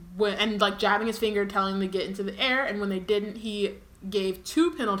then like jabbing his finger, telling them to get into the air. And when they didn't, he gave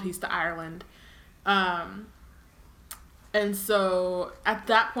 2 penalties to Ireland. And so at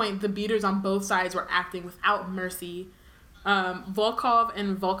that point, the beaters on both sides were acting without mercy. Volkov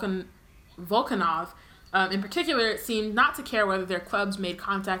and Volkanov. In particular, seemed not to care whether their clubs made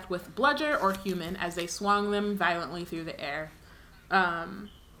contact with bludger or human as they swung them violently through the air.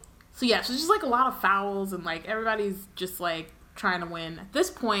 So it's just like a lot of fouls and like everybody's just like trying to win. At this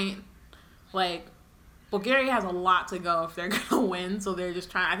point, like Bulgaria has a lot to go if they're gonna win, so they're just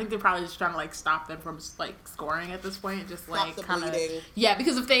trying. I think they're probably just trying to like stop them from like scoring at this point. Just like kind of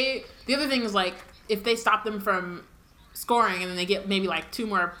because the other thing is like if they stop them from scoring and then they get maybe like 2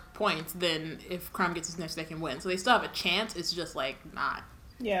 more points, then if Crumb gets his next, they can win. So they still have a chance. It's just like not.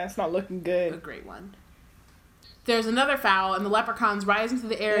 Yeah, it's not looking good. A great one. There's another foul, and the leprechauns rise into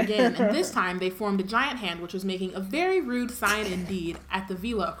the air again, and this time they formed a giant hand, which was making a very rude sign indeed at the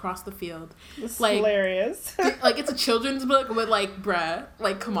Vila across the field. It's like, hilarious. Like, it's a children's book, but like, bruh,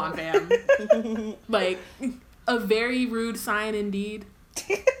 like, come on, fam. Like, a very rude sign indeed.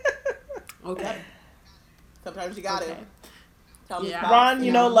 Okay. Sometimes you got it. Yeah. Ron,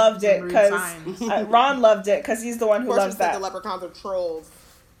 loved it because Ron loved it because he's the one who loves that. The leprechauns are trolls.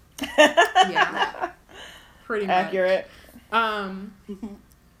 Yeah. Pretty much. Accurate. At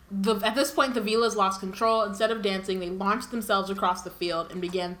this point, the Vilas lost control. Instead of dancing, they launched themselves across the field and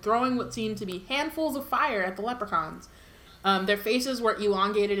began throwing what seemed to be handfuls of fire at the leprechauns. Their faces were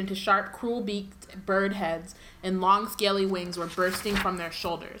elongated into sharp, cruel-beaked bird heads, and long, scaly wings were bursting from their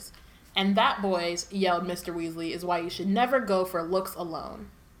shoulders. And that, boys, yelled Mr. Weasley, is why you should never go for looks alone.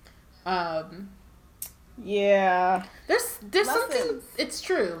 Yeah. There's something... It's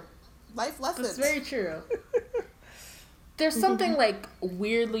true. Life lessons. It's very true. There's something, like,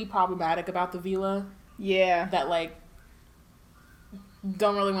 weirdly problematic about the Vila. Yeah. That, like,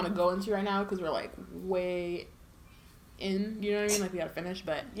 don't really want to go into right now because we're, like, way in. You know what I mean? Like, we gotta finish,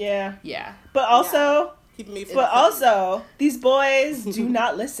 but... Yeah. Yeah. But also... Yeah. But also, these boys do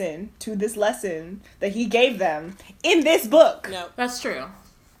not listen to this lesson that he gave them in this book. No. That's true.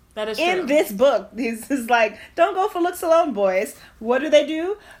 That is true. In this book, this is like, don't go for looks alone, boys. What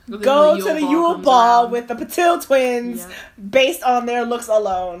do? Go to the Yule Ball with the Patil twins based on their looks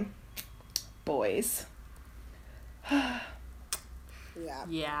alone. Boys.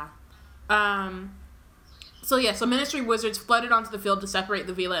 Yeah. So Ministry wizards flooded onto the field to separate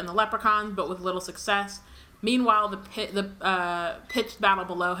the Vila and the leprechauns, but with little success. Meanwhile, the pitched battle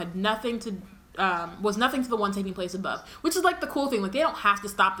below had was nothing to the one taking place above, which is like the cool thing. Like they don't have to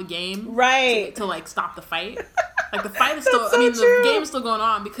stop the game, right? To like stop the fight. Like the fight is still. The game is still going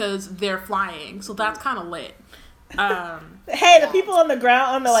on because they're flying. So that's kind of lit. Hey, the people on the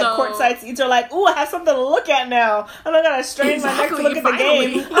ground on the courtside seats are like, "Ooh, I have something to look at now. I'm not gonna strain my neck to look at the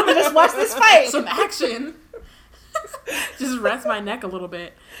game. I'm gonna just watch this fight. Some action. Just rest my neck a little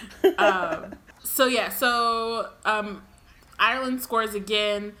bit." Ireland scores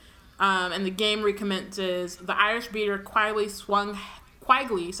again, and the game recommences. The Irish beater Quigley swung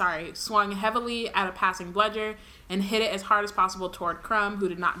heavily at a passing bludger and hit it as hard as possible toward Crumb, who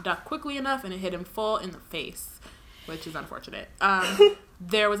did not duck quickly enough, and it hit him full in the face, which is unfortunate.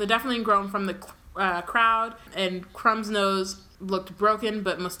 There was a deafening groan from the crowd, and Crumb's nose looked broken,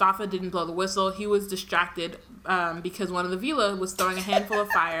 but Mustafa didn't blow the whistle. He was distracted because one of the Vila was throwing a handful of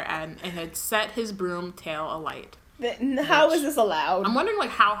fire and had set his broom tail alight. How is this allowed? I'm wondering,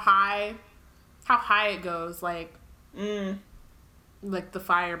 like, how high it goes, like the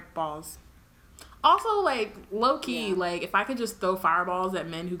fireballs. Also, like, low-key, like, if I could just throw fireballs at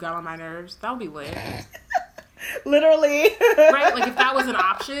men who got on my nerves, that would be lit. Literally. Right? Like, if that was an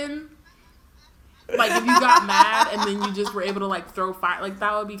option, like, if you got mad and then you just were able to, like, throw fire, like,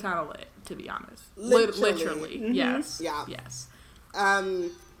 that would be kind of lit, to be honest. Literally. Mm-hmm. Yes. Yeah. Yes.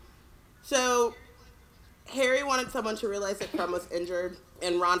 So, Harry wanted someone to realize that Crumb was injured,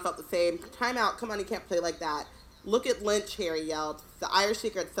 and Ron felt the same. Time out. Come on, you can't play like that. Look at Lynch, Harry yelled. The Irish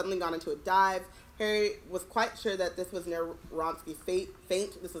Seeker had suddenly gone into a dive. Harry was quite sure that this was near Wronski's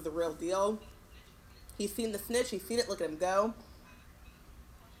feint. This was the real deal. He's seen the snitch. He's seen it. Look at him go.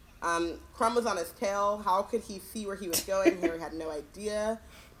 Crumb was on his tail. How could he see where he was going? Harry had no idea.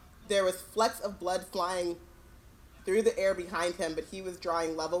 There was flecks of blood flying through the air behind him, but he was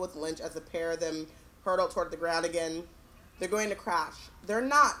drawing level with Lynch as the pair of them hurtled toward the ground again. They're going to crash. They're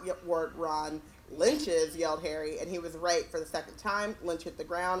not, roared Ron. Lynch is, yelled Harry, and he was right for the second time. Lynch hit the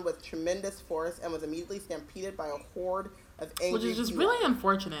ground with tremendous force and was immediately stampeded by a horde of angry Which is just really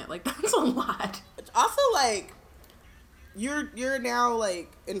unfortunate. Like, that's a lot. It's also, like, you're now,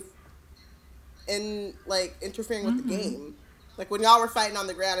 like, interfering with the game. Like, when y'all were fighting on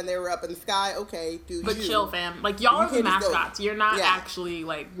the ground and they were up in the sky, okay, But chill, fam. Like, y'all are the mascots. You're not actually,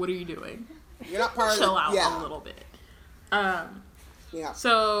 like, what are you doing? You're not part chill of it. Chill out a little bit. Yeah.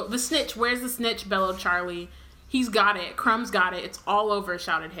 So, the snitch, where's the snitch? Bellowed Charlie. He's got it. Crumb's got it. It's all over,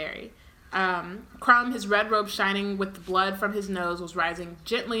 shouted Harry. Crumb, his red robe shining with the blood from his nose, was rising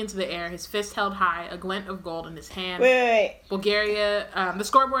gently into the air, his fist held high, a glint of gold in his hand. Wait. Bulgaria, the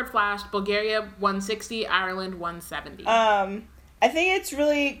scoreboard flashed. Bulgaria 160, Ireland 170. I think it's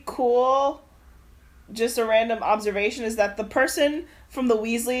really cool, just a random observation, is that the person from the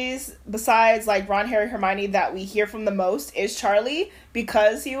Weasleys, besides, like, Ron, Harry, Hermione, that we hear from the most is Charlie,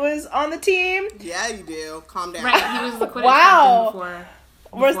 because he was on the team. Yeah, you do. Calm down. Right, he was the Quidditch captain before.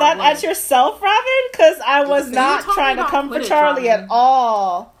 Was that at yourself, Robin? Because I was not trying to come for Charlie at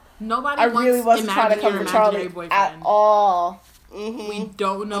all. Nobody I really wasn't trying to come for Charlie at all. Mm-hmm. We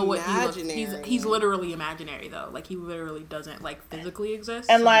don't know what he looks. He's literally imaginary though. Like, he literally doesn't, like, physically exist.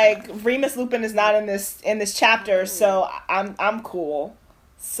 And, like, Remus Lupin is not in this chapter, so I'm cool.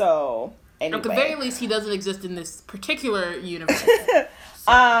 So anyway, at the very least, he doesn't exist in this particular universe.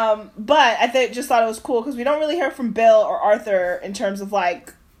 But I just thought it was cool because we don't really hear from Bill or Arthur in terms of,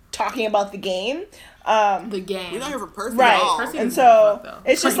 like, talking about the game. The game. We don't hear from Percy right. at all. Percy and so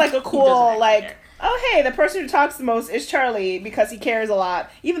it's just like a cool, like, care. Oh, hey, the person who talks the most is Charlie because he cares a lot.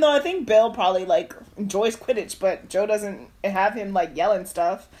 Even though I think Bill probably, like, enjoys Quidditch, but Joe doesn't have him, like, yelling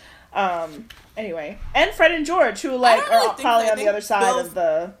stuff. Anyway. And Fred and George, who, like, are probably on the other side of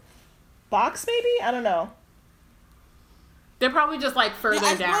the box, maybe? I don't know. They're probably just, like, further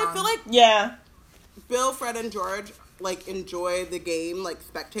down. I feel like Bill, Fred, and George, like, enjoy the game, like,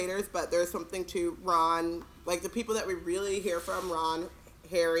 spectators, but there's something to Ron, like, the people that we really hear from, Ron,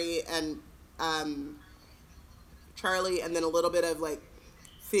 Harry, and Charlie, and then a little bit of, like,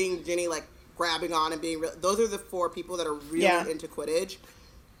 seeing Ginny, like, grabbing on and being real. Those are the four people that are really into Quidditch.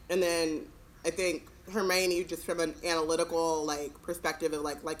 And then I think Hermione, just from an analytical, like, perspective of,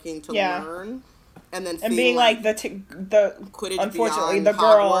 like, liking to learn. And then seeing, being, like, the Quidditch, unfortunately, beyond the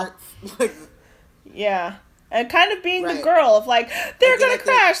girl. Like, yeah. And kind of being the girl of, like, they're gonna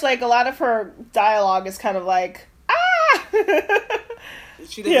crash. Like, a lot of her dialogue is kind of like, ah!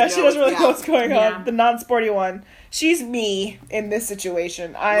 she doesn't really know what's going on. The non-sporty one. She's me in this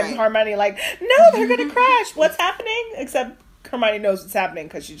situation. I'm Hermione, like, no, they're gonna crash. What's happening? Except Hermione knows what's happening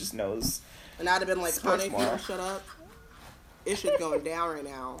because she just knows. And I'd have been like, honey, shut up. It's shit going down right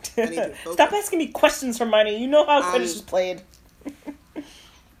now. I need to focus. Stop asking me questions, Hermione. You know how Quidditch is played.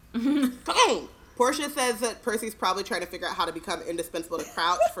 Come on. Portia says that Percy's probably trying to figure out how to become indispensable to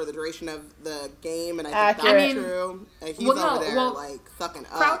Crouch for the duration of the game, and I think that's true. And he's over there, like, sucking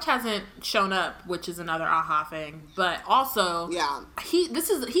up. Crouch hasn't shown up, which is another aha thing. But also, he's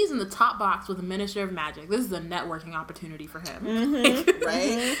in the top box with the Minister of Magic. This is a networking opportunity for him. Mm-hmm.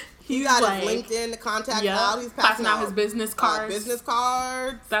 Right? He got his LinkedIn contact out. He's passing out his business cards. Business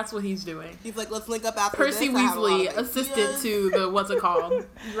cards. That's what he's doing. He's like, let's link up after Percy this. Weasley, assistant to the, what's it called?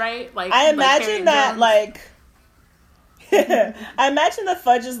 Right? Like, I imagine that, like, I imagine the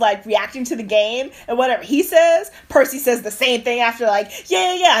Fudge is like reacting to the game, and whatever he says, Percy says the same thing after, like,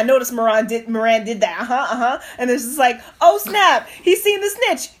 yeah, I noticed Moran did that, and it's just like, oh snap, he's seen the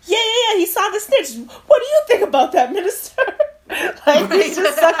snitch, yeah, he saw the snitch, what do you think about that, minister? Like, he's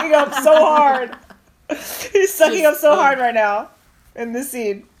just sucking up so hard. He's sucking up so hard right now in this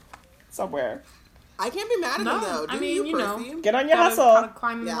scene somewhere. I can't be mad at him though. I mean, you know, get on your hustle. Gotta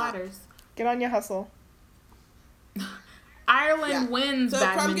climb the ladders. Get on your hustle. Ireland wins. So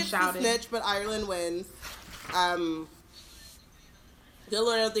Badman Crumb gets shouted. the snitch, but Ireland wins. Still,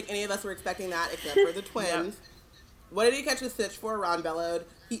 I don't think any of us were expecting that, except for the twins. Yep. What did he catch the snitch for? Ron bellowed.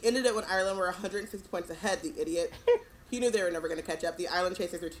 He ended it when Ireland were 160 points ahead. The idiot. He knew they were never going to catch up. The Island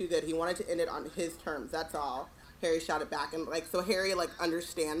Chasers are too good. He wanted to end it on his terms. That's all. Harry shouted back, and like, so Harry like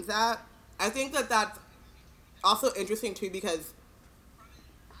understands that. I think that that's also interesting too, because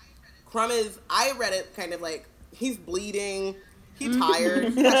Crumb is, I read it kind of like, he's bleeding, he's tired.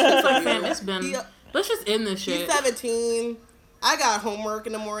 It's like, fam, it's been, let's just end this shit. He's 17. I got homework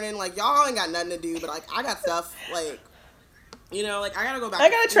in the morning. Like, y'all ain't got nothing to do, but like, I got stuff, like, you know, like, I gotta go back. I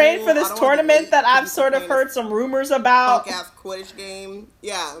gotta train for this tournament that I've sort of heard some rumors about. Punk-ass Quidditch game.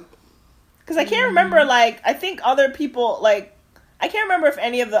 Yeah. Because I can't remember, like, I think other people, like, I can't remember if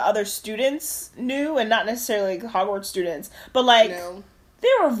any of the other students knew, and not necessarily like, Hogwarts students, but, like,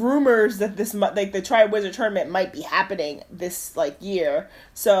 there were rumors that this, like, the Triwizard Tournament might be happening this, like, year.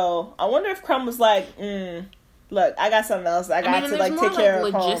 So, I wonder if Crumb was like, look, I got something else I got to, like, take care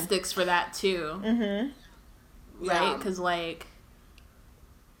of home. Logistics for that, too. Mm-hmm. Right? Because, like,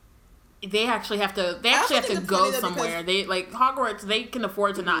 they actually have to go somewhere. They, like, Hogwarts, they can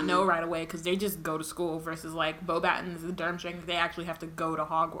afford to not know right away because they just go to school versus, like, Beauxbatons and Durmstrang, they actually have to go to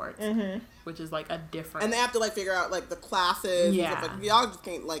Hogwarts, which is, like, a different... And they have to, like, figure out, like, the classes. Yeah. And stuff. Like, y'all just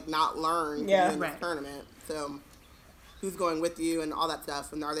can't, like, not learn in this tournament. So, who's going with you and all that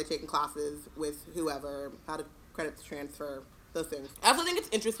stuff, and are they taking classes with whoever, how to credits transfer, those things. I also think it's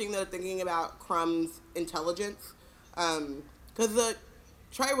interesting, though, thinking about Crumb's intelligence, because the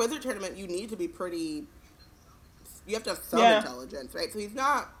Triwizard Tournament, you need to be pretty, you have to have some intelligence, right? So he's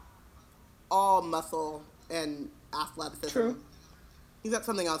not all muscle and athleticism. True. He's got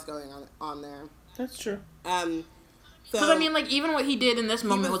something else going on there. That's true. Because, I mean, like, even what he did in this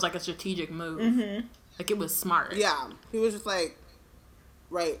moment was like a strategic move. Like, it was smart. Yeah. He was just like,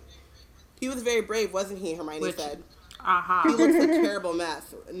 right. He was very brave, wasn't he, Hermione said. He looks a terrible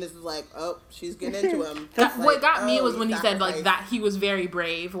mess. And this is like, oh, she's getting into him. What got me was when he said, like, that he was very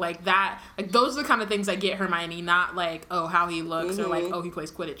brave. Like, that, like, those are the kind of things that get Hermione, not like, oh, how he looks, or like, oh, he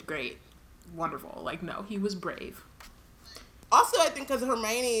plays Quidditch, great. Wonderful. Like, no, he was brave. Also, I think because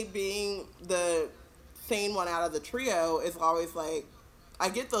Hermione being the sane one out of the trio is always like, I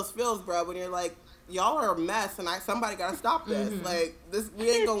get those feels, bro, when you're like, y'all are a mess, and somebody gotta stop this. Like, this, we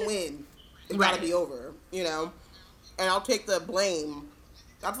ain't gonna win. It's gotta be over, you know? And I'll take the blame.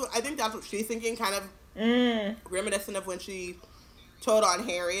 I think that's what she's thinking, kind of reminiscent of when she told on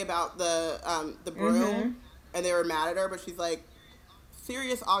Harry about the broom, and they were mad at her, but she's like,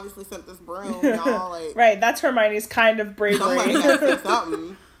 Sirius obviously sent this broom, y'all, like... Right, that's Hermione's kind of bravery. Somebody gotta say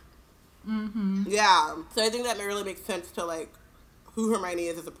something. Yeah, so I think that really makes sense to, like, who Hermione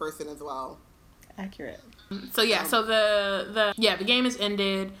is as a person as well. Accurate. So, yeah, so the game is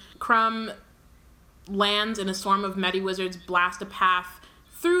ended. Crumb lands in a swarm of Mediwizards, blast a path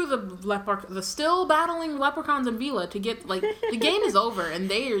through the still battling leprechauns and Vila to get, like, the game is over and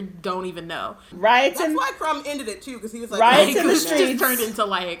they don't even know. Riots. That's why Crumb ended it too, because he was like, riots in the streets. Just turned into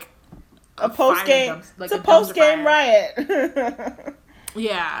like a post game. It's a post game riot.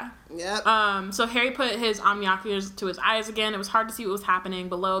 Yeah. Yep. So Harry put his omnioculars to his eyes again. It was hard to see what was happening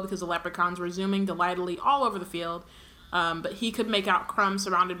below because the leprechauns were zooming delightedly all over the field. But he could make out Crumb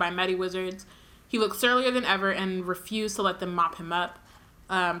surrounded by Mediwizards. He looked surlier than ever and refused to let them mop him up.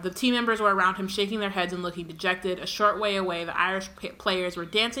 The team members were around him, shaking their heads and looking dejected. A short way away, the Irish players were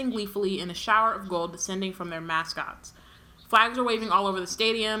dancing gleefully in a shower of gold descending from their mascots. Flags were waving all over the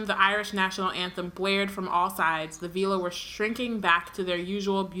stadium. The Irish national anthem blared from all sides. The Vila were shrinking back to their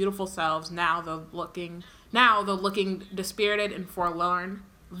usual beautiful selves, now though looking dispirited and forlorn.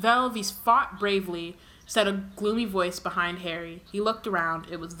 Velvis fought bravely, said a gloomy voice behind Harry. He looked around.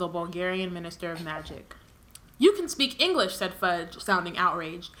 It was the Bulgarian Minister of Magic. "You can speak English," said Fudge, sounding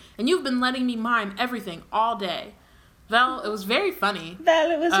outraged, "and you've been letting me mime everything all day." Vel, it was very funny.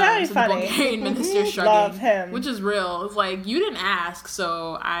 Vel, it was very funny. The Bulgarian minister shrugging. Love him. Which is real. It's like, you didn't ask,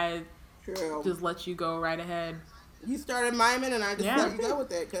 so I just let you go right ahead. You started miming and I just let you go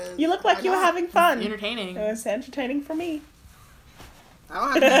with it. Cause you look like you were having fun. Entertaining. It was entertaining for me. I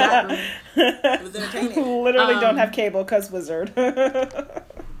don't have exactly. It was entertaining. Literally don't have cable because wizard.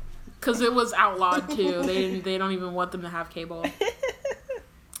 Because it was outlawed too. They don't even want them to have cable.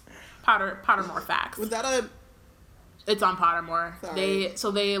 Pottermore facts. Was that a? It's on Pottermore. Sorry.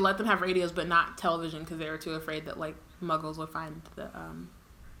 They let them have radios but not television because they were too afraid that like Muggles would find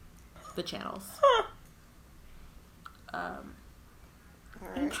the channels. Huh. All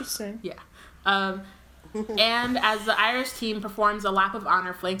right. Interesting. Yeah. And as the Irish team performs a lap of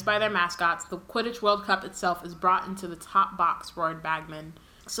honor flanked by their mascots, the Quidditch World Cup itself is brought into the top box, roared Bagman.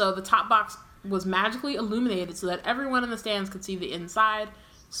 So the top box was magically illuminated so that everyone in the stands could see the inside.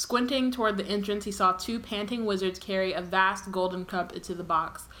 Squinting toward the entrance, he saw two panting wizards carry a vast golden cup into the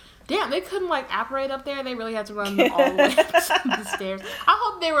box. Damn, they couldn't, like, apparate up there. They really had to run all the way up the stairs. I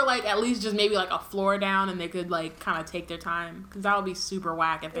hope they were, like, at least just maybe, like, a floor down and they could, like, kind of take their time. Because that would be super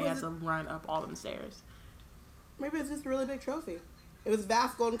whack if they had to run up all them stairs. Maybe it's just a really big trophy. It was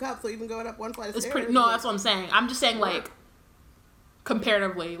vast golden cup, so even going up one flight of stairs. No, that's what I'm saying. I'm just saying, like,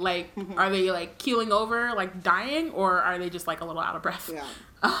 comparatively, like, are they, like, keeling over, like, dying, or are they just, like, a little out of breath? Yeah.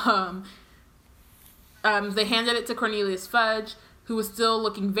 They handed it to Cornelius Fudge, who was still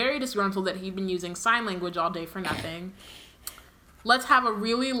looking very disgruntled that he'd been using sign language all day for nothing. Let's have a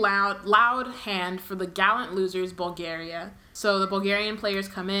really loud hand for the gallant losers, Bulgaria. So the Bulgarian players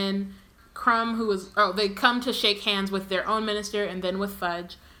come in. They come to shake hands with their own minister and then with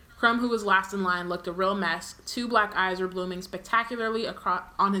Fudge. Crumb, who was last in line, looked a real mess. Two black eyes were blooming spectacularly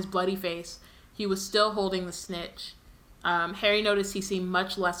on his bloody face. He was still holding the snitch. Harry noticed he seemed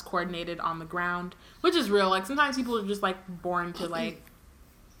much less coordinated on the ground, which is real. Like, sometimes people are just, like, born to, like,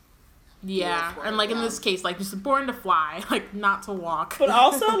 yeah. And, like, in this case, like, just born to fly, like, not to walk. But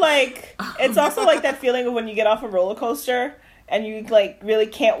also, like, it's also, like, that feeling of when you get off a roller coaster and you, like, really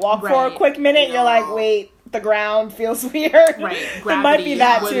can't walk for a quick minute. You're like, wait, the ground feels weird. Right. It might be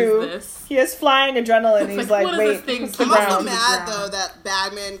that, too. This? He has flying adrenaline. He's like, wait, it's the I'm ground. also mad, though, that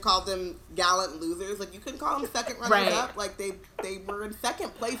Bagman called them gallant losers. Like, you couldn't call them second runners up. Like, they were in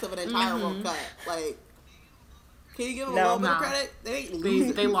second place of an entire World Cup. Like, can you give them a little bit of credit?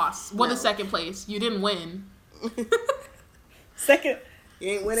 They lost. What is second place? You didn't win. Second. You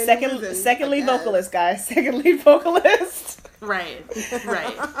ain't winning. Second lead vocalist, guys. Second lead vocalist. Right.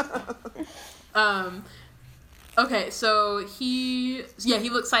 Okay, so he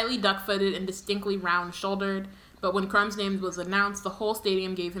looked slightly duck-footed and distinctly round-shouldered, but when Crumb's name was announced, the whole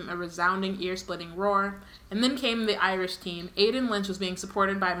stadium gave him a resounding, ear-splitting roar. And then came the Irish team. Aidan Lynch was being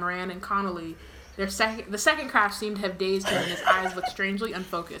supported by Moran and Connolly. The second crash seemed to have dazed him, and his eyes looked strangely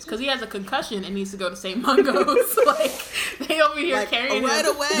unfocused. Because he has a concussion and needs to go to St. Mungo's. Like, they over here carrying right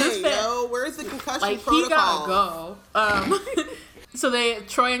him. Away, yo. Where's the concussion protocol? He gotta go. So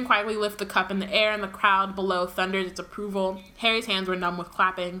Troy and Quigley lift the cup in the air, and the crowd below thunders its approval. Harry's hands were numb with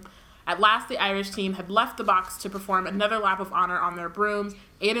clapping. At last, the Irish team had left the box to perform another lap of honor on their brooms.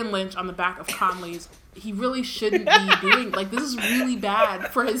 Aidan Lynch on the back of Conley's. He really shouldn't be doing, like, this is really bad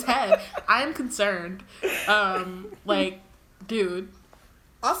for his head. I am concerned. Like, dude.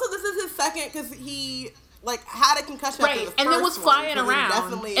 Also, this is his second, because he, like, had a concussion after the first and then was flying one,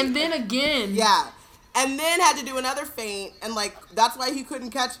 around. And then again. Yeah. And then had to do another feint, and, like, that's why he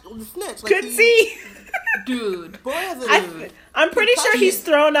couldn't catch the snitch. Like, couldn't see. Dude. Boy, has a I'm pretty sure he's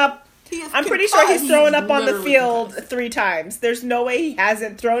thrown up. I'm pretty sure he's thrown up on the field 3 times. There's no way he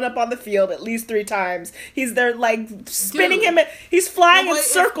hasn't thrown up on the field at least 3 times. He's there, like, spinning him. He's flying in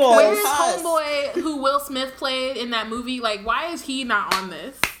circles. Where's homeboy who Will Smith played in that movie? Like, why is he not on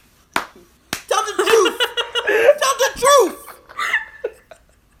this? Tell the truth. Tell the truth.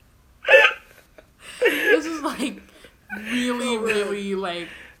 This is, like, really, like,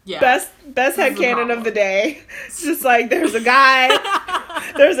 yeah. Best headcanon of the day. It's just like, there's a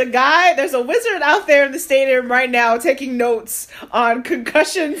wizard out there in the stadium right now taking notes on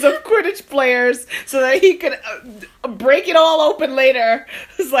concussions of Quidditch players so that he could break it all open later.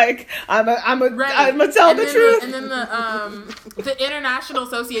 It's like, I'm gonna tell the truth. And then the International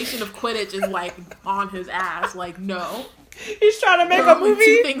Association of Quidditch is, like, on his ass. Like, no. He's trying to make a movie.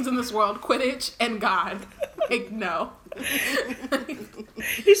 2 things in this world: Quidditch and God. Like, no.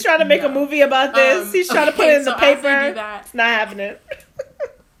 He's trying to make a movie about this. He's trying to put it in the paper. It's not happening.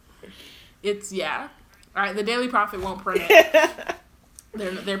 It's All right, the Daily Prophet won't print it.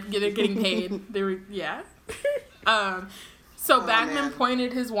 They're getting paid. So Bagman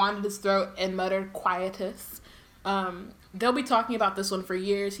pointed his wand at his throat and muttered, "Quietus." They'll be talking about this one for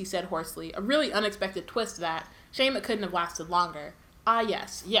years, he said hoarsely. A really unexpected twist, that. Shame it couldn't have lasted longer.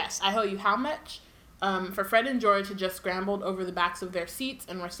 Yes. I owe you how much? For Fred and George had just scrambled over the backs of their seats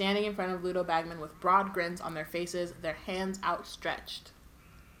and were standing in front of Ludo Bagman with broad grins on their faces, their hands outstretched.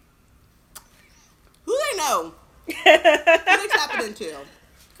 know. What they tapping into?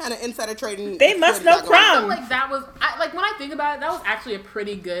 Kind of insider trading. They must know Crumb. I feel like that was like when I think about it, that was actually a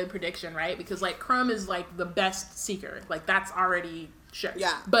pretty good prediction, right? Because like Crumb is like the best seeker, like that's already sure.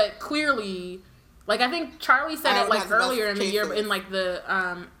 Yeah. But clearly, like I think Charlie said it like earlier in the year, in like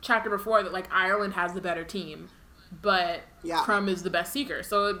the chapter before, that like Ireland has the better team, but Crumb is the best seeker.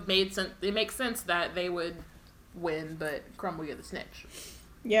 So it made sense. It makes sense that they would win, but Crumb would get the snitch.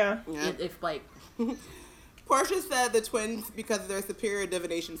 Yeah. If like. Portia said the twins, because of their superior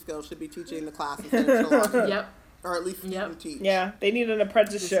divination skills, should be teaching the class instead of children. Yep. Or at least teach. Yeah, they need an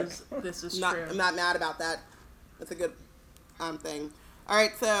apprenticeship. This is true. true. I'm not mad about that. That's a good thing. All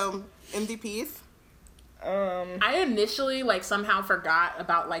right, so MVPs. I initially like somehow forgot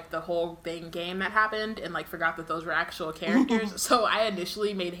about like the whole thing game that happened and like forgot that those were actual characters. So I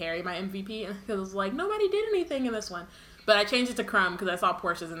initially made Harry my MVP and it was like nobody did anything in this one. But I changed it to Crumb because I saw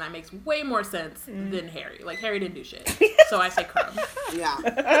Portia's and that makes way more sense than Harry. Like, Harry didn't do shit. So I say Crumb.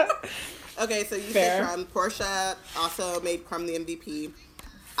 Yeah. Okay, so you said Crumb. Portia also made Crumb the MVP.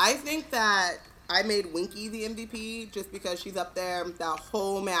 I think that I made Winky the MVP just because she's up there that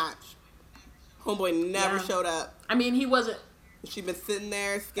whole match. Homeboy never showed up. I mean, he wasn't... She'd been sitting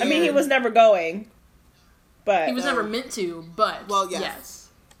there scared. I mean, he was never going. But... He was never meant to, but... Well, yes.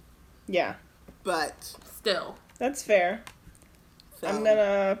 Yeah. But... Still... That's fair. So, I'm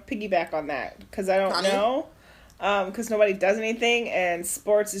gonna piggyback on that because I don't know. Because nobody does anything and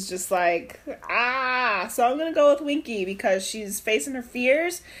sports is just like, so I'm gonna go with Winky because she's facing her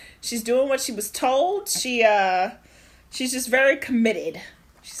fears. She's doing what she was told. She's just very committed.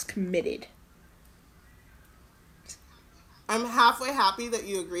 She's committed. I'm halfway happy that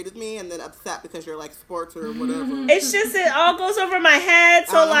you agreed with me and then upset because you're like sports or whatever. It's just, it all goes over my head.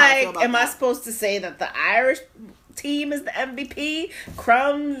 So like, am I supposed to say that the Irish team is the MVP?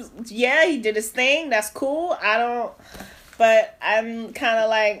 Crumb, he did his thing. That's cool. But I'm kind of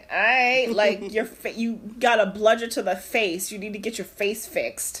like, alright, like you got a bludger to the face. You need to get your face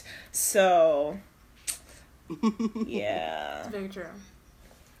fixed. So, yeah. It's very true.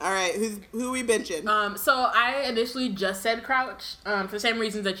 All right, who we benching? So I initially just said Crouch for the same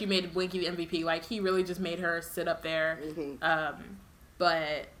reasons that you made Winky the MVP. Like, he really just made her sit up there. Mm-hmm.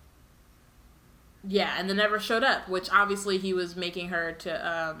 But, yeah, and then never showed up, which obviously he was making her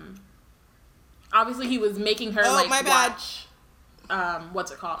to, obviously he was making her, watch, what's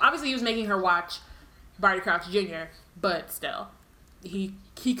it called? Obviously he was making her watch Barty Crouch Jr., but still, he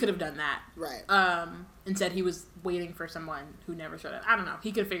could have done that. Right. Instead he was waiting for someone who never showed up. I don't know.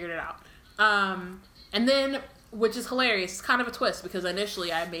 He could have figured it out. And then, which is hilarious, it's kind of a twist because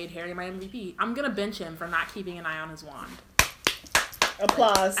initially I made Harry my MVP. I'm going to bench him for not keeping an eye on his wand.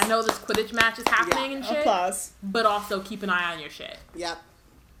 Applause. I know this Quidditch match is happening and shit. Applause. But also keep an eye on your shit. Yep.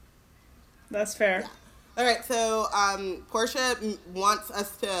 That's fair. Yeah. All right, so Portia wants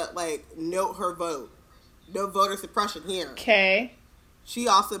us to, note her vote. No voter suppression here. Okay. She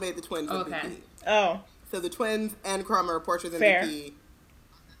also made the twins MVP. Oh. So the twins and Crumb are Portia's MVP.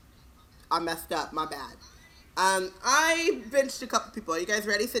 I messed up. My bad. I benched a couple people. Are you guys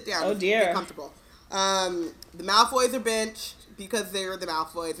ready? Sit down. Oh, dear. Get comfortable. The Malfoys are benched because they're the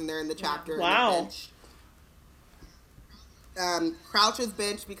Malfoys and they're in the chapter. Wow. Crouch is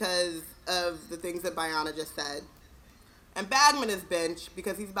benched because of the things that Biana just said. And Bagman is benched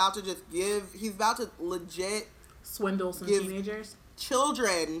because he's about to legit swindle some teenagers.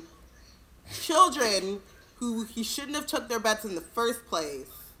 Children who he shouldn't have took their bets in the first place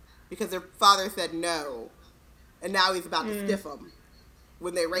because their father said no. And now he's about to stiff them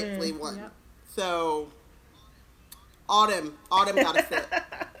when they rightfully won. Yep. So, Autumn gotta sit.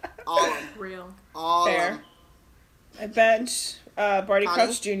 All of them. Real. All fair. Of them. I bench Barty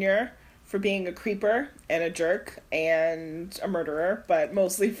Crouch Jr. for being a creeper and a jerk and a murderer, but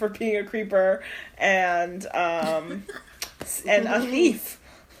mostly for being a creeper and a thief.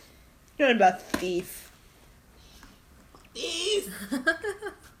 You're not a thief. Thief!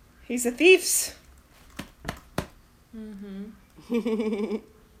 He's a thief. Mm-hmm.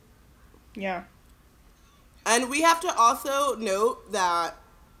 Yeah. And we have to also note that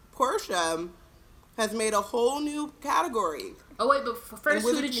Portia has made a whole new category. Oh, wait, but first,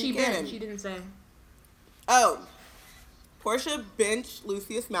 who did she bench? She didn't say. Oh. Portia benched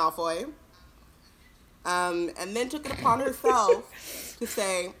Lucius Malfoy. And then took it upon herself to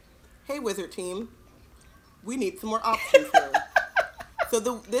say, hey, Wizard team, we need some more options here. So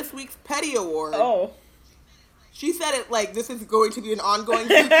this week's Petty Award. Oh. She said it like this is going to be an ongoing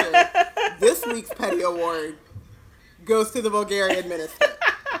feature. This week's Petty Award goes to the Bulgarian minister.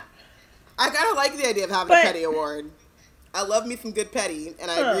 I kind of like the idea of having a Petty Award. I love me some good Petty, and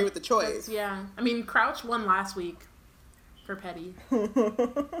I agree with the choice. Yeah. I mean, Crouch won last week for Petty.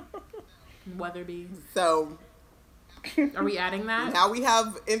 Weatherby. So, are we adding that? Now we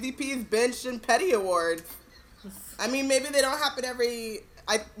have MVPs, Bench, and Petty awards. I mean, maybe they don't happen every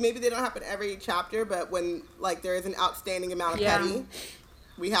chapter, but when like there is an outstanding amount of Petty,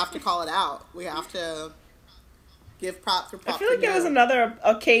 we have to call it out. We have to give props for props. I feel like there was another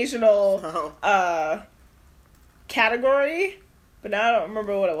occasional category, but now I don't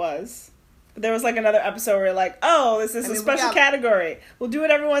remember what it was. But there was like another episode where like, oh, this is a special category. We'll do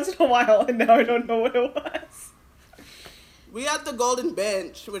it every once in a while, and now I don't know what it was. We had the Golden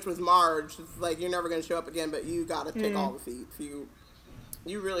Bench, which was Marge. It's like, you're never going to show up again, but you got to take all the seats.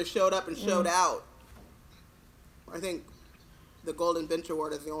 You really showed up and showed out. I think the Golden Bench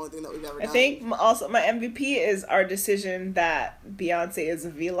Award is the only thing that we've ever done. I think also my MVP is our decision that Beyonce is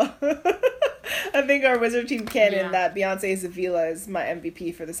Avila. I think our Wizard Team canon that Beyonce is Avila is my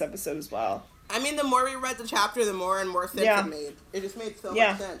MVP for this episode as well. I mean, the more we read the chapter, the more and more sense it made. It just made so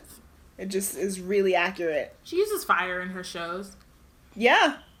much sense. It just is really accurate. She uses fire in her shows.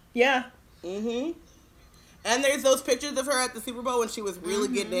 Yeah. Yeah. Mm-hmm. And there's those pictures of her at the Super Bowl when she was really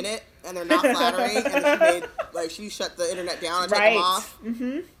getting in it, and they're not flattering, and she shut the internet down and took them off.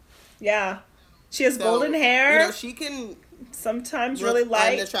 Mm-hmm. Yeah. She has golden hair. You know, she can sometimes really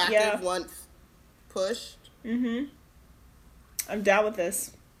light. And attractive once pushed. Mm-hmm. I'm down with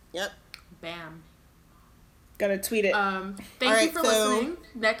this. Yep. Bam. Gonna tweet it. Thank you for listening.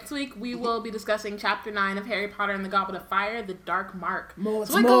 Next week we will be discussing Chapter 9 of Harry Potter and the Goblet of Fire, The Dark Mark. So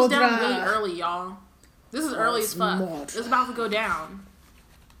it goes down really early, y'all. This is early as fuck. It's about to go down.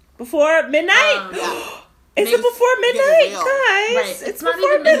 Before midnight? Is it before midnight, guys? Right. It's not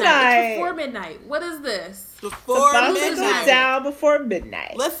even midnight. It's before midnight. What is this? Before midnight. Go down before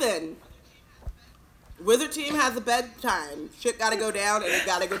midnight. Listen. Wizard Team has a bedtime. Shit gotta go down, and it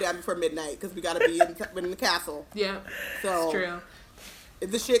gotta go down before midnight, because we gotta be in the castle. Yeah, so it's true.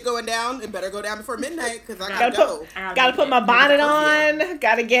 If the shit going down, it better go down before midnight, because I gotta go. Gotta put my bonnet on.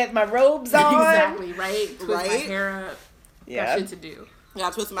 Gotta get my robes on. Exactly, right? Twist my hair up. Yeah. Got shit to do.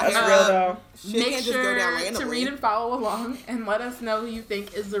 Yeah, twist my hair up. Real, though. Shit Make can't sure just go down randomly. to read and follow along, and let us know who you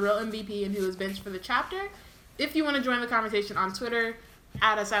think is the real MVP and who is benched for the chapter. If you want to join the conversation on Twitter,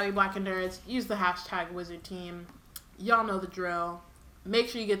 at us at We Black and Nerds, use the hashtag Wizard Team. Y'all know the drill. Make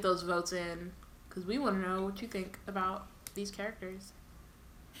sure you get those votes in, because we want to know what you think about these characters.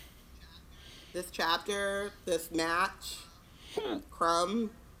 This chapter, this match, Crumb,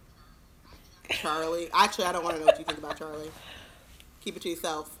 Charlie. Actually, I don't want to know what you think about Charlie. Keep it to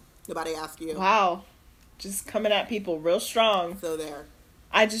yourself. Nobody asked you. Wow. Just coming at people real strong. So there.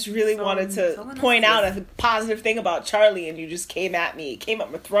 I just really wanted to point out a positive thing about Charlie, and you just came at me. It came up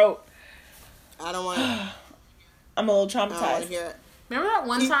my throat. I don't want to. I'm a little traumatized. I don't want to hear it. Remember that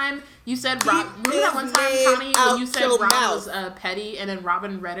one time you said Rob? Remember that one time, Connie, when you said Rob was petty, and then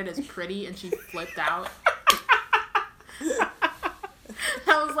Robin read it as pretty, and she flipped out.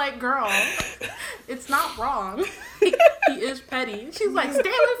 I was like, "Girl, it's not wrong. He is petty." She's like, "Stay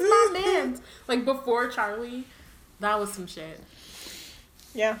away from my man." Like before Charlie, that was some shit.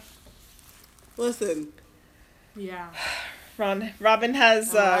 Yeah. Listen. Yeah. Robin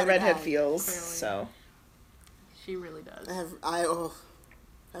has redhead feels, clearly. So. She really does. I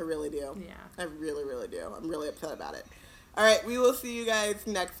really do. Yeah. I really, really do. I'm really upset about it. All right, we will see you guys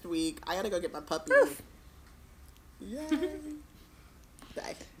next week. I gotta go get my puppy. Yay.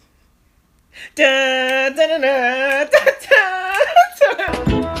 Bye. Da, da, da, da, da, da.